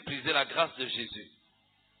 méprisé la grâce de Jésus.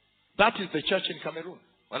 That is the church in Cameroon.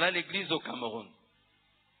 Voilà l'Église au Cameroun.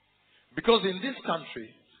 Because in this country,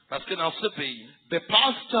 Parce que dans ce pays, the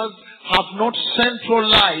pastors have not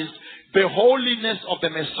centralized the holiness of the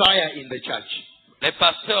Messiah in the church. les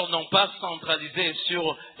pasteurs n'ont pas centralisé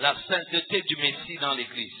sur la sainteté du Messie dans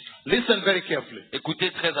l'Église. Listen very carefully.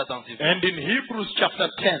 Écoutez très attentivement. And in Hebrews chapter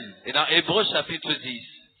 10, Et dans Hébreux chapitre 10,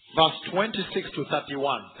 verse 26 to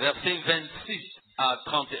 31, versets 26 à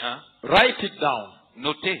 31, write it down.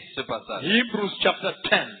 notez ce passage. Hebrews chapter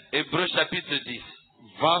 10, Hébreux chapitre 10,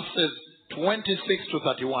 verses 26 to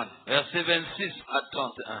 31. versets 26 à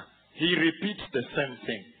 31. He repeats the same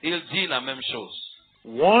thing. Il dit la même chose,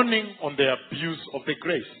 Warning on the abuse of the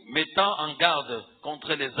grace. mettant en garde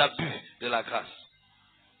contre les abus de la grâce.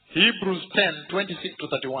 Hebrews 10, 26 to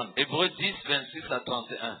 31. Hébreux 10, 26 à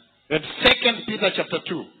 31. And 2 Peter chapter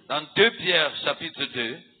 2. Dans 2 Pierre chapitre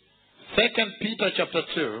 2, 2 Peter chapter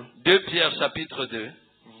 2, 2 Pierre chapitre 2,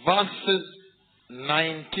 verses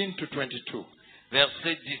 19 to 22.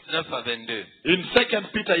 versets 19 à 22. In 2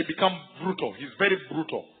 Peter, he becomes brutal. He's very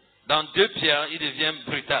brutal. Dans 2 Pierre, il devient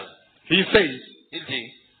brutal. He says, Il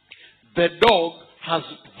dit, the dog has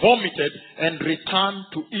vomited and returned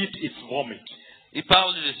to eat its vomit. il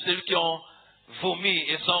parle de ceux qui ont vomi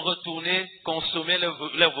et sont retournés consommer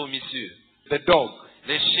leur vomissure. The dog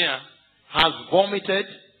Les chiens has vomited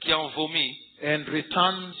qui ont vomi and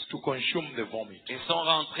returns to consume the vomit. et sont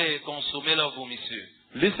rentrés consommer leur vomissure.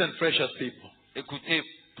 Listen, precious people. Écoutez,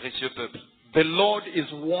 précieux peuple. The Lord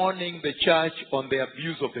is warning the church on the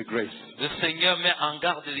abuse of the grace. Le Seigneur met en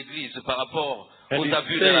garde l'Église par rapport And aux he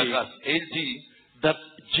abus de la says grâce. Et il dit That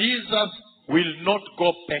Jesus will not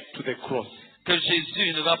go back to the cross. que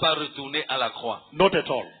Jésus ne va pas retourner à la croix. Not at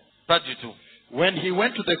all. Pas du tout. When he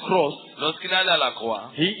went to the cross, Lorsqu'il allait à la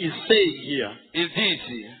croix, he is saying here il dit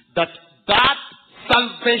ici that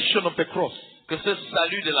salvation of the cross que ce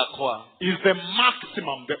salut de la croix, is the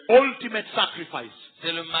maximum, the ultimate sacrifice.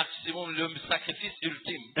 c'est le maximum, le sacrifice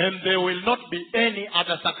ultime. And there will not be any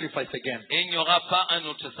other sacrifice again. Et il n'y aura pas un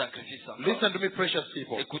autre sacrifice encore. Listen to me, precious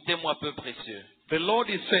people. Écoutez-moi, peu précieux. The Lord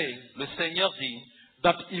is saying Le Seigneur dit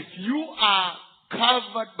that if you are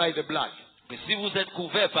covered by the blood, que si vous êtes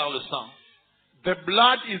couverts par le sang, the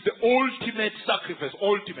blood is the ultimate sacrifice,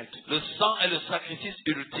 ultimate. le sang est le sacrifice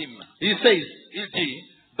ultime. He says Il dit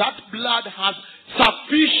that blood has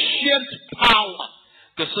sufficient power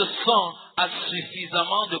que ce sang a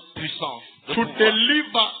suffisamment de puissance, de to pouvoir,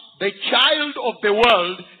 deliver the child of the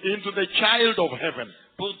world into the child of heaven.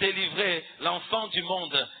 pour délivrer l'enfant du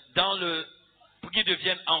monde pour qu'il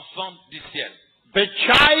devienne enfant du ciel. The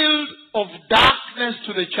child of darkness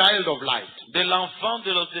to the child of light. De l'enfant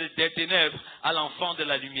des ténèbres à l'enfant de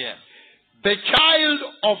la lumière. The child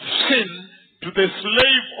of sin to the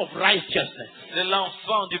slave of righteousness. De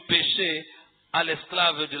l'enfant du péché à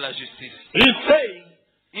l'esclave de la justice. He's saying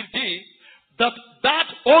Il dit that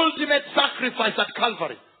ultimate sacrifice at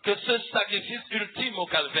Calvary, que ce sacrifice ultime au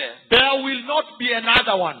calvaire, there will not be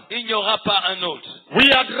another one. il n'y aura pas un autre. We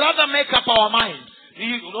had rather make up our minds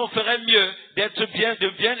On ferait mieux de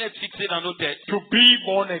bien être fixé dans nos têtes to be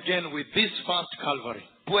born again with this first Calvary.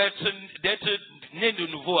 pour d'être né de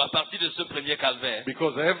nouveau à partir de ce premier calvaire.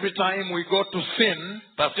 Because every time we go to sin,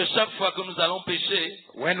 Parce que chaque fois que nous allons pécher,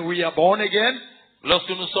 when we are born again, lorsque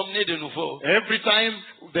nous sommes nés de nouveau, every time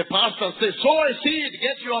the pastor says, sow a seed,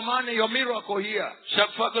 get your money, your miracle here.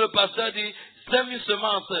 chaque fois que le pasteur dit sème une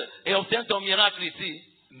semence et obtiens ton miracle ici,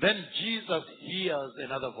 Then Jesus hears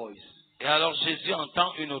another voice. et alors Jésus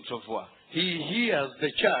entend une autre voix. He hears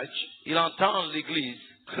the church Il entend l'Église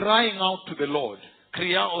crying out to the Lord,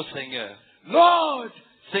 criant au Seigneur, Lord,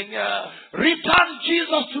 Seigneur, return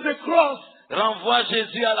Jesus to the cross. renvoie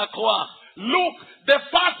Jésus à la croix. Look, the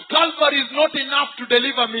first Calvary is not enough to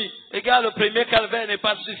deliver me. Regarde, le premier calvaire n'est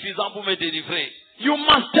pas suffisant pour me délivrer. You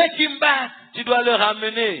must take him back. Tu dois le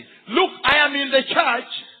ramener. Look, I am in the church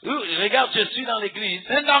Regarde, je suis dans l'église,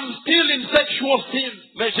 and I'm still in sexual sin.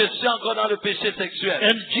 mais je suis encore dans le péché sexuel.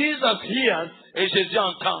 And Jesus hears, Et Jésus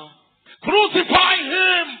entend. crucify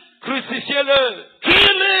him, Crucifiez-le,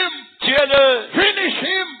 kill him, tuez-le, finish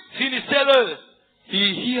him. finissez-le.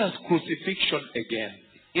 he hears crucifixion again.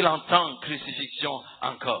 Il entend crucifixion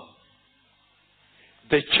encore.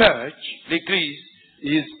 The church L'Église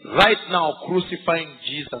is right now crucifying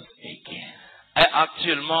Jesus again. est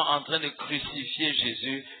actuellement en train de crucifier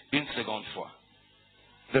Jésus une seconde fois.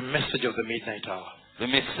 The message of the midnight hour. Le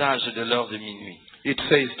message de l'heure de minuit. It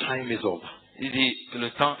says time is over. Il dit que le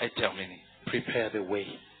temps est terminé. Prepare the way.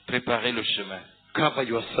 Préparez le chemin. Cover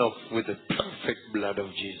yourself with the perfect blood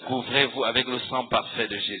of Jesus. Couvrez-vous avec le sang parfait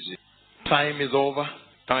de Jésus. Time is over.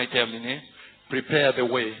 Le temps est terminé. Prepare the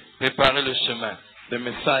way. Préparez le chemin. The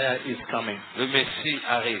Messiah is coming. Le Messie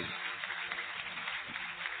arrive.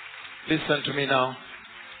 Listen to me now.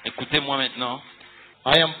 Écoutez-moi maintenant.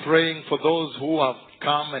 I am praying for those who have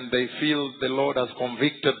come and they feel the Lord has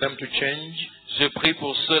convicted them to change. Je prie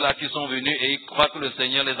pour ceux-là qui sont venus et ils croient que le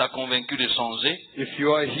Seigneur les a convaincus de changer. If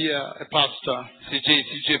you are here, a pastor, Si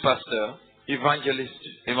tu es pasteur, evangelist,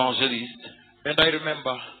 évangéliste, and I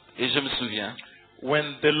remember et je me souviens,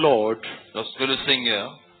 when the Lord, lorsque le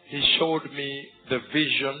Seigneur, He showed me the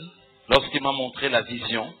vision, lorsqu'il m'a montré la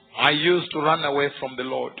vision, I used to run away from the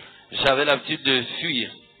Lord. j'avais l'habitude de fuir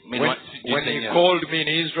du When He Seigneur. called me in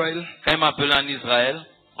Israel, Quand il m'appelait en Israël,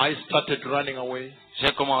 I started running away.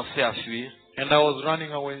 j'ai commencé à fuir And I was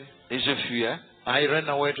running away. et je fuyais. I ran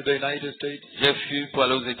away to the United States. J'ai fui pour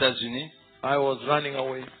aller aux États-Unis. I was running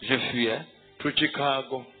away Je fuyais to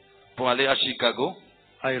Chicago. pour aller à Chicago.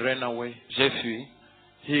 I ran away. J'ai fui.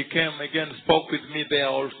 He came again, spoke with me there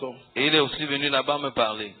also. Et il est aussi venu là-bas me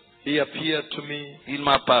parler. He appeared to me Il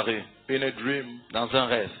m'a apparu in a dream. dans un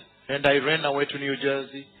rêve. And I ran away to New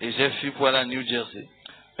Jersey. Et j'ai fui pour aller à New Jersey.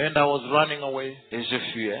 And I was running away Et je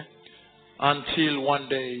fuyais until one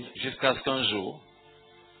day, jusqu'à ce qu'un jour,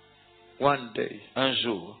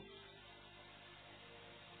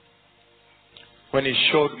 when he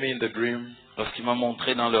showed me in the dream lorsqu'il m'a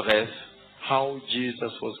montré dans le rêve how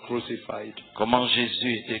Jesus was crucified. comment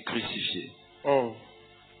Jésus était crucifié, Oh,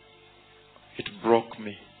 it broke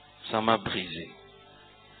me. ça m'a brisé.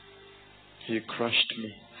 He crushed me.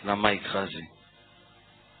 Ça m'a écrasé.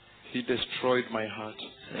 He destroyed my heart.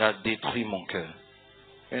 Ça a détruit mon cœur.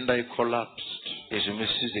 And I collapsed. Et je me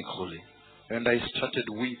suis écroulé. And I started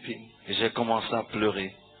weeping. Et j'ai commencé à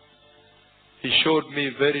pleurer. He showed me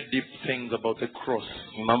very deep things about the cross.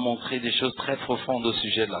 Il m'a montré des choses très profondes au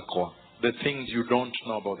sujet de la croix. The things you don't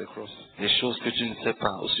know about the cross. Des choses que tu ne sais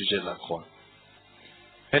pas au sujet de la croix.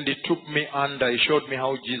 And he took me under. He showed me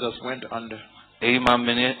how Jesus went under. Et il m'a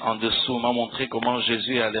mené en dessous, m'a montré comment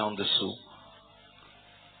Jésus allait en dessous.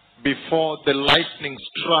 Before the lightning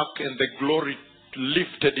struck and the glory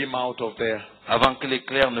lifted him out of there. Avant que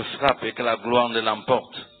l'éclair ne frappe et que la gloire ne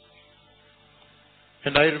l'emporte.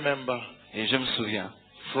 And I remember Et je me souviens,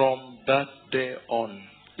 from that day on,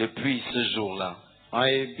 depuis ce jour-là,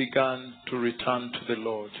 I began to return to the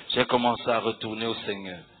Lord. j'ai commencé à retourner au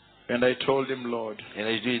Seigneur. And I told him, Lord, Et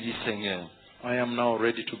là, je lui ai dit, Seigneur, I am now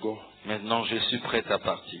ready to go. maintenant je suis prêt à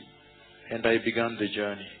partir. And I began the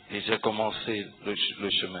journey. Et j'ai commencé le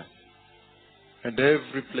chemin. And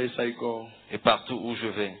every place I go, Et partout où je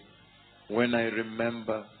vais, when I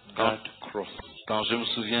remember that cross, quand je me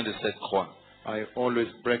souviens de cette croix, I always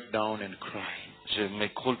break down and cry. je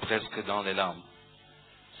m'écroule presque dans les larmes.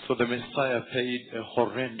 So the Messiah paid a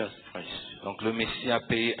horrendous price. Donc le Messie a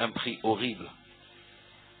payé un prix horrible.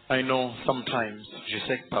 I know sometimes, Je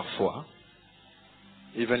sais que parfois,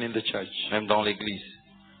 even in the church, même dans l'église,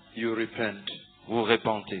 you repent. vous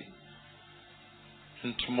repentez.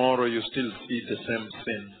 And tomorrow you still see the same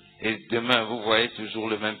sin. Et demain, vous voyez toujours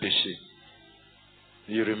le même péché.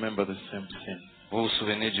 You remember the same sin. Vous vous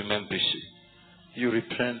souvenez du même péché. You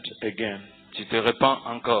repent again. Tu te repens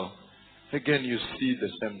encore. Again you see the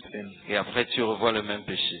same sin. Et après, tu revois le même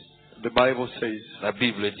péché. The Bible says, La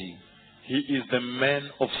Bible dit, He is the man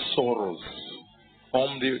of sorrows.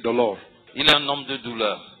 Homme de dolor. il est un homme de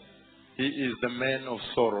douleur. He is the man of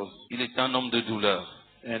sorrows. Il est un homme de douleur.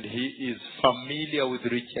 And he is familiar with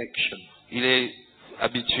rejection. Il est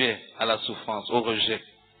habitué à la souffrance, au rejet.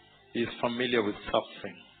 He is familiar with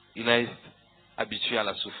suffering. Il est habitué à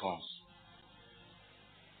la souffrance.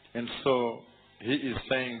 And so he is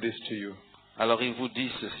saying this to you. Alors il vous dit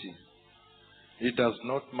ceci. It does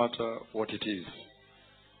not matter what it is.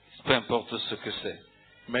 Peu importe ce que c'est.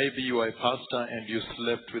 Maybe you are a pastor and you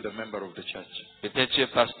slept with a member of the church. Peut-être tu es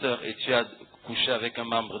pasteur et tu as couché avec un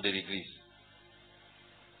membre de l'église.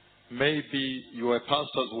 Maybe you are a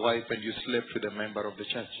pastor's wife and you slept with a member of the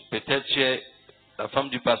church. Peut-être tu es la femme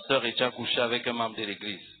du pasteur et tu as couché avec un membre de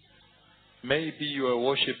l'église. Maybe you are a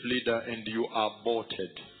worship leader and you are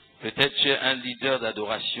aborted. Peut-être tu es un leader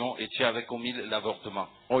d'adoration et tu avais commis l'avortement.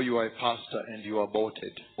 Or you are a pastor and you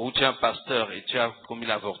aborted. Ou tu es un pasteur et tu as commis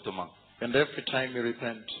l'avortement. And every time you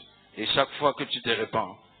repent, Et chaque fois que tu te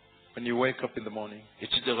répands when you wake up in the morning, et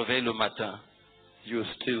tu te réveilles le matin, you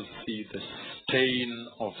still see the stain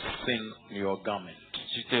of sin in your garment.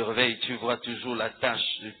 tu te réveilles, tu vois toujours la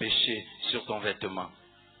tache du péché sur ton vêtement.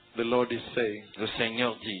 The Lord is saying, Le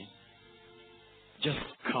Seigneur dit, just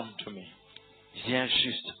come to me viens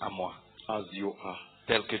juste à moi, as you are.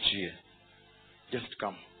 tel que tu es. Just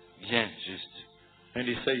come. Viens juste. And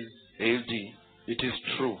he says, Et il dit, it is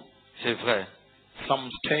true. c'est vrai, Some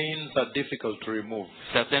stains are difficult to remove,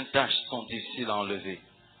 certaines tâches sont difficiles à enlever,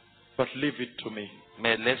 but leave it to me.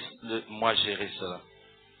 mais laisse-moi gérer cela.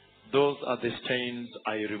 Those are the stains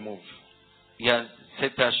I remove. Il y a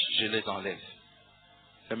ces tâches, je les enlève.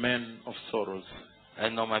 A man of sorrows,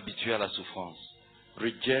 Un homme habitué à la souffrance,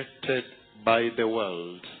 rejected by the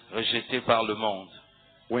world rejeté par le monde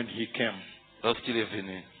when he came. lorsqu'il est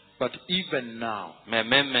venu. But even now, Mais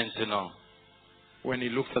même maintenant, when he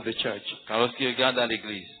looks at the church, quand lorsqu'il regarde à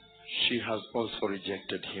l'église, she has also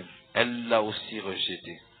rejected him. elle l'a aussi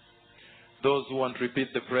rejeté. Those who want to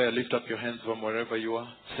repeat the prayer, lift up your hands from wherever you are.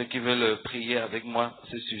 Ceux qui veulent prier avec moi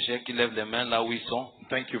ce sujet, qui lèvent les mains là où ils sont,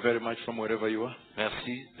 Thank you very much from wherever you are.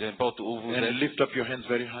 merci, n'importe où vous And êtes, lift up your hands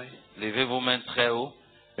very high levez vos mains très haut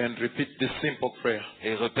and repeat this simple prayer.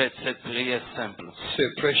 et répète cette prière simple. Say,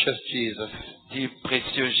 precious Jesus, Dis,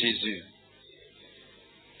 précieux Jésus,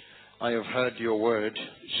 I have heard your word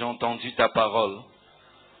j'ai entendu ta parole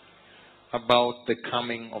about the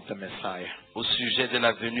coming of the Messiah, au sujet de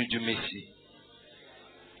la venue du Messie,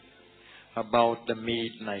 about the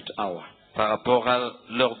midnight hour. par rapport à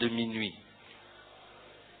l'heure de minuit.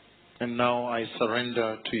 And now I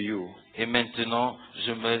surrender to you Et maintenant,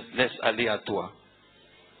 je me laisse aller à toi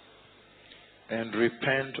and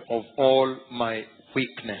repent of all my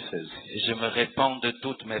weaknesses et je me répands de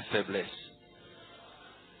toutes mes faiblesses.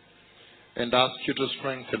 and ask you to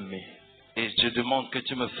strengthen me Et je demande que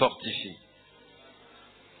tu me fortifies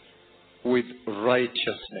with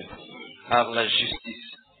righteousness par la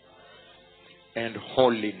justice and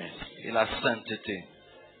holiness. et la sainteté.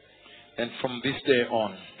 And from this day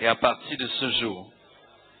on, Et à partir de ce jour,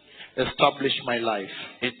 establish my life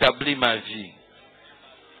établis ma vie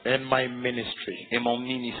and my ministry et mon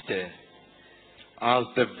ministère as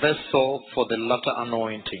the vessel for the latter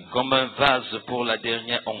anointing, comme un vase pour la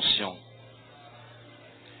dernière onction,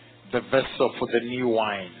 the vessel for the new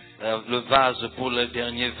wine, le vase pour le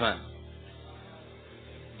dernier vin,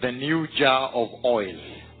 the new jar of oil.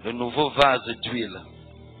 le nouveau vase d'huile,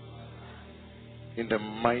 In the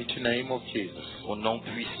mighty name of Jesus. au nom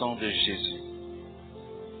puissant de Jésus.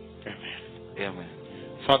 Amen. Amen.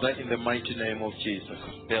 Father, in the mighty name of Jesus,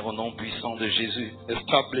 Père, au nom puissant de Jésus,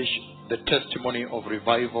 establish the testimony of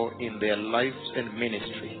revival in their lives and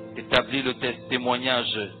ministry. établis le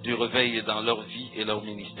témoignage du réveil dans leur vie et leur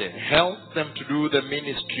ministère. Help them to do the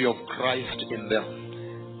ministry of Christ in them.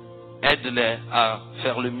 Aide-les à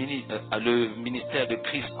faire le ministère de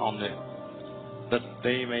Christ en eux, That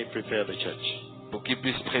they may prepare the church. pour qu'ils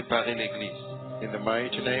puissent préparer l'Église. In the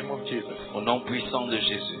mighty name of Jesus, Au nom puissant de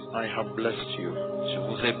Jésus, I have blessed you. je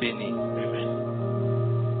vous ai béni. Amen.